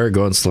 If you are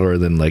going slower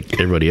than like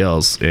everybody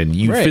else, and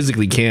you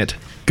physically can't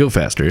go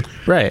faster,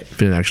 right?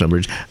 If an actual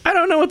emergency, I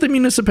don't know what the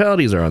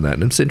municipalities are on that.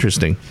 It's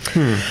interesting.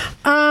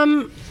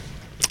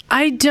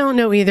 I don't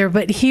know either,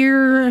 but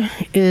here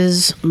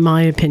is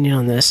my opinion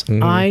on this.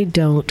 I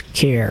don't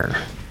care.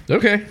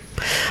 Okay.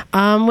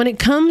 When it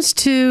comes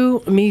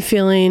to me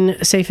feeling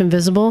safe and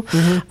visible,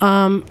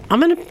 I'm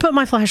going to put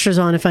my flashers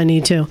on if I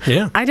need to.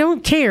 Yeah. I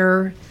don't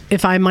care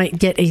if I might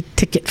get a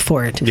ticket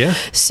for it. Yeah.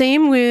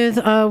 Same with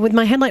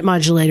my headlight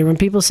modulator. When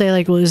people say,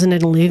 like, well, isn't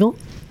it illegal?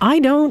 I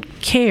don't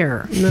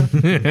care. No.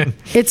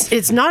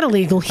 It's not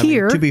illegal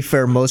here. To be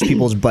fair, most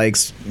people's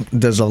bikes,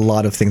 there's a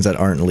lot of things that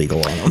aren't legal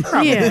on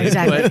them. Yeah,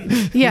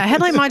 exactly. Yeah,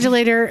 headlight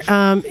modulator,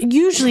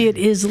 usually it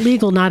is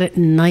legal not at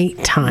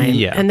nighttime.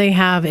 Yeah. And they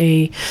have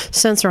a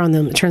sensor on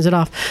them that turns it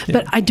off. Yeah.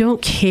 But I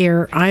don't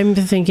care. I'm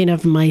thinking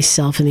of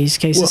myself in these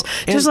cases.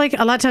 Well, just like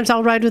a lot of times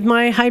I'll ride with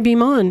my high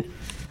beam on.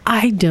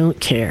 I don't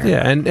care.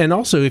 Yeah, and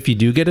also if you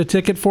do get a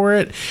ticket for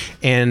it,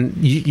 and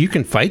you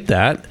can fight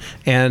that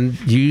and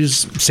use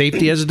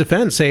safety as a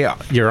defense. Say,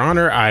 Your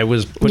Honor, I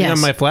was putting on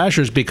my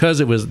flashers because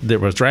there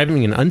was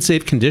driving in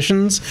unsafe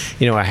conditions.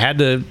 I had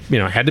to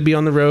be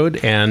on the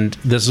road, and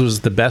this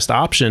was the best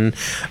option.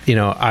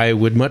 I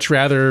would much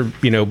rather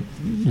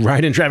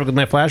ride in traffic with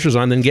my flashers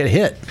on than get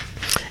hit.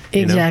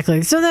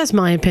 Exactly. So that's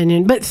my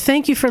opinion. But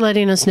thank you for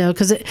letting us know,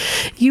 because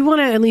you want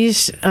to at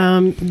least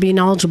be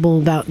knowledgeable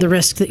about the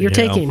risk that you're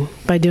taking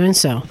by doing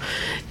so.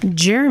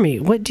 Jeremy,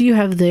 what do you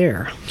have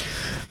there?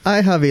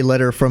 I have a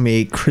letter from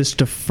a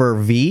Christopher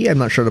V. I'm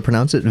not sure to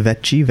pronounce it.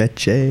 Vecce.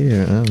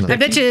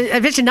 I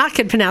bet you not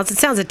can pronounce it.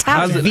 Sounds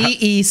Italian.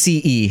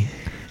 Vece.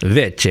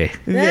 Vecce.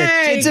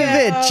 It's a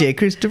Vecce,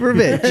 Christopher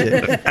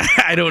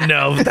Vecce. I don't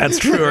know if that's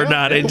true or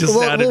not. It just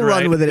sounded we'll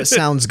right. run with it. It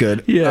sounds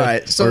good. Yeah. All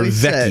right. So or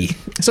Vecchi.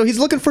 So he's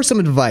looking for some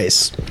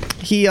advice.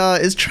 He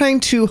is trying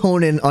to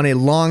hone in on a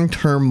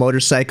long-term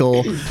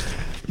motorcycle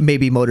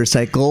maybe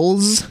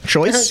motorcycles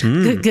choice.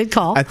 Good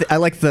call. I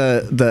like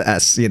the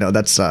S.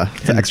 That's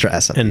the extra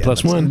S. At And the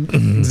plus end.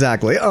 one.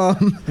 Exactly.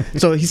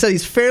 So he said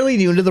he's fairly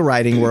new to the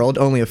riding world,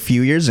 only a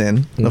few years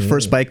in. The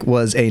first bike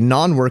was a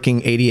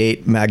non-working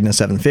 88 Magna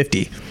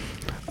 750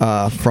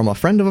 from a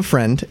friend of a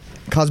friend.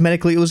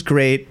 Cosmetically, it was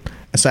great,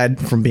 aside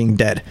from being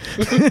dead.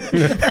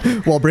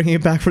 While bringing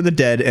it back from the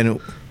dead, and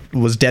it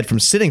was dead from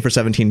sitting for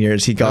 17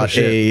 years, he got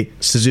a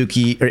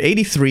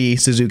 83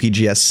 Suzuki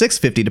GS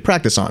 650 to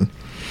practice on.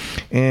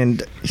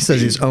 And he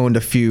says he's owned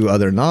a few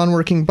other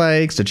non-working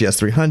bikes, the GS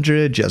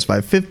 300, GS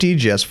 550,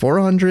 GS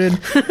 400,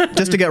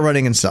 just to get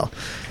running and sell.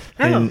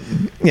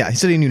 And yeah, he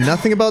said he knew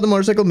nothing about the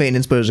motorcycle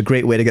maintenance, but it was a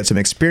great way to get some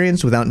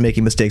experience without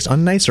making mistakes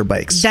on nicer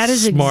bikes. That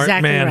is Smart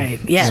exactly man. right.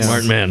 Yes.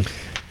 Smart man.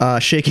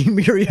 Shaking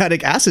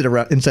muriatic acid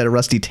inside a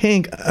rusty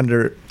tank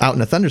out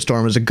in a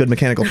thunderstorm is a good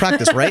mechanical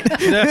practice, right?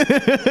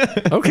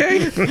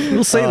 Okay,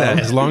 we'll say that.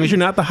 As long as you're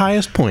not the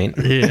highest point.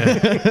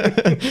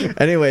 Yeah.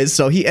 Anyways,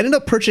 so he ended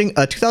up purchasing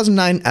a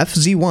 2009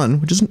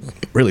 FZ1, which is a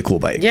really cool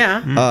bike.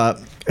 Yeah.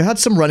 It had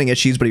some running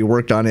issues, but he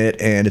worked on it,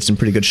 and it's in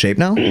pretty good shape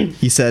now.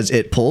 He says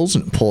it pulls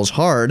and pulls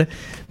hard,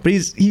 but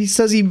he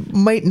says he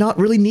might not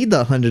really need the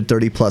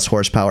 130 plus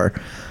horsepower.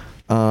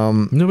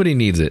 Nobody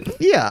needs it.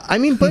 Yeah, I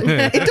mean, but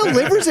it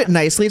delivers it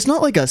nicely. It's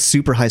not like a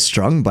super high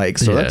strung bike,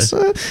 so Yeah. that's.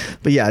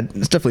 But yeah,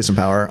 it's definitely some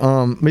power.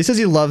 But he says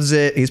he loves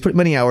it. He's put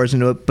many hours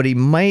into it, but he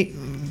might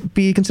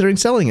be considering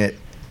selling it.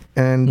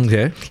 And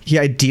Okay. he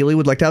ideally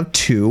would like to have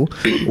two.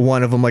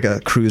 One of them like a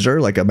cruiser,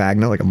 like a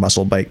Magna, like a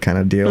muscle bike kind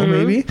of deal,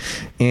 maybe,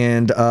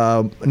 and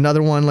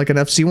another one like an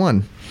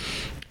FZ1.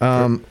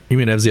 You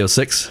mean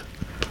FZ06?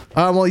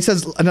 Well, he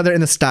says another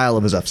in the style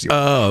of his FZ1.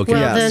 Oh, okay.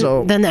 Well,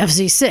 yeah, then the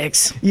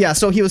FZ6. Yeah,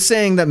 so he was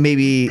saying that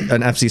maybe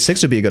an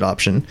FZ6 would be a good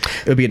option.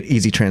 It would be an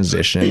easy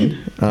transition.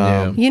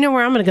 Yeah. You know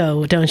where I'm going to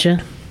go, don't you?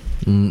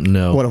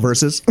 No. What a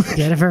Versus.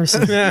 Get a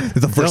Versus.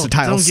 The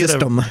versatile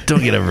system.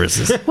 Don't get a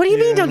Versus. What do you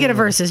mean don't get a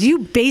Versus? You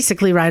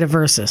basically ride a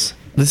Versus.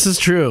 This is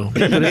true,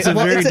 but it's a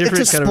Well, very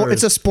different kind sport, of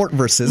it's a sport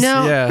Versus.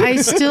 No, Yeah. I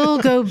still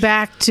go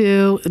back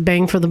to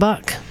bang for the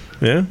buck.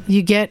 Yeah.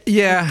 You get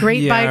Yeah, a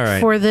great yeah, bike all right.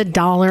 for the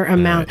dollar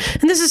amount.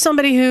 And this is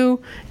somebody who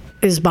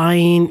is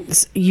buying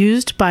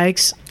used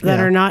bikes that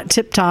Yeah. are not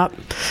tip top,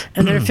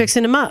 and they're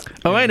fixing them up.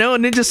 Oh, I know, a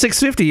Ninja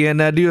 650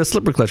 and do a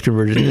slipper clutch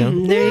conversion. You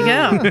know. There you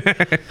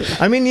go.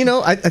 I mean,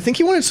 I think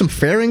he wanted some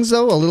fairings,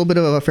 though, a little bit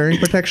of a fairing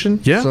protection.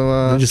 Yeah, So,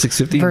 Ninja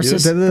 650 can do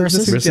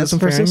Versus. it. yeah, some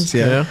fairings.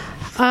 Yeah. Yeah.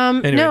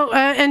 Anyway. No,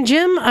 and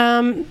Jim.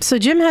 So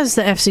Jim has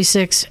the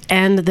FC6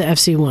 and the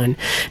FC1,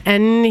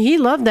 and he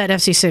loved that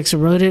FC6.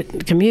 Rode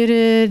it,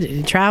 commuted,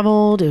 it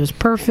traveled. It was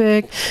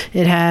perfect.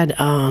 It had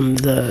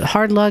the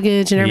hard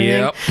luggage and everything.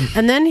 Yep.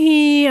 And then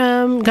he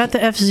got the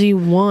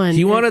FZ1.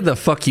 He wanted the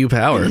fuck you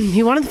power.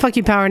 He wanted the fuck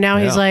you power. Now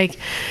he's Yeah. like,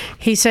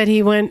 he said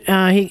he went.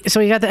 So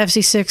he got the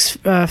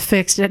FC6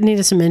 fixed. It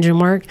needed some engine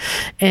work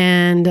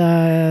and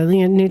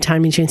new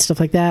timing chain, stuff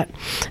like that.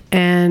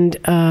 And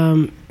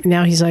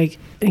now he's like,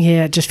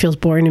 yeah, it just feels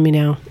boring to me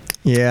now.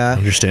 Yeah.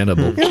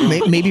 Understandable.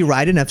 Yeah, maybe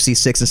ride an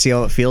FC6 and see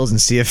how it feels and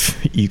see if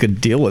you could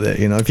deal with it.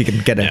 If you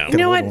could get a. Yeah. get You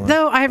know a what, hold of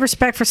though? I have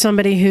respect for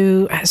somebody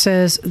who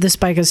says this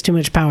bike has too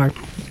much power. it.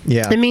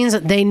 Yeah. It means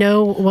that they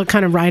know what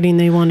kind of riding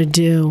they want to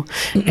do,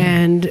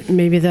 and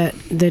maybe that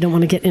they don't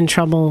want to get in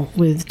trouble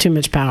with too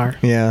much power.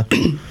 Yeah.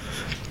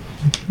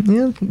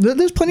 Yeah,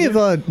 there's plenty of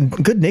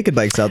good naked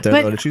bikes out there,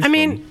 though, to But choose I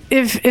mean, from.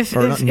 if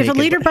Or not a naked,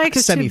 leader but bike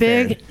is too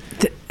semi-fair. big,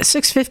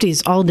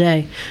 650s all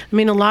day. I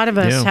mean, a lot of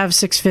us Yeah. have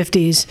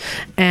 650s,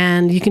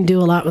 and you can do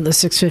a lot with the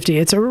 650.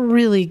 It's a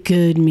really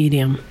good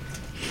medium.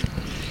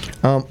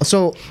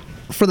 So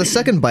for the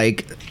second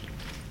bike,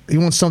 he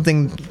wants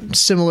something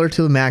similar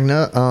to the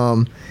Magna.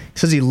 He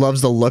says he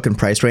loves the look and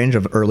price range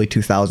of early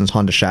 2000s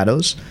Honda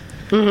Shadows.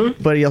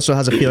 Mm-hmm. But he also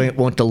has a feeling it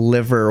won't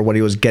deliver what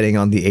he was getting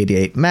on the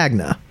 88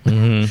 Magna.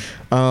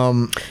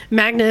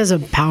 Magna is a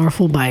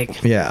powerful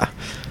bike. Yeah.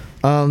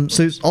 So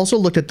he's also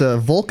looked at the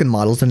Vulcan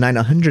models, the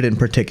 900 in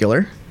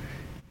particular,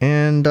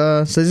 and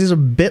says he's a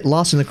bit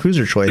lost in the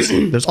cruiser choice.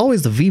 There's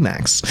always the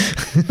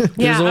VMAX.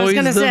 Yeah, I was always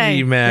going to the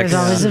say, VMAX. there's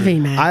always a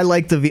VMAX. I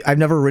like the V. I've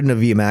never ridden a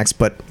VMAX,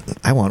 but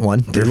I want one.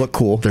 They look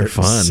cool. they're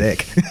fun.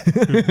 Sick.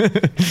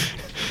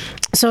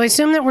 So I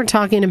assume that we're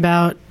talking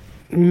about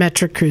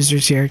metric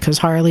cruisers here, because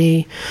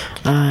Harley,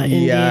 Indian,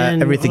 Yeah,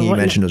 everything you what-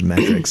 mentioned was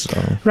metrics.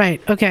 So. Right.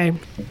 Okay.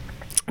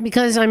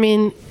 Because I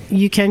mean,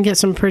 you can get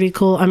some pretty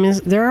cool. I mean,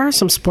 there are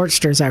some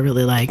Sportsters I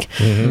really like.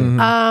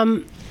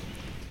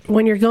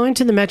 When you're going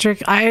to the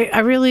metric, I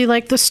really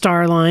like the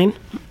Star line.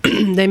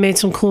 They made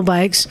some cool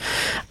bikes.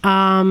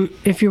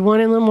 If you're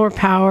wanting a little more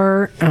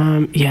power,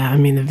 yeah, I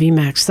mean the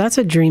VMAX, that's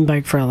a dream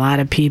bike for a lot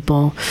of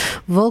people.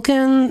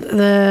 Vulcan,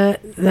 the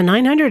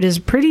 900 is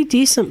a pretty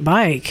decent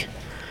bike.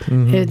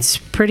 It's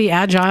pretty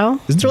agile.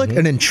 Isn't there like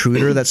an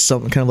Intruder that's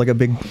some kind of like a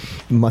big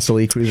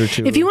muscly cruiser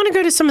too? If you want to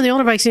go to some of the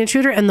older bikes, the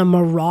Intruder and the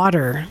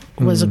Marauder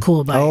was a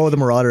cool bike. Oh, the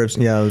Marauders.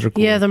 Yeah, those are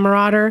cool. Yeah, the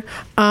Marauder.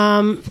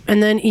 And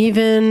then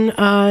even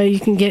you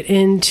can get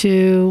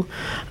into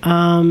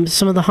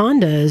some of the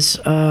Hondas.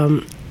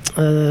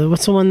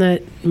 What's the one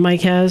that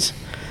Mike has?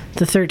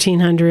 the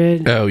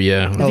 1300. Oh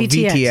yeah. The Oh,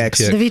 VTX.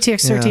 VTX. The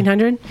VTX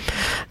 1300.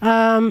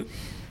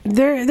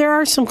 There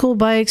are some cool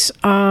bikes.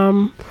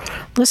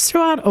 Let's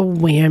throw out a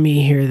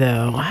whammy here,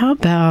 though. How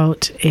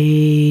about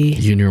a...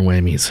 Junior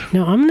whammies.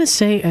 No, I'm going to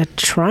say a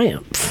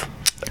Triumph.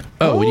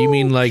 Oh, what do you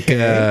mean like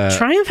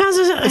Triumph has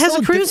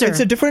a cruiser. It's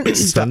a different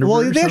style.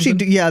 Well, Thunderbird they or actually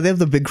something? do. Yeah, they have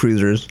the big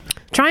cruisers.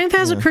 Triumph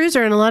has a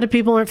cruiser, and a lot of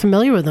people aren't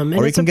familiar with them. And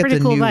Or you it's can a get pretty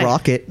the cool new bike.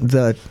 Rocket,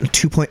 the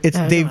 2.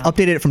 They've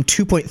updated it from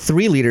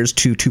 2.3 liters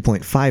to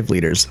 2.5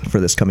 liters for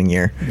this coming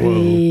year.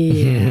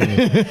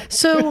 Yeah.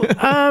 So,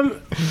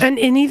 and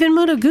even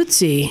Moto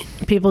Guzzi,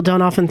 people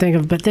don't often think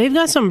of, but they've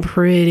got some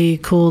pretty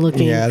cool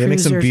looking. Yeah, they make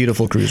some cruisers,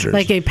 beautiful cruisers.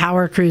 like a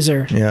power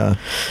cruiser. Yeah.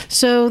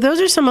 So those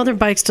are some other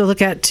bikes to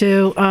look at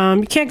too.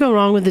 You can't go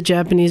wrong with the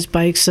Japanese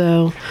bikes.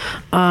 So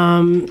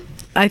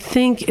I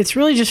think it's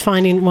really just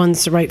finding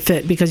one's the right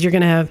fit, because you're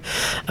going to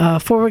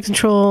have forward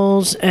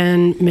controls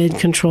and mid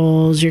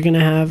controls. You're going to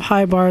have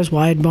high bars,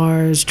 wide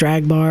bars,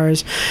 drag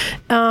bars.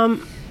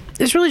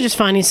 It's really just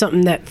finding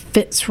something that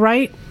fits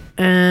right,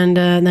 and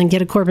then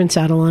get a Corbin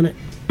saddle on it.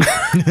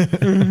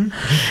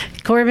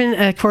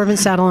 Corbin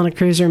saddle on a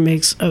cruiser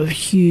makes a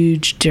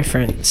huge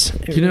difference.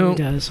 It really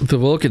does. the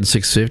Vulcan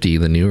 650,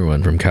 the newer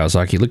one from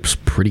Kawasaki, looks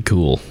pretty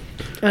cool.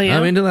 Oh yeah.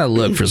 I'm into that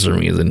look for some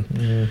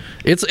reason.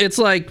 It's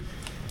like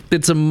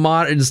it's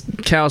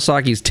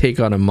Kawasaki's take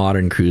on a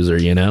modern cruiser,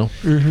 you know.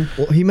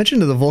 Well, he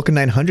mentioned the Vulcan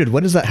 900.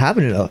 What does that have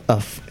in it? A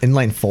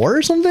inline 4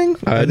 or something?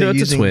 Are they No,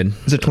 it's a twin.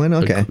 Is it a twin?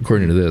 Okay.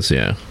 According to this,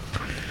 yeah.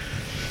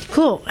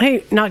 Cool.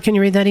 Hey, Not, can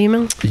you read that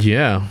email?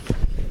 Yeah.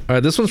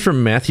 This one's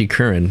from Matthew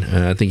Curran.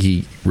 I think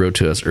he wrote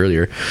to us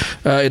earlier.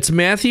 It's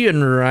Matthew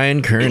and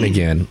Ryan Curran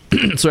again.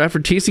 So after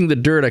tasting the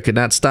dirt, I could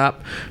not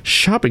stop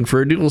shopping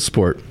for a dual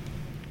sport.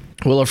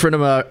 Well, a friend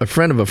of a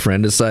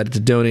friend decided to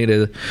donate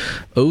a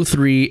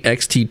 03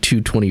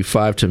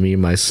 XT225 to me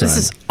and my son. This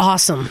is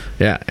awesome.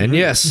 Yeah, and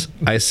yes,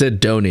 I said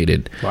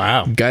donated.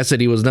 Wow. Guy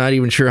said he was not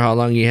even sure how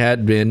long he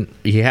had been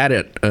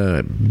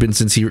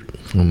since he.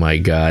 Oh my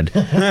God.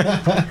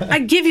 I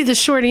give you the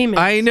short email.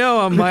 I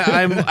know I'm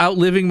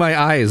outliving my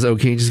eyes.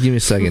 Okay, just give me a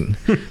second.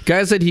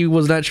 Guy said he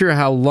was not sure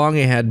how long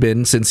it had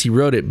been since he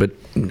wrote it, but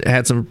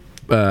had some.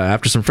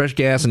 After some fresh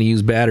gas and a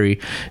used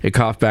battery, it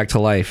coughed back to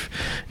life,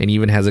 and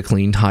even has a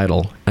clean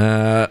title.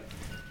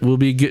 Will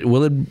be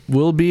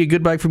a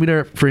good bike for me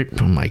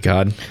oh my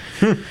God.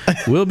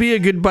 Will be a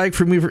good bike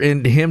for me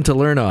and him to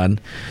learn on.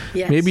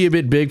 Yes. Maybe a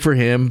bit big for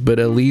him, but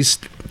at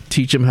least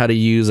teach him how to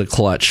use a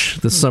clutch.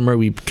 This summer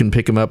we can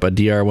pick him up a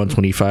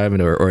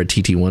DR125 or a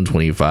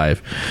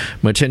TT125.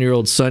 My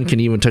 10-year-old son can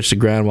even touch the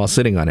ground while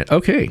sitting on it.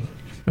 Okay,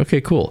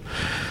 cool.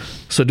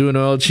 So do an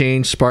oil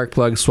change, spark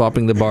plug,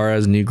 swapping the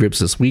bars, new grips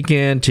this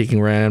weekend,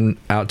 taking Ram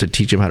out to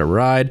teach him how to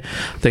ride.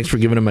 Thanks for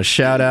giving him a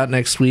shout out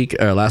last week.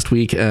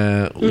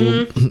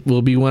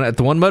 We'll be at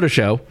the One Motor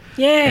Show.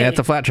 Yay. And at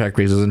the Flat Track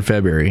races in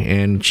February.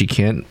 And she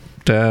can't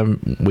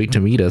wait to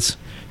meet us.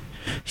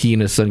 He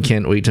and his son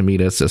can't wait to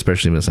meet us,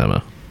 especially Miss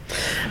Emma.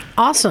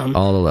 Awesome.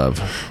 All the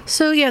love.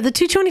 So yeah, the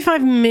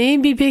 225 may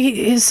be big.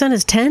 His son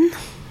is 10.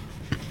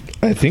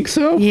 I think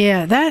so.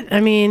 Yeah,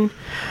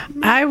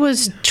 I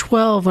was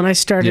 12 when I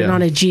started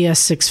on a GS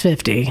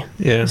 650.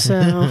 Yeah. So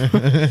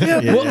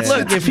Well,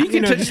 look, if he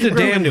can touch the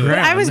damn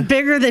ground. I was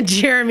bigger than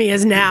Jeremy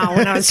is now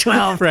when I was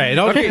 12. Right. It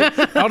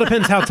all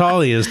depends how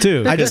tall he is,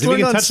 too. I just If he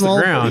learned can on touch small.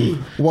 the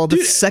ground. Well, the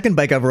second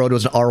bike I ever rode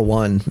was an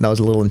R1. That was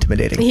a little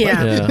intimidating.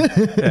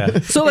 Yeah.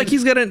 So, like,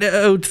 he's got an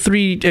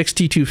 03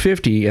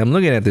 XT250. I'm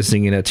looking at this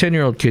thing, and a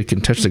 10-year-old kid can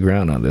touch the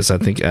ground on this. I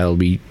think that'll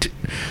be...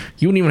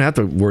 you wouldn't even have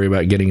to worry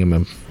about getting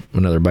him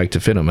another bike to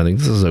fit him. I think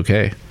this is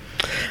okay.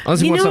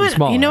 Unless he wants something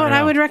small. You know what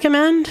I would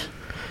recommend?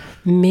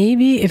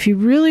 Maybe if you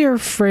really are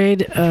afraid,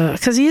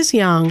 because he is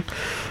young,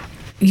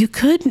 you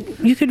could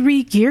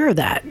re-gear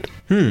that.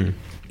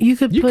 You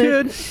could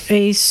put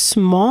a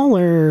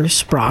smaller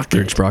sprocket.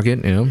 Third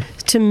sprocket, yeah.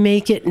 To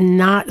make it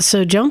not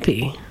so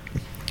jumpy.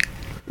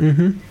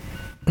 Mm-hmm.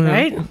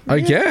 Right? I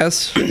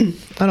guess. I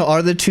don't know.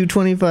 Are the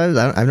 225s?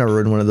 I've never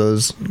ridden one of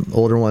those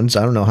older ones.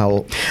 I don't know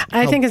how.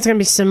 I think it's going to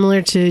be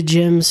similar to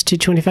Jim's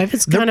 225.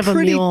 It's kind of a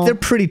mule. They're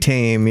pretty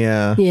tame,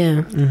 yeah.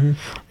 Yeah. Mm-hmm.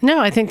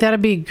 No, I think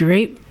that'd be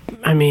great.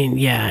 I mean,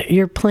 yeah,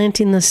 you're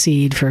planting the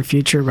seed for a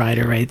future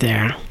rider right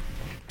there.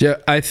 Yeah,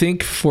 I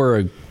think for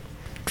a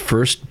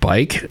first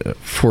bike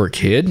for a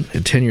kid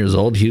at 10 years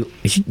old, you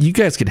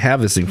guys could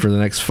have this thing for the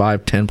next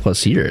 5-10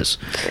 plus years.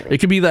 It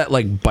could be that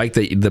like bike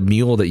the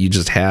mule that you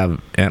just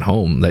have at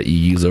home that you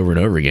use over and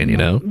over again, you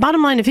know.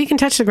 Bottom line, if he can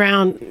touch the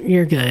ground,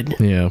 you're good.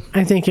 Yeah,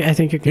 I think you're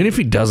good. and if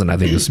he doesn't, I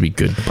think this would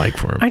be a good bike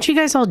for him. Aren't you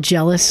guys all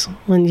jealous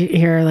when you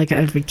hear like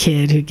of a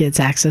kid who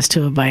gets access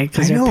to a bike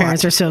because their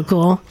parents are so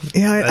cool?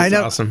 Yeah, I That's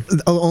know. awesome.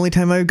 The only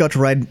time I got to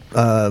ride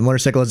a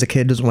motorcycle as a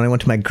kid was when I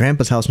went to my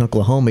grandpa's house in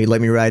Oklahoma. He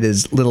let me ride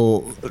his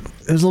little.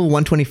 It was a little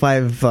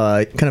 125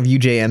 kind of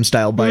UJM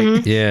style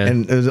bike. Yeah.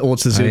 And it was an old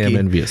Suzuki. I am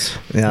envious.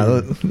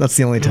 Yeah, that's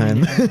the only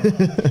time.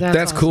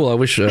 That's awesome. cool. I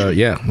wish.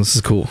 This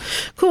is cool.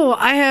 Cool.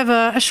 I have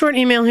a short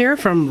email here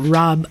from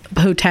Rob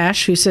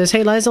Potash who says,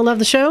 "Hey Liza, love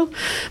the show.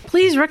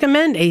 Please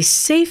recommend a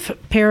safe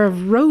pair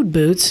of road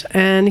boots."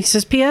 And he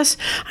says, "P.S.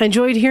 I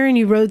enjoyed hearing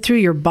you rode through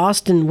your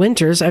Boston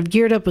winters. I've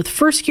geared up with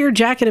first gear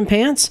jacket and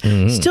pants.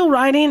 Still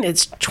riding.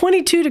 It's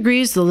 22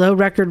 degrees, the low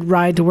record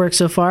ride to work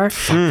so far.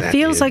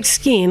 Feels like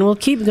skiing. We'll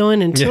keep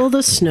going until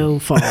the snow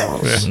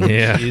falls."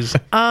 Yeah.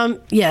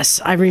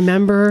 Yes, I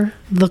remember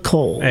the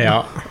cold.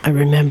 Yeah. I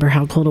remember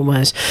how cold it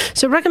was.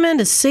 So recommend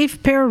a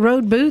safe pair of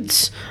road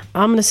boots.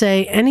 I'm going to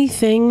say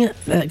anything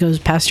that goes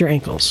past your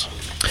ankles.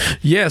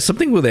 Yeah,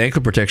 something with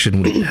ankle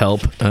protection would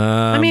help.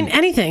 I mean,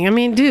 anything. I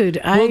mean, dude,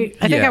 I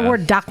think I wore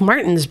Doc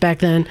Martens back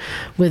then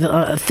with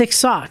thick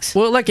socks.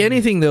 Well, like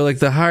anything though, like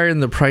the higher in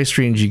the price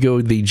range you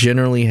go, they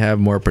generally have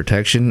more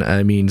protection.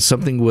 I mean,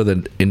 something with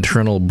an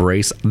internal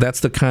brace,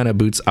 that's the kind of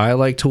boots I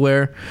like to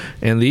wear.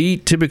 And they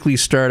typically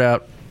start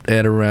out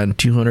at around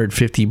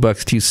 $250,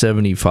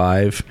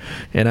 $275.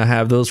 And I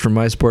have those for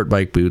my sport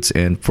bike boots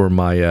and for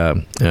my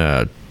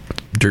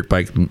dirt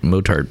bike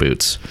motard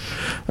boots.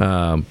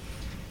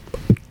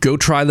 Go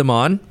try them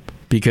on,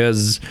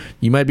 because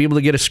you might be able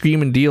to get a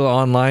screaming deal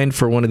online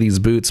for one of these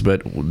boots,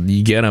 but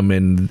you get them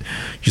and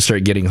you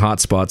start getting hot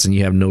spots and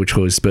you have no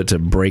choice but to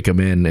break them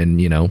in, and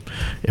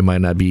it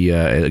might not be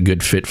a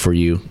good fit for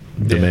you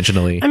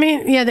dimensionally. I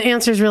mean, yeah, the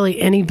answer is really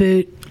any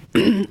boot.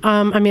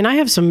 I mean, I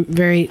have some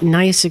very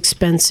nice,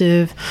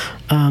 expensive,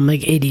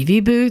 like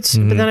ADV boots,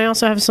 but then I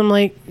also have some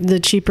like the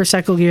cheaper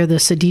Cycle Gear, the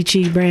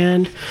Sedici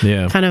brand,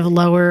 kind of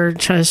lower,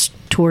 just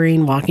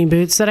touring walking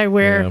boots that I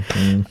wear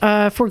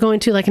if we're going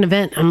to like an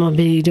event. I'm gonna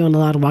be doing a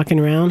lot of walking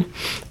around.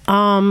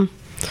 I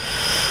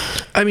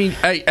mean,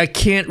 I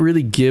can't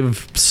really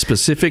give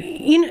specific.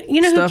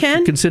 You know stuff who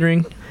can?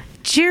 Considering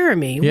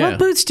Jeremy, what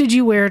boots did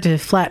you wear to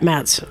Flat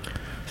Mats?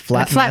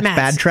 Flat Mats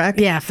Bad Track?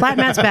 Yeah, Flat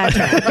Mats Bad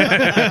Track.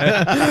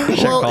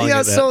 Well,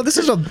 yeah, so this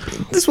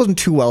wasn't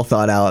too well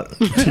thought out.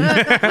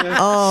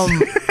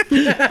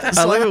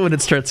 I love it when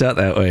it starts out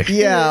that way.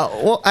 Yeah,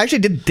 well, I actually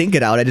did think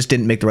it out. I just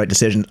didn't make the right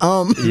decision.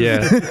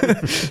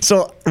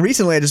 So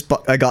recently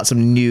I got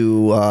some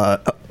new,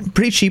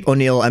 pretty cheap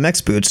O'Neill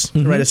MX boots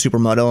to ride a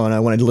supermoto, and I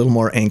wanted a little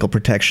more ankle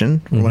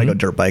protection when I go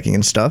dirt biking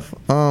and stuff.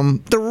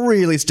 They're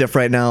really stiff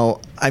right now.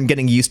 I'm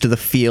getting used to the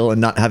feel and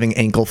not having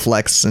ankle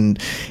flex, and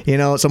so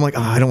I'm like,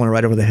 I don't want to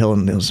ride over the hill.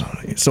 And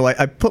so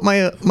I put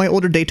my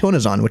older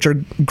Daytonas on, which are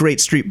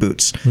great street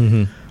boots.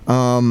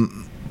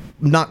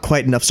 Not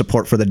quite enough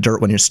support for the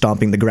dirt when you're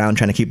stomping the ground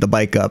trying to keep the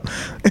bike up,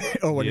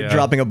 or when you're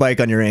dropping a bike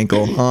on your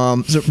ankle.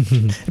 So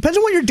depends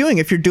on what you're doing.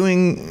 If you're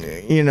doing,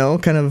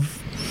 kind of.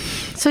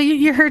 So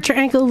you hurt your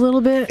ankle a little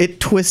bit? It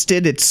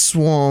twisted. It's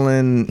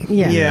swollen.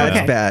 Yeah, okay.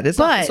 It's bad.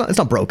 It's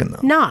not broken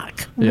though.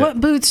 Knock. Yeah.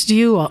 What boots do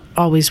you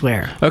always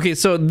wear? Okay,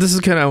 so this is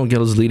kind of what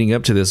was leading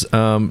up to this.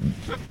 I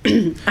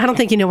don't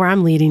think you know where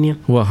I'm leading you.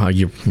 Well, I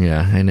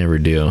never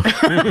do.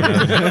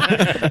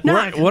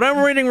 What I'm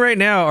reading right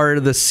now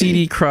are the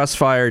CD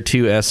Crossfire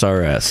 2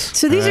 SRS.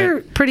 So these are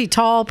pretty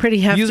tall,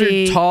 pretty hefty.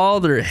 These are tall.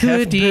 They're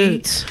hefty.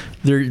 Boots.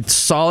 They're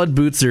solid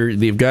boots.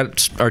 They've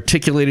got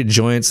articulated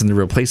joints and the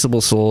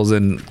replaceable soles.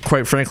 And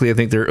quite frankly, I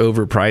think they're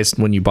overpriced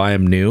when you buy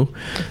them new.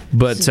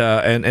 But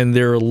and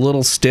they're a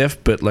little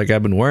stiff. But like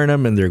I've been wearing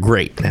them and they're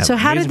great. So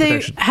how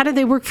did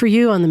they work for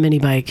you on the mini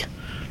bike?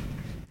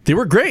 They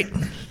were great.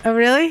 Oh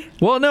really?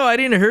 Well, no, I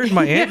didn't hurt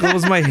my ankle. It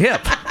was my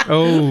hip.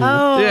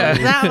 Oh, yeah.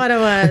 That's what it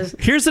was.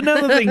 Here's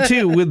another thing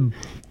too with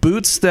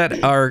boots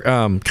that are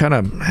kind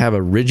of have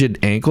a rigid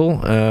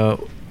ankle.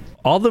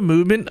 All the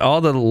movement, all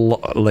the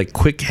like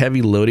quick,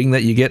 heavy loading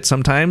that you get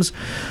sometimes,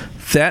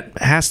 that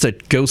has to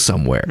go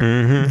somewhere.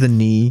 The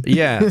knee.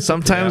 Yeah,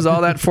 sometimes all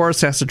that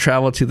force has to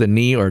travel to the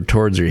knee or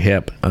towards your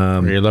hip,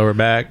 or your lower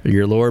back.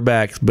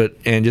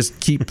 And just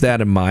keep that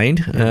in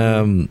mind.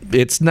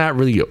 It's not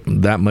really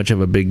that much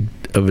of a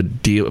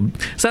deal.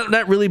 It's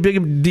not really big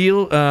of a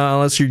deal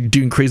unless you're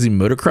doing crazy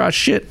motocross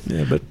shit.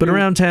 Yeah, but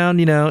around town,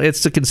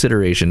 it's a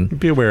consideration.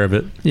 Be aware of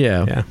it.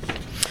 Yeah.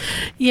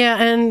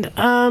 Yeah, and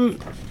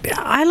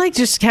I like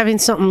just having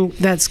something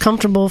that's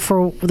comfortable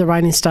for the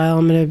riding style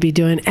I'm going to be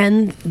doing,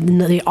 and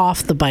the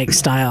off the bike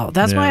style.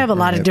 That's why I have a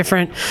lot of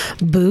different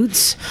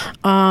boots.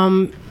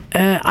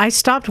 I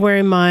stopped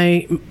wearing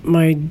my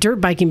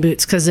dirt biking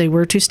boots because they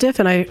were too stiff,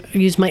 and I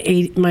used my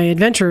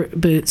adventure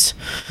boots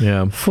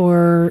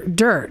for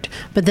dirt.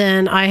 But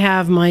then I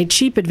have my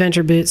cheap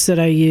adventure boots that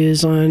I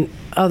use on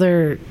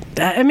other.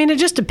 I mean, it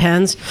just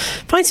depends.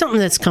 Find something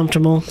that's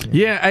comfortable.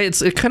 Yeah,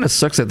 it kind of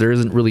sucks that there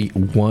isn't really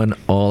one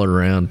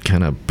all-around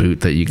kind of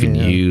boot that you can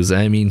use.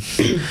 I mean,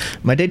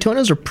 my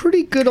Daytonas are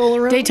pretty good all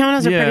around.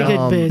 Daytonas are pretty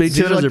good boots.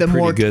 Daytonas are the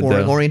more good,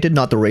 touring-oriented,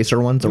 not the racer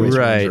ones. The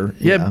racer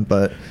ones are,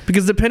 but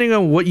because depending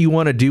on what you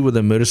want to do with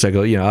a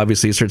motorcycle,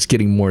 obviously it starts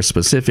getting more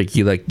specific.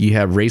 You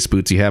have race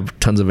boots, you have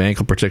tons of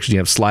ankle protection, you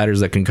have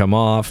sliders that can come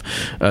off,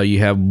 you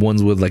have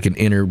ones with like an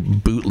inner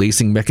boot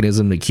lacing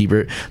mechanism to keep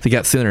it. They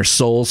got thinner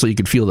soles so you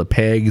can feel the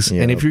pegs legs.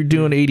 Yeah. And if you're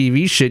doing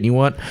ADV shit, you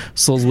want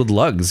soles with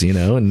lugs,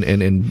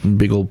 and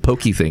big old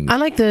pokey things. I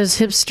like those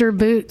hipster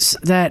boots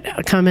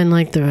that come in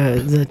like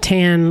the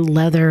tan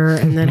leather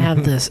and then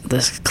have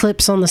the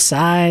clips on the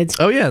sides.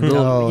 Oh yeah,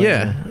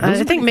 yeah.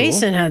 I think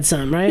Mason had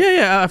some, right?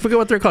 Yeah. I forget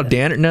what they're called.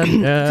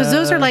 Because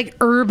those are like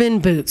urban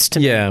boots to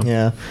me.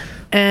 Yeah.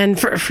 And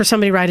for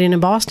somebody riding in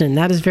Boston,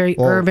 that is very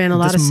urban. A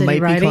lot of city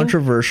might riding. be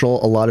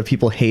controversial. A lot of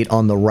people hate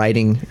on the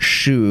riding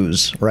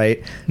shoes,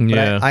 right?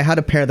 Yeah. But I had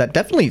a pair that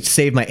definitely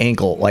saved my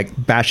ankle, like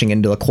bashing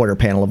into a quarter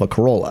panel of a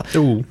Corolla.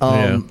 Ooh,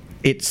 yeah.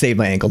 It saved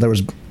my ankle. There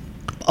was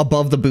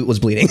above the boot was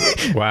bleeding.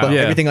 Wow. But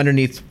Yeah. everything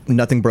underneath,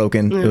 nothing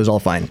broken. It was all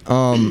fine.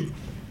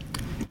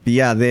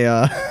 Yeah, they.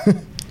 I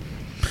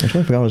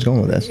totally forgot where I was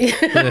going with this.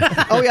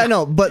 Oh yeah, I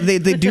know, but they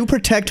do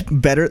protect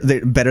better.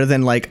 They're better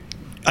than like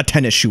a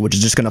tennis shoe, which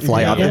is just going to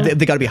fly off. Yeah.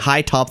 They got to be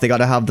high top. They got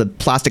to have the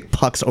plastic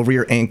pucks over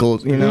your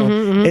ankles.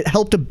 It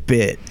helped a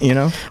bit.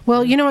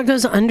 Well, you know what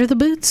goes under the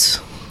boots?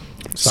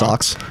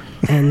 Socks.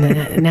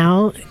 And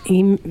now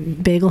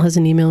Bagel has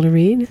an email to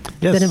read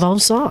Yes. that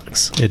involves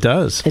socks. It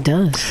does. It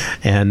does.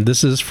 And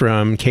this is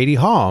from Katie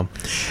Hall.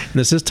 And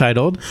this is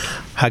titled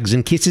Hugs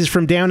and Kisses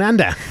from Down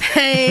Under.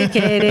 Hey,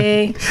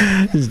 Katie.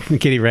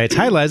 Katie writes,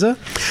 "Hi, Liza.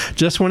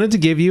 Just wanted to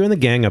give you and the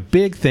gang a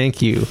big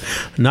thank you.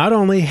 Not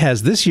only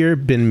has this year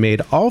been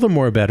made all the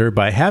more better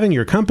by having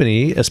your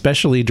company,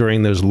 especially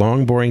during those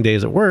long, boring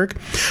days at work,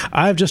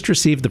 I've just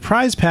received the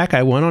prize pack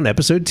I won on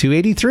episode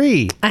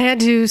 283. I had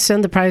to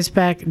send the prize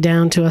pack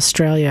down to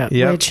Australia,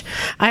 Yep. which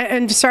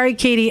I'm sorry,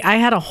 Katie. I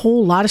had a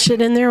whole lot of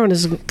shit in there, and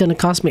it's going to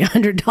cost me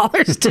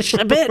 $100 to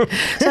ship it.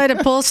 So I had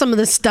to pull some of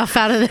the stuff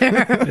out of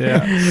there.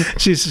 Yeah.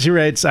 She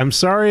writes, I'm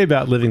sorry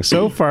about living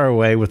so far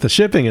away with the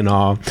shipping and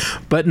all,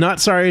 but not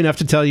sorry enough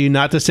to tell you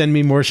not to send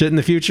me more shit in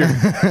the future.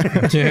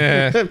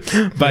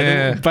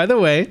 By the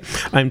way,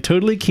 I'm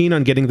totally keen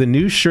on getting the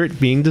new shirt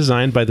being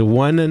designed by the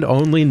one and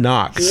only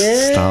Knox.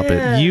 Stop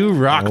it. You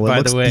rock, Oh, it by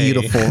looks the way.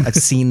 beautiful. I've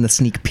seen the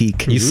sneak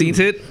peek. You seen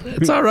it?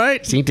 It's all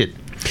right. Seen it.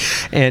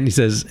 And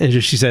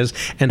she says,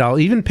 and I'll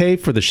even pay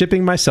for the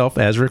shipping myself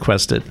as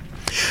requested.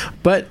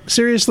 But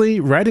seriously,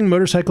 riding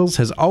motorcycles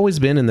has always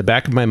been in the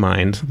back of my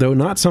mind, though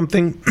not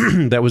something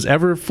that was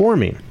ever for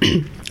me.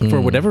 For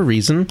whatever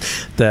reason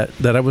that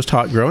I was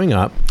taught growing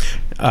up,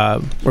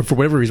 or for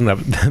whatever reason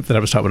that I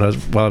was taught while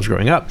I was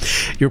growing up,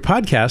 your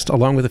podcast,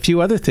 along with a few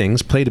other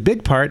things, played a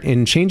big part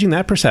in changing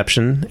that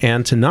perception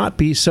and to not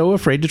be so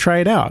afraid to try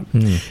it out.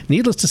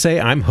 Needless to say,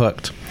 I'm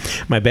hooked.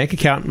 My bank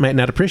account might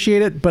not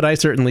appreciate it, but I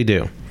certainly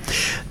do.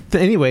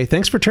 Anyway,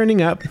 thanks for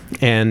turning up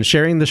and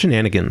sharing the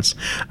shenanigans.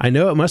 I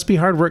know it must be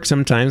hard work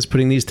sometimes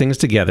putting these things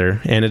together,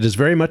 and it is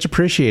very much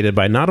appreciated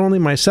by not only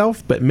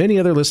myself, but many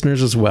other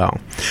listeners as well.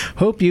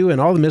 Hope you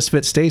and all the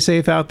misfits stay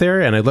safe out there,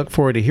 and I look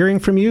forward to hearing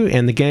from you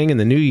and the gang in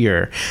the new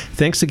year.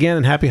 Thanks again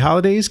and happy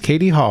holidays,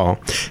 Katie Hall.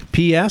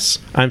 P.S.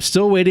 I'm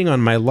still waiting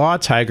on my Law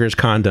Tigers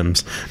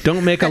condoms.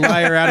 Don't make a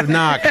liar out of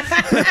Knock.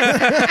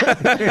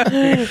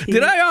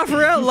 Did I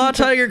offer out Law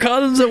Tiger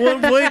condoms at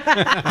one point?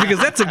 Because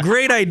that's a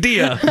great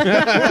idea.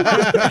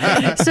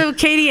 So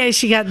Katie,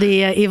 she got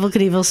the Evil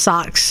Knievel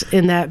socks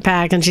in that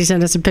pack, and she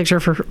sent us a picture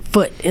of her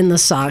foot in the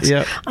socks.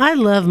 Yep. I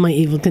love my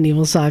Evil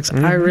Knievel socks.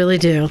 I really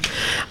do.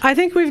 I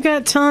think we've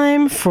got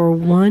time for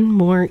one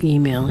more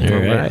email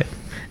here. All right.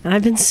 And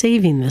I've been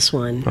saving this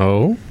one.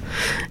 Oh?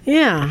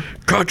 Yeah.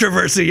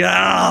 Controversy.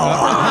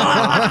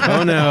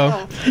 Oh,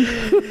 no.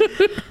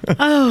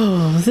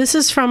 Oh, this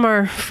is from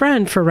our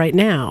friend for right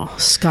now,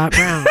 Scott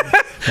Brown.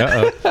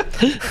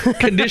 Uh-oh.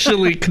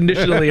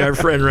 Conditionally our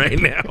friend right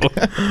now.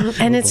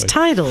 And it's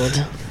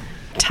titled,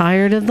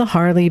 Tired of the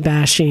Harley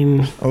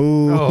Bashing.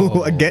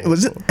 Oh, again,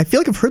 was it? I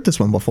feel like I've heard this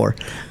one before.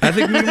 I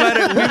think we might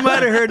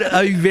have heard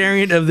a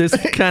variant of this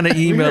kind of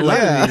email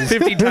like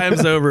 50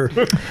 times over.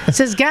 It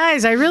says,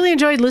 guys, I really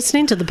enjoyed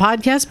listening to the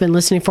podcast. Been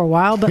listening for a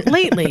while, but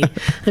lately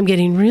I'm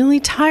getting really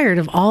tired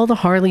of all the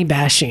Harley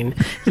bashing.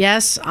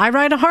 Yes, I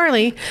ride a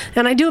Harley,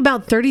 and I do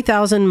about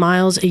 30,000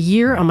 miles a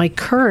year on my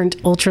current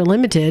Ultra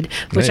Limited,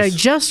 which Nice. I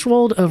just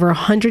rolled over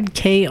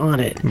 100K on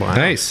it.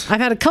 Nice. I've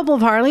had a couple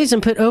of Harleys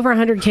and put over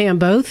 100K on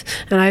both,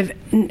 and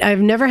I've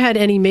never had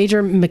any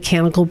major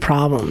mechanical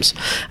problems.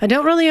 I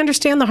don't really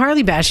understand the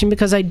Harley bashing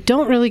because I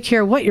don't really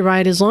care what you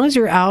ride as long as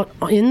you're out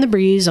in the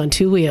breeze on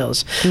two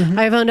wheels.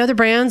 I've owned other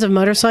brands of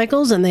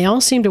motorcycles, and they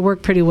all seem to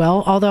work pretty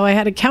well, although I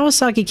had a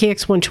Kawasaki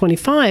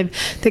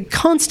KX125 that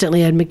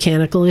constantly had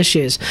mechanical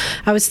issues.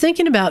 I was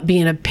thinking about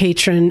being a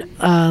patron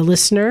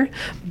listener,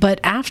 but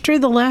after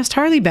the last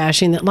Harley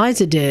bashing that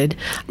Liza did,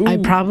 I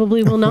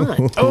probably will not.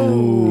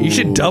 You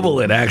should double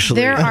it,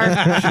 actually. There are-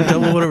 You should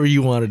double whatever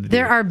you wanted to do.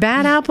 There are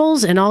bad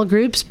apples in all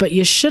groups, but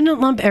you shouldn't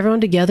lump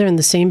everyone together in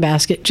the same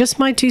basket. Just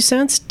my 2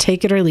 cents.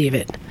 Take it or leave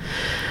it.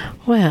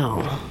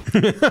 Well,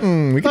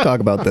 We can talk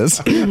about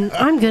this.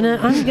 I'm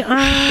gonna.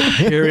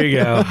 Here we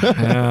go.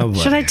 Oh, boy.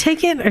 Should I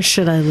take it or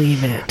should I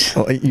leave it?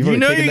 Oh, you've You already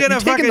know taken you're gonna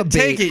you've taken fucking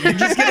take it. You're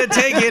just gonna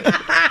take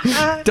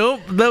it.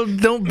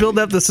 Don't build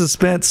up the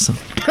suspense.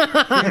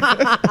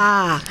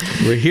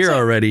 We're here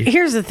already.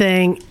 Here's the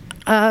thing.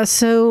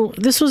 So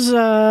this was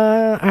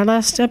our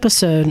last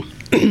episode.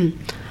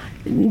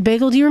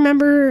 Bagel, do you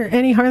remember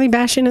any Harley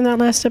bashing in that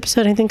last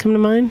episode? Anything come to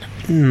mind?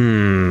 I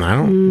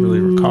don't really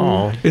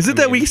recall. Is it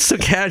that we so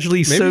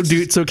casually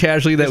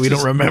that we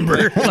don't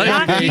remember?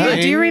 Doc, do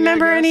you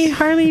remember any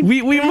Harley?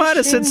 We might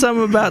have said bashing?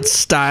 something about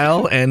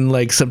style and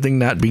like something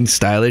not being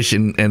stylish,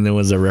 and there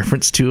was a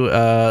reference to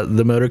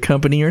the motor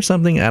company or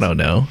something. I don't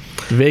know.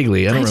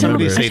 Vaguely, I don't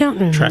remember. I don't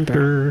remember.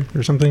 Tractor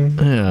or something.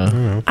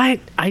 Yeah.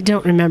 I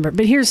don't remember.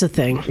 But here's the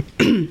thing.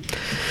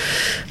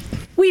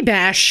 We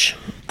bash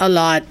a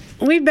lot.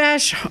 We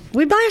bash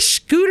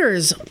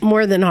scooters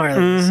more than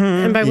Harleys.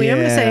 And by we, I'm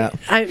going to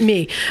say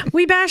me.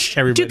 We bash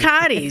Everybody.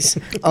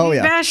 Ducatis. Oh, we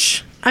yeah.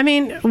 bash. I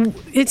mean,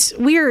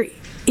 we're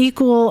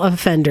equal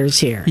offenders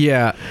here.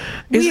 Yeah.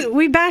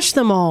 We bash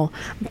them all,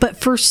 but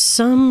for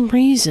some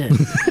reason,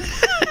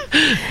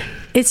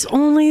 it's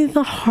only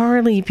the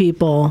Harley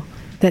people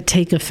that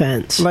take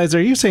offense. Liza,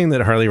 are you saying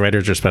that Harley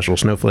riders are special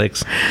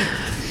snowflakes?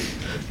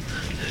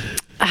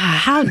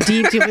 How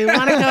deep do we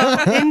want to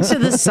go into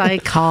the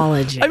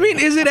psychology? I mean,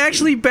 is it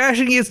actually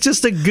bashing? It's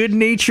just a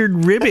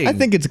good-natured ribbing. I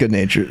think it's good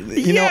natured.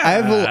 You know,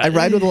 Yeah. I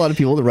ride with a lot of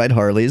people that ride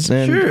Harleys,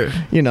 and Sure.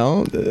 you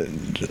know,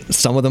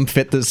 some of them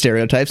fit the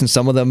stereotypes, and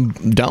some of them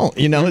don't.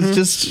 You know, it's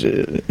just.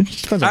 It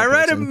just depends on I the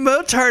ride a person.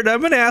 motard.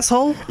 I'm an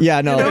asshole.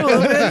 Yeah, no. You know, a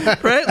little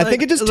bit, right? I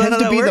think it just is that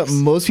tends how to be that works?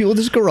 most people in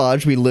this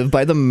garage, we live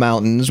by the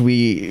mountains.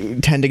 We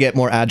tend to get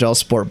more agile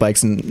sport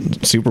bikes and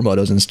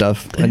supermotos and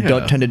stuff, and Yeah.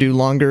 don't tend to do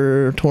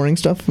longer touring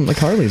stuff like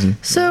Harleys.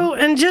 So,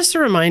 and just a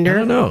reminder, I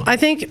don't know. I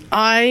think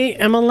I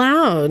am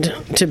allowed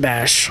to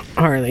bash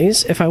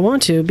Harleys if I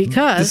want to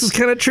because This is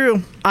kind of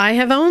true. I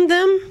have owned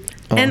them,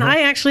 and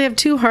I actually have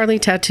 2 Harley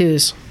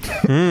tattoos.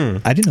 I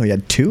didn't know you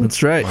had 2.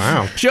 That's right.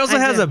 Wow. She also I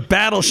has do. a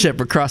battleship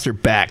across her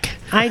back.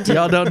 I do.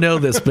 Y'all don't know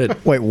this,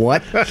 but Wait,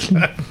 what?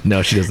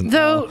 no, she doesn't.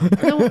 Though,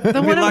 the It'd be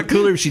a one lot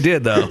cooler if she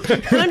did, though.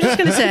 I'm just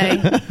going to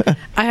say,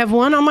 I have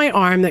one on my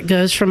arm that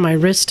goes from my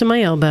wrist to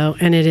my elbow,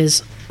 and it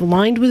is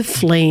lined with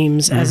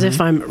flames, as if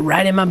I'm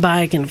riding my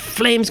bike and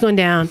flames going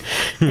down.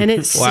 And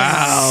it's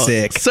Wow.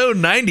 Sick. So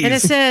 90s. and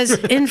it says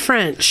in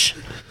French,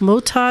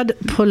 "Motard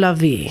pour la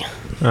vie,"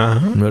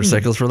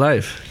 Motorcycles for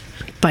life.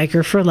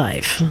 biker for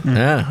life,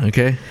 Yeah,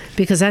 okay.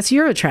 because that's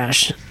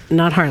Eurotrash,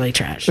 not Harley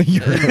trash.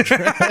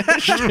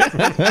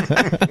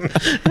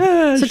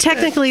 So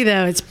technically,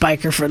 though, it's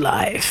biker for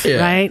life,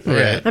 Yeah, right?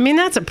 right. I mean,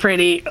 that's a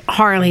pretty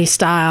Harley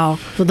style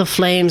with the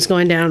flames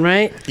going down,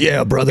 right?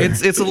 Yeah, brother.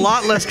 It's a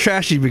lot less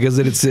trashy because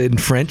it's in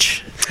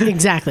French.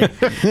 Exactly.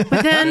 But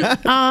then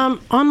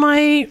on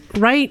my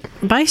right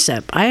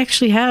bicep, I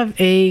actually have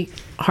a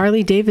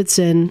Harley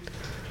Davidson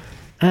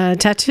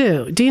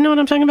tattoo. Do you know what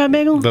I'm talking about,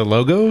 Bagel? The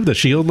logo? The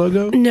shield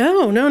logo?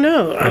 No.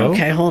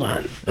 Okay, hold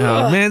on.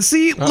 Oh, man.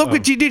 See, look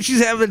what you did.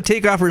 She's having to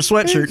take off her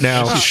sweatshirt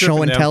now.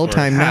 Show and tell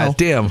time now. God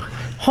damn.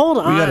 Hold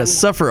on. We got to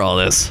suffer all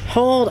this.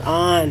 Hold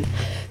on.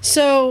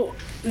 So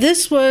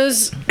this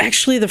was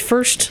actually the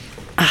first.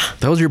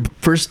 That was your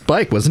first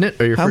bike, wasn't it?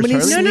 Or your How first many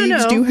Harley? No,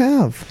 sleeves no. do you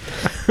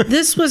have?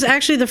 This was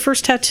actually the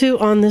first tattoo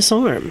on this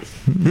arm.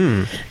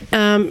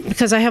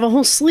 Because I have a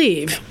whole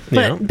sleeve. But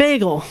Yeah.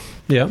 Bagel,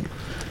 Yep.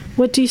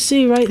 what do you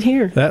see right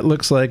here? That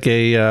looks like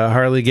a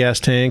Harley gas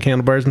tank,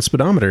 handlebars, and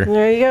speedometer.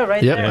 There you go,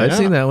 right Yep, there. I've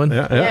seen that one.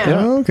 Yeah.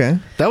 Oh, okay.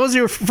 That was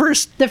your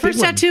first. The first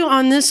big one. tattoo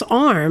on this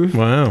arm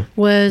Wow.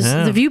 was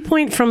Yeah. the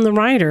viewpoint from the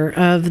rider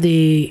of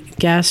the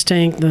gas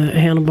tank, the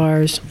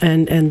handlebars,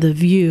 and the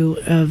view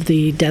of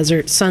the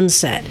desert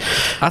sunset.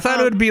 I thought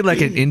it would be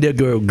like an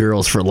Indigo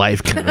Girls for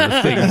Life kind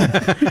of thing.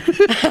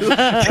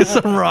 Guess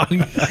I'm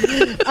wrong.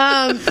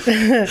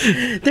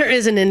 There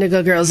is an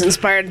Indigo Girls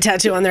inspired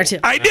tattoo on there too.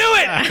 I knew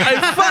it.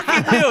 I fucking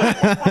knew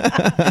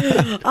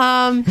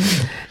it.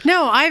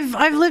 No,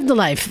 I've lived the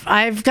life.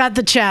 I've got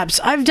the chaps.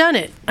 I've done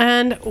it.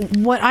 And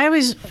what I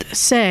always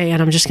say,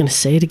 and I'm just going to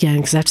say it again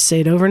because I have to say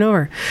it over and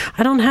over,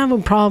 I don't have a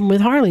problem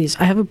with Harleys.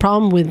 I have a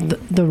problem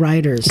with the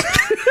riders.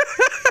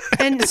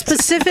 And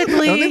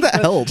specifically, I don't think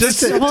that helps.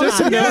 Just Hold on.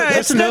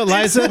 to note,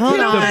 Liza, Hold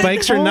the on.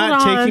 bikes are Hold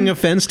not on. taking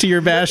offense to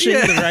your bashing.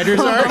 The riders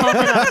are.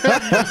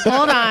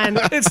 hold on.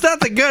 It's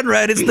not the gun,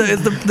 right? It's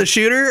the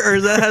shooter, or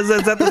is that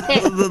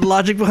the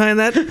logic behind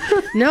that?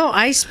 No,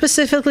 I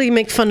specifically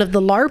make fun of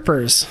the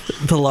LARPers.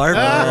 The LARP.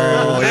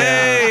 Oh,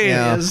 hey.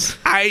 Yeah.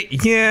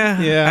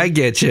 I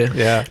get you.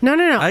 Yeah. No.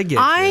 I get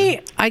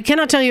I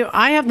cannot tell you.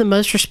 I have the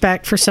most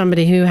respect for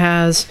somebody who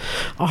has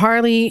a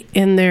Harley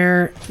in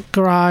their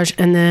garage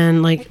and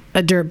then like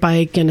a dirt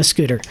bike and a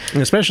scooter.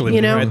 And especially when You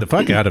you know? ride the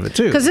fuck out of it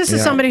too. Because this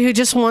is somebody who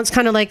just wants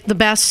kind of like the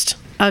best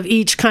of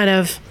each kind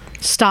of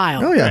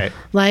style. Oh, yeah.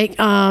 Right. Like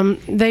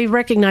they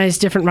recognize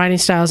different riding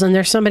styles, and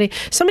there's somebody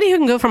who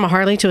can go from a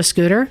Harley to a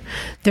scooter.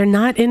 They're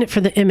not in it for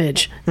the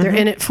image. They're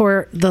in it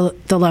for the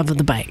love of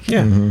the bike.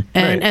 Yeah. and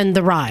Right. and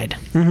the ride.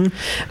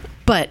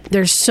 But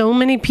there's so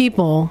many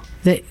people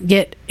that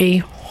get a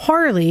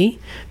Harley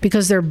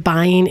because they're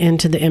buying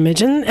into the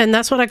image, and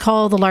that's what I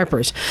call the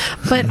LARPers.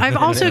 But I've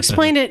also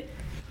explained it.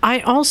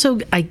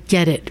 I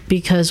get it,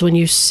 because when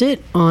you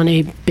sit on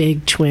a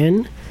big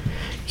twin,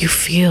 you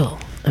feel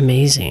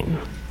amazing.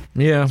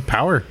 Yeah.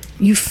 Power.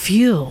 You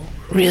feel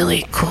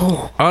really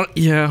cool.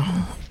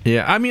 Yeah.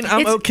 Yeah, I mean,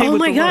 I'm It's- okay oh with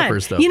my the God.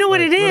 loafers, though. You know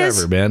what it is?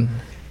 Whatever, man.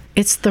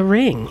 It's the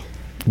ring.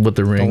 With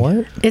the ring.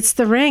 What? It's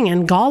the ring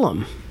and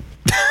Gollum.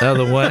 Oh,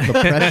 the what?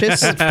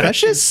 Precious?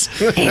 Precious?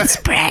 It's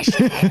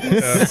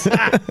precious.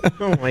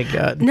 Oh my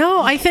God.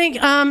 No, I think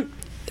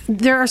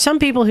there are some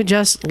people who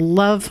just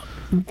love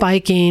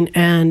biking,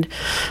 and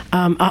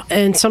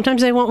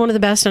sometimes they want one of the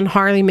best, and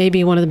Harley may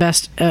be one of the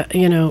best,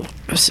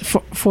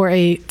 for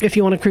if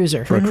you want a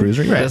cruiser. For a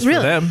cruiser? Yeah. Best for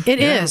Really, them. it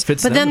Yeah, is.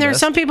 fits But them then the there are best.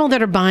 some people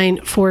that are buying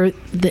for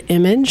the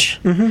image,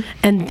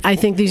 and I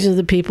think these are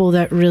the people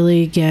that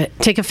really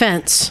take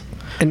offense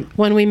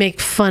when we make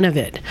fun of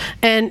it.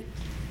 And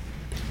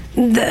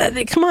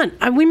come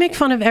on, we make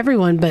fun of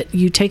everyone, but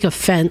you take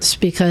offense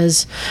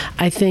because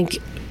I think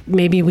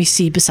maybe we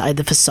see behind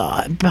the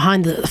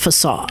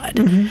facade,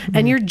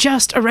 and you're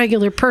just a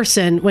regular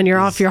person when you're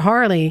off your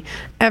Harley.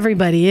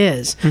 Everybody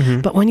is,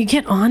 but when you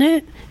get on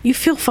it, you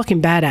feel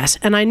fucking badass.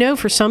 And I know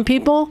for some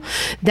people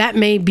that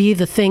may be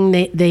the thing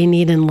they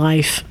need in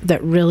life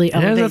that really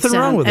elevates nothing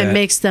wrong them with and that.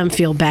 makes them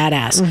feel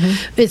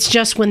badass. It's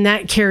just when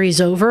that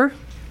carries over,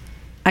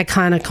 I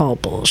kind of call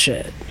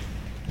bullshit.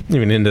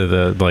 Even into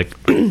the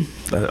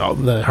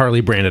the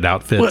Harley branded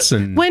outfits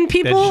and When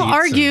people bed sheets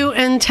argue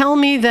and tell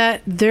me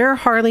that their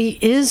Harley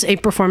is a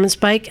performance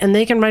bike and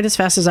they can ride as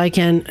fast as I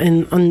can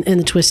in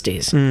the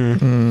twisties.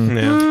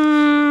 yeah.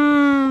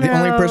 The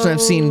only person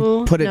I've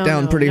seen put it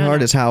down pretty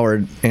hard is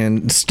Howard,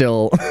 and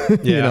still,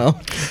 Yeah.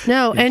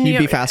 No, and He'd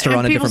be faster and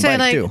on a people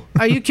different say, bike, like, too.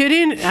 Are you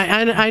kidding?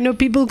 I know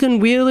people can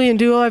wheelie and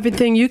do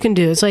everything you can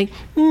do. It's like,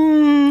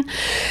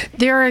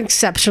 there are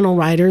exceptional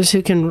riders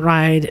who can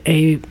ride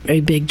a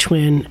big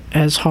twin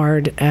as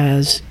hard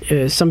as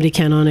somebody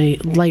can on a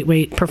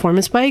lightweight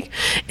performance bike.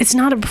 It's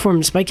not a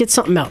performance bike; it's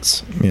something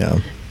else. yeah.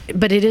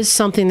 But it is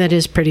something that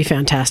is pretty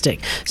fantastic.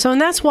 So, and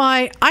that's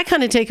why I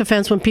kind of take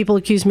offense when people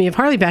accuse me of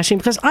Harley bashing,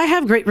 because I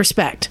have great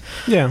respect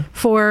Yeah.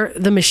 for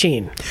the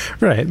machine.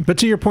 Right. But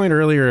to your point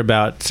earlier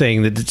about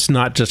saying that it's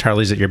not just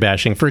Harleys that you're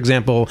bashing, for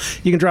example,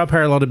 you can draw a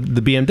parallel to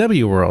the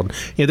BMW world.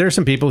 You know, there are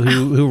some people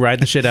who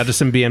ride the shit out of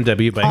some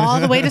BMW bikes. All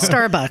the way to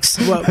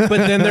Starbucks. Well, but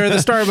then there are the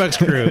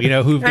Starbucks crew, you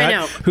know, who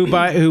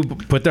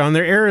put on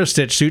their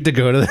Aerostitch suit to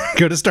go to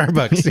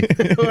Starbucks.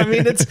 You know? I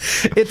mean,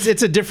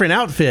 it's a different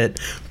outfit,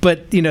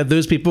 but you know,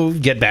 those people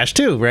get bashed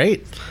too,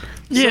 right?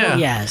 Yeah.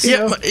 yes.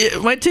 Yeah.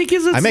 My take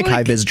is I make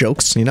high vis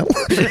jokes, you know?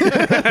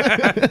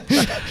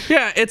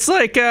 Yeah, it's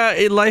like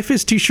life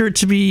is too short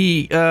to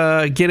be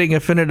getting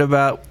offended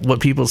about what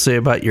people say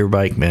about your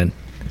bike, man.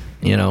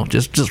 You know,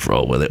 just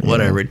roll with it.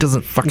 Whatever. It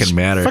doesn't fucking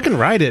matter. Fucking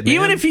ride it, man.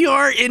 Even if you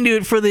are into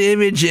it for the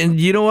image, and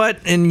you know what,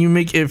 and you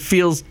make it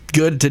feels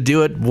good to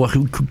do it. Well,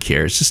 who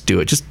cares? Just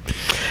do it. Just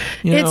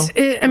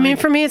I mean,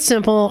 for me, it's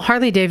simple.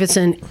 Harley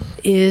Davidson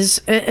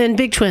is, and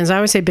Big Twins. I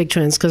always say Big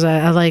Twins because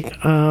I like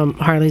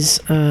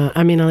Harleys. I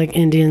like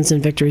Indians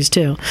and Victories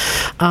too.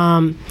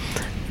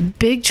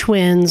 Big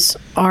Twins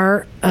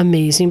are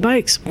amazing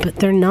bikes, but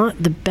they're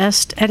not the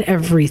best at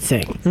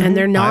everything, and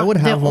they're not I would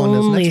have the one as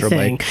an only extra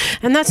thing. bike.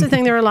 And that's the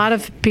thing. There are a lot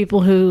of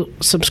people who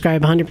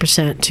subscribe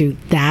 100% to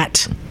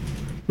that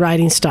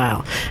riding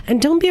style,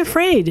 and don't be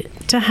afraid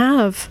to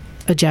have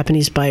a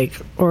Japanese bike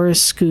or a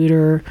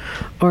scooter,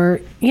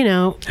 or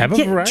Have a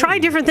variety. try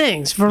different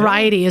things.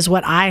 Variety is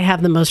what I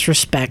have the most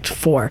respect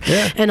for.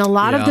 And a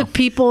lot of the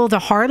people, the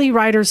Harley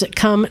riders that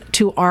come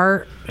to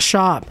our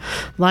shop,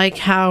 like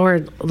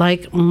Howard,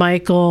 like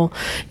Michael,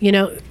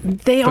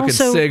 they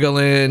also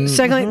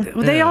Siglin.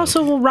 they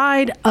also will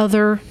ride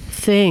other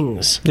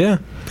things. Yeah.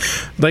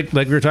 Like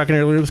we were talking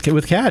earlier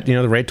with Kat,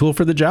 the right tool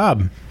for the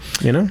job,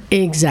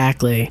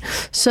 Exactly.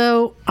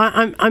 So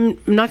I'm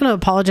not going to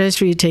apologize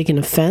for you taking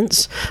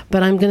offense,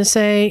 but I'm going to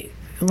say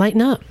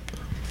lighten up,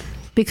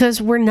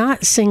 because we're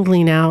not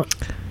singling out.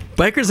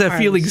 Bikers have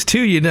feelings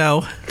too, you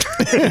know.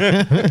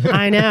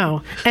 I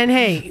know. And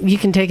hey, you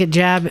can take a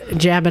jab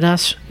at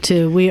us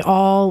too. We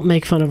all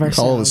make fun of All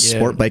ourselves. those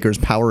sport bikers,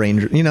 Power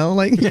Ranger,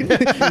 like go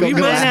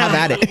have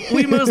at it.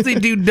 We mostly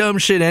do dumb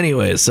shit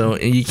anyway, so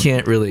you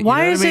can't really.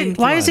 Why is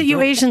it you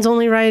Asians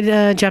only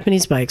ride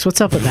Japanese bikes? What's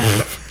up with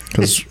that?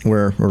 Because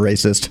we're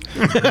racist.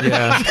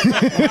 Yeah.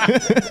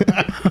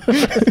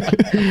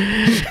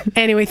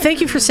 Anyway,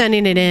 thank you for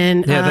sending it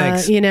in. Yeah,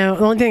 thanks. The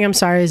only thing I'm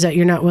sorry is that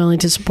you're not willing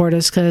to support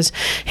us, because,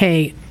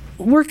 hey,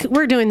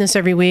 we're doing this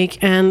every week,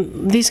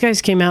 and these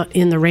guys came out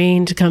in the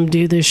rain to come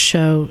do this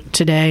show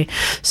today.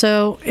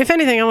 So, if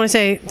anything, I want to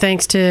say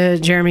thanks to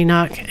Jeremy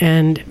Knock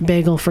and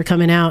Bagel for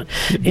coming out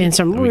in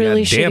some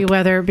really shitty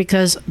weather,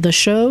 because the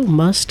show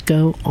must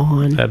go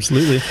on.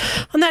 Absolutely.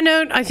 On that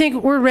note, I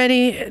think we're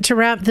ready to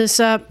wrap this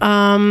up.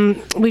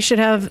 We should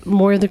have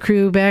more of the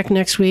crew back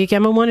next week.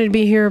 Emma wanted to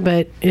be here,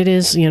 but it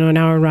is, an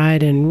hour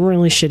ride and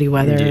really shitty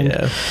weather.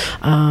 Yeah.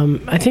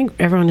 And, I think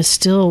everyone is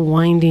still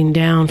winding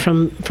down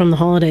from the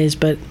holidays,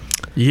 but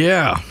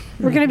Yeah.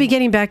 we're going to be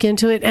getting back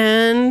into it,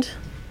 and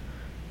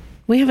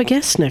We have a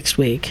guest next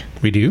week.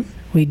 We do?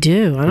 We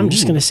do. I'm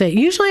just going to say.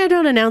 Usually I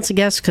don't announce a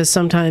guest because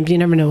sometimes you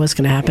never know what's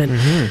going to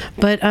happen.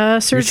 But You're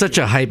Serge, such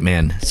a hype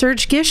man.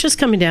 Serge Gish is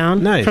coming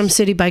down Nice. from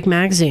City Bike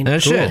Magazine.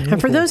 Shit.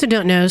 And for those who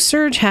don't know,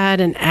 Serge had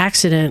an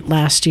accident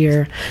last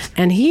year,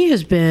 and he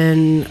has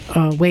been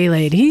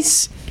waylaid.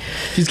 He's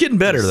He's getting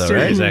better, though, right?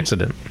 Serious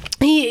accident.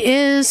 He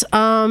is,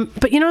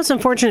 but you know it's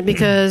unfortunate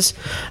because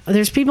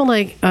there's people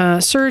like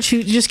Serge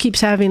who just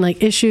keeps having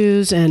like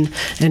issues and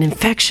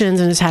infections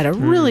and has had a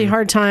really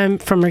hard time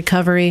from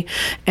recovery,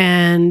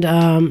 and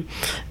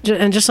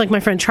just like my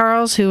friend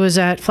Charles who was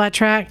at Flat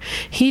Track,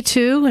 he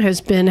too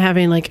has been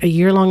having like a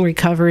year-long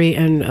recovery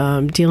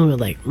and dealing with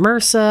like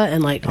MRSA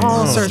and like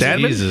all sorts of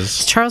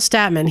Jesus. Charles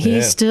Statman.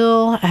 He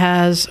still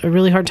has a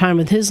really hard time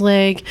with his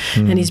leg,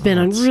 and he's been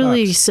on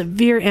really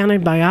severe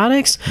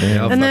antibiotics.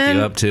 Yeah, I'll and fuck then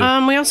you up,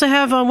 too. we also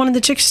have one of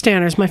the chick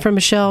standers, my friend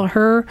Michelle,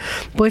 her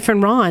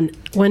boyfriend Ron.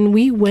 When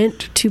we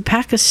went to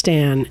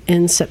Pakistan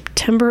in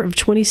September of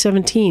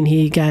 2017,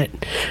 he got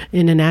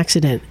in an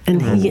accident,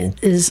 and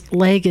his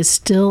leg is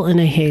still in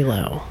a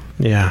halo.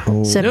 Yeah.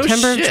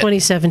 September of shit.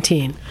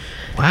 2017.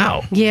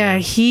 Wow. Yeah,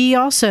 he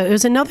also, it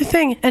was another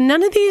thing. And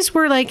none of these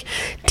were like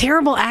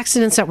terrible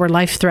accidents that were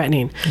life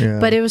threatening. Yeah.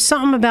 But it was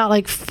something about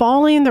like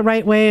falling the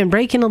right way and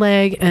breaking a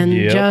leg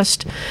and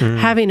just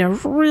having a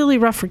really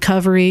rough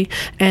recovery.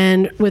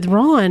 And with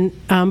Ron,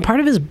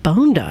 part of his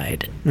bone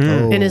died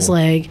in his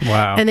leg.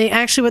 Wow. And they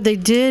actually, what they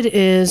did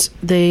is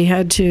they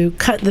had to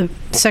cut the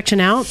section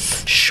out,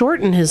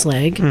 shorten his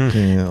leg,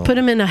 put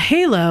him in a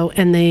halo,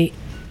 and they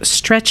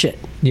stretch it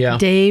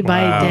day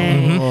by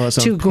day Oh, that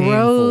sounds to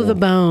grow painful. the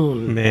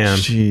bone. Man.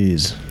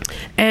 Jeez.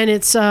 And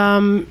it's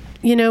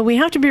you know, we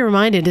have to be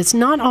reminded it's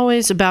not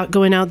always about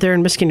going out there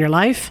and risking your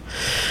life,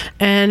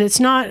 and it's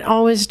not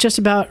always just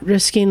about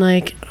risking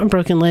like a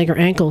broken leg or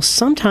ankle.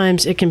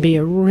 Sometimes it can be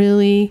a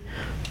really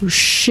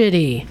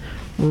shitty,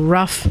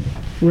 rough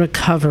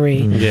recovery.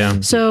 Yeah.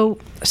 So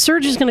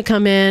Serge is going to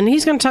come in.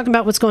 He's going to talk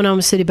about what's going on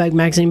with City Bike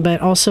Magazine, but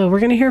also we're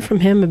going to hear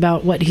from him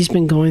about what he's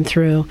been going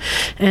through.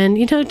 And,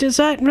 you know, does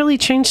that really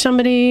change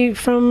somebody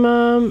from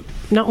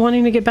not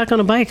wanting to get back on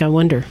a bike? I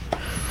wonder.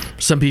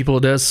 Some people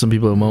it does, some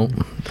people it won't.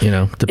 You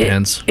know,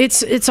 depends.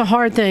 It's a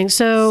hard thing.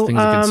 So Things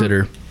to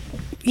consider.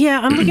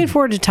 yeah, I'm looking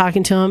forward to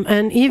talking to him.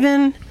 And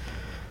even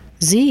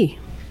Z,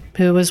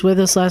 who was with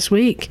us last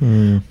week,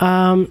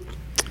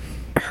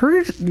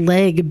 her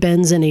leg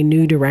bends in a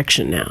new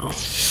direction now.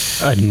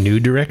 A new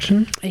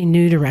direction? A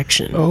new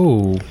direction.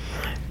 Oh.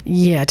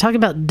 Yeah, talk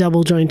about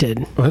double jointed.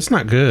 Well, that's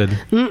not good.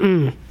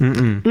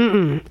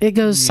 It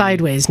goes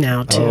sideways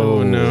now, too.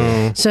 Oh,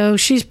 no. So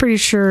she's pretty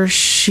sure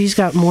she's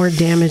got more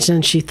damage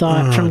than she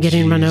thought from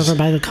getting run over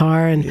by the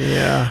car. And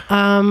Yeah.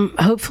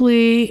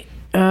 hopefully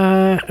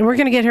we're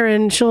going to get her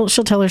in. She'll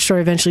tell her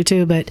story eventually,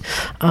 too. But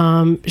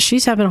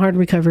she's having a hard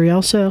recovery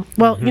also.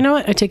 Well, you know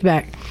what? I take it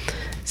back.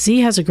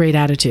 Z has a great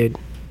attitude,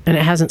 and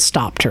it hasn't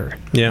stopped her.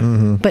 Yeah.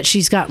 But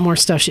she's got more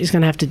stuff she's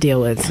going to have to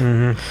deal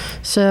with.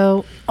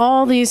 So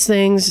all these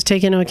things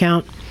take into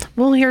account.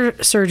 We'll hear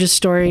Serge's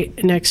story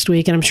next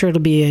week, and I'm sure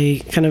it'll be a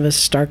kind of a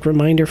stark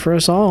reminder for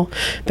us all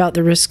about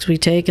the risks we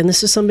take. And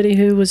this is somebody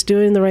who was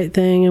doing the right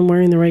thing and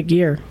wearing the right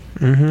gear.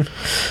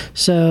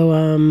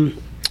 So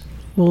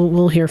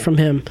we'll hear from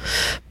him.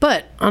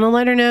 But on a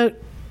lighter note,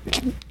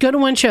 go to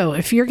one show.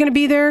 If you're going to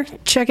be there,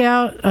 check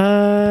out,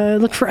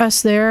 look for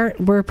us there.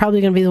 We're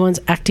probably going to be the ones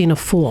acting a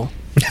fool.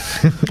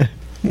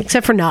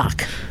 Except for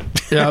Knock.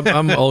 Yeah,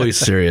 I'm always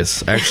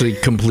serious. Actually,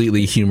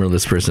 completely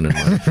humorless person in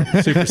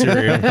life. Super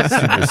serious.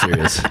 Super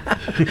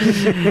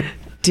serious.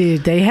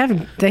 Dude, they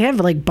have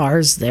like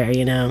bars there,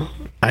 you know.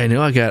 I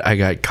know. I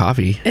got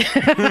coffee.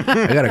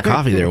 I got a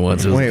coffee there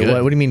once. It was Wait,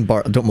 good. what do you mean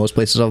bar? Don't most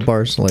places have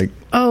bars? Like,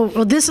 Oh,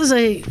 well, this is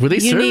a Were they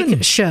unique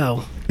serving?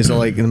 show. is it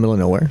like in the middle of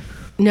nowhere?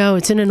 No,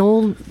 it's in an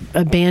old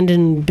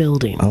abandoned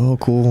building. Oh,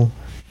 cool.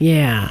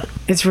 Yeah,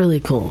 it's really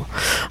cool.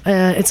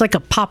 It's like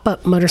a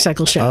pop-up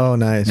motorcycle show. Oh,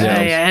 nice.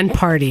 Yeah, and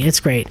party. It's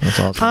great. That's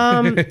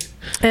awesome.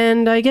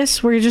 And I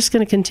guess we're just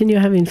going to continue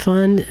having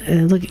fun,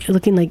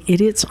 looking like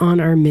idiots on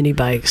our mini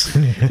bikes.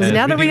 'Cause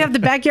now that we have the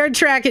backyard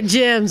track at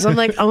Jim's, I'm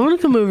like, I want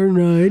to come over and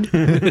ride.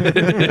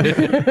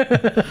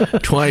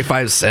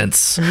 25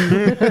 cents.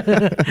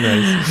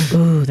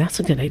 Ooh, that's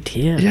a good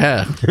idea.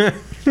 Yeah.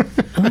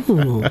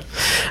 Ooh.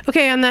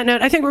 Okay, on that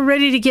note, I think we're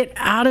ready to get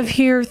out of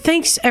here.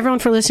 Thanks, everyone,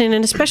 for listening,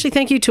 and especially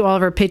thank you to all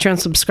of our Patreon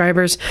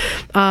subscribers.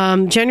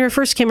 January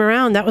 1st came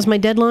around. That was my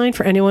deadline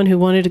for anyone who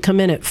wanted to come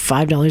in at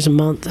 $5 a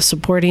month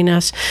supporting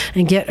us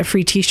and get a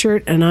free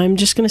t-shirt. And I'm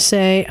just going to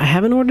say, I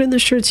haven't ordered the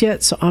shirts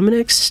yet, so I'm going to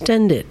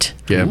extend it.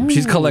 Yeah.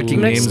 She's collecting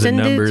I'm gonna names and extend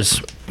it numbers.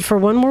 for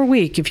one more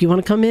week. If you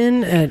want to come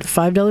in at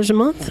 $5 a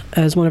month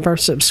as one of our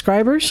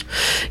subscribers,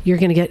 you're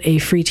going to get a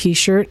free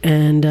t-shirt.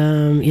 And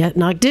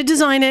Knock did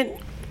design it.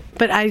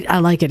 But I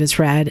like it. It's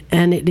rad.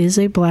 And it is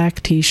a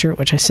black t-shirt,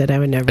 which I said I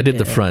would never I did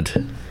the do. front.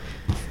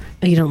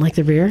 You don't like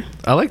the rear?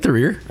 I like the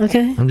rear.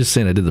 Okay. I'm just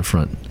saying I did the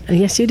front.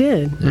 Yes, you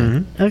did.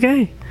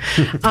 Okay.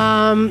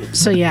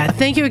 So yeah,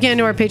 thank you again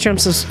to our Patreon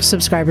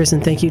subscribers,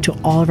 and thank you to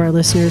all of our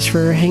listeners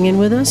for hanging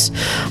with us.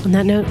 On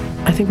that note,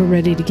 I think we're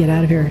ready to get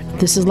out of here.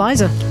 This is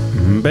Liza.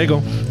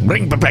 Bagel.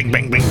 Bing, bang, bang,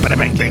 bang, bada,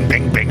 bang, bang,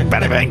 bang, bang,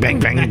 bada, bang, bang,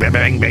 bang, bada,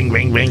 bang, bang,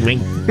 bang, bang, bang.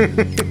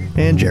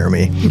 And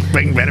Jeremy.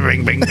 Bang, bada,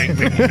 bang, bang, bang,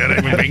 bang,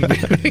 bada, bang,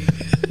 bang, bang.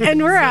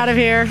 And we're out of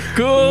here.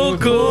 Cool.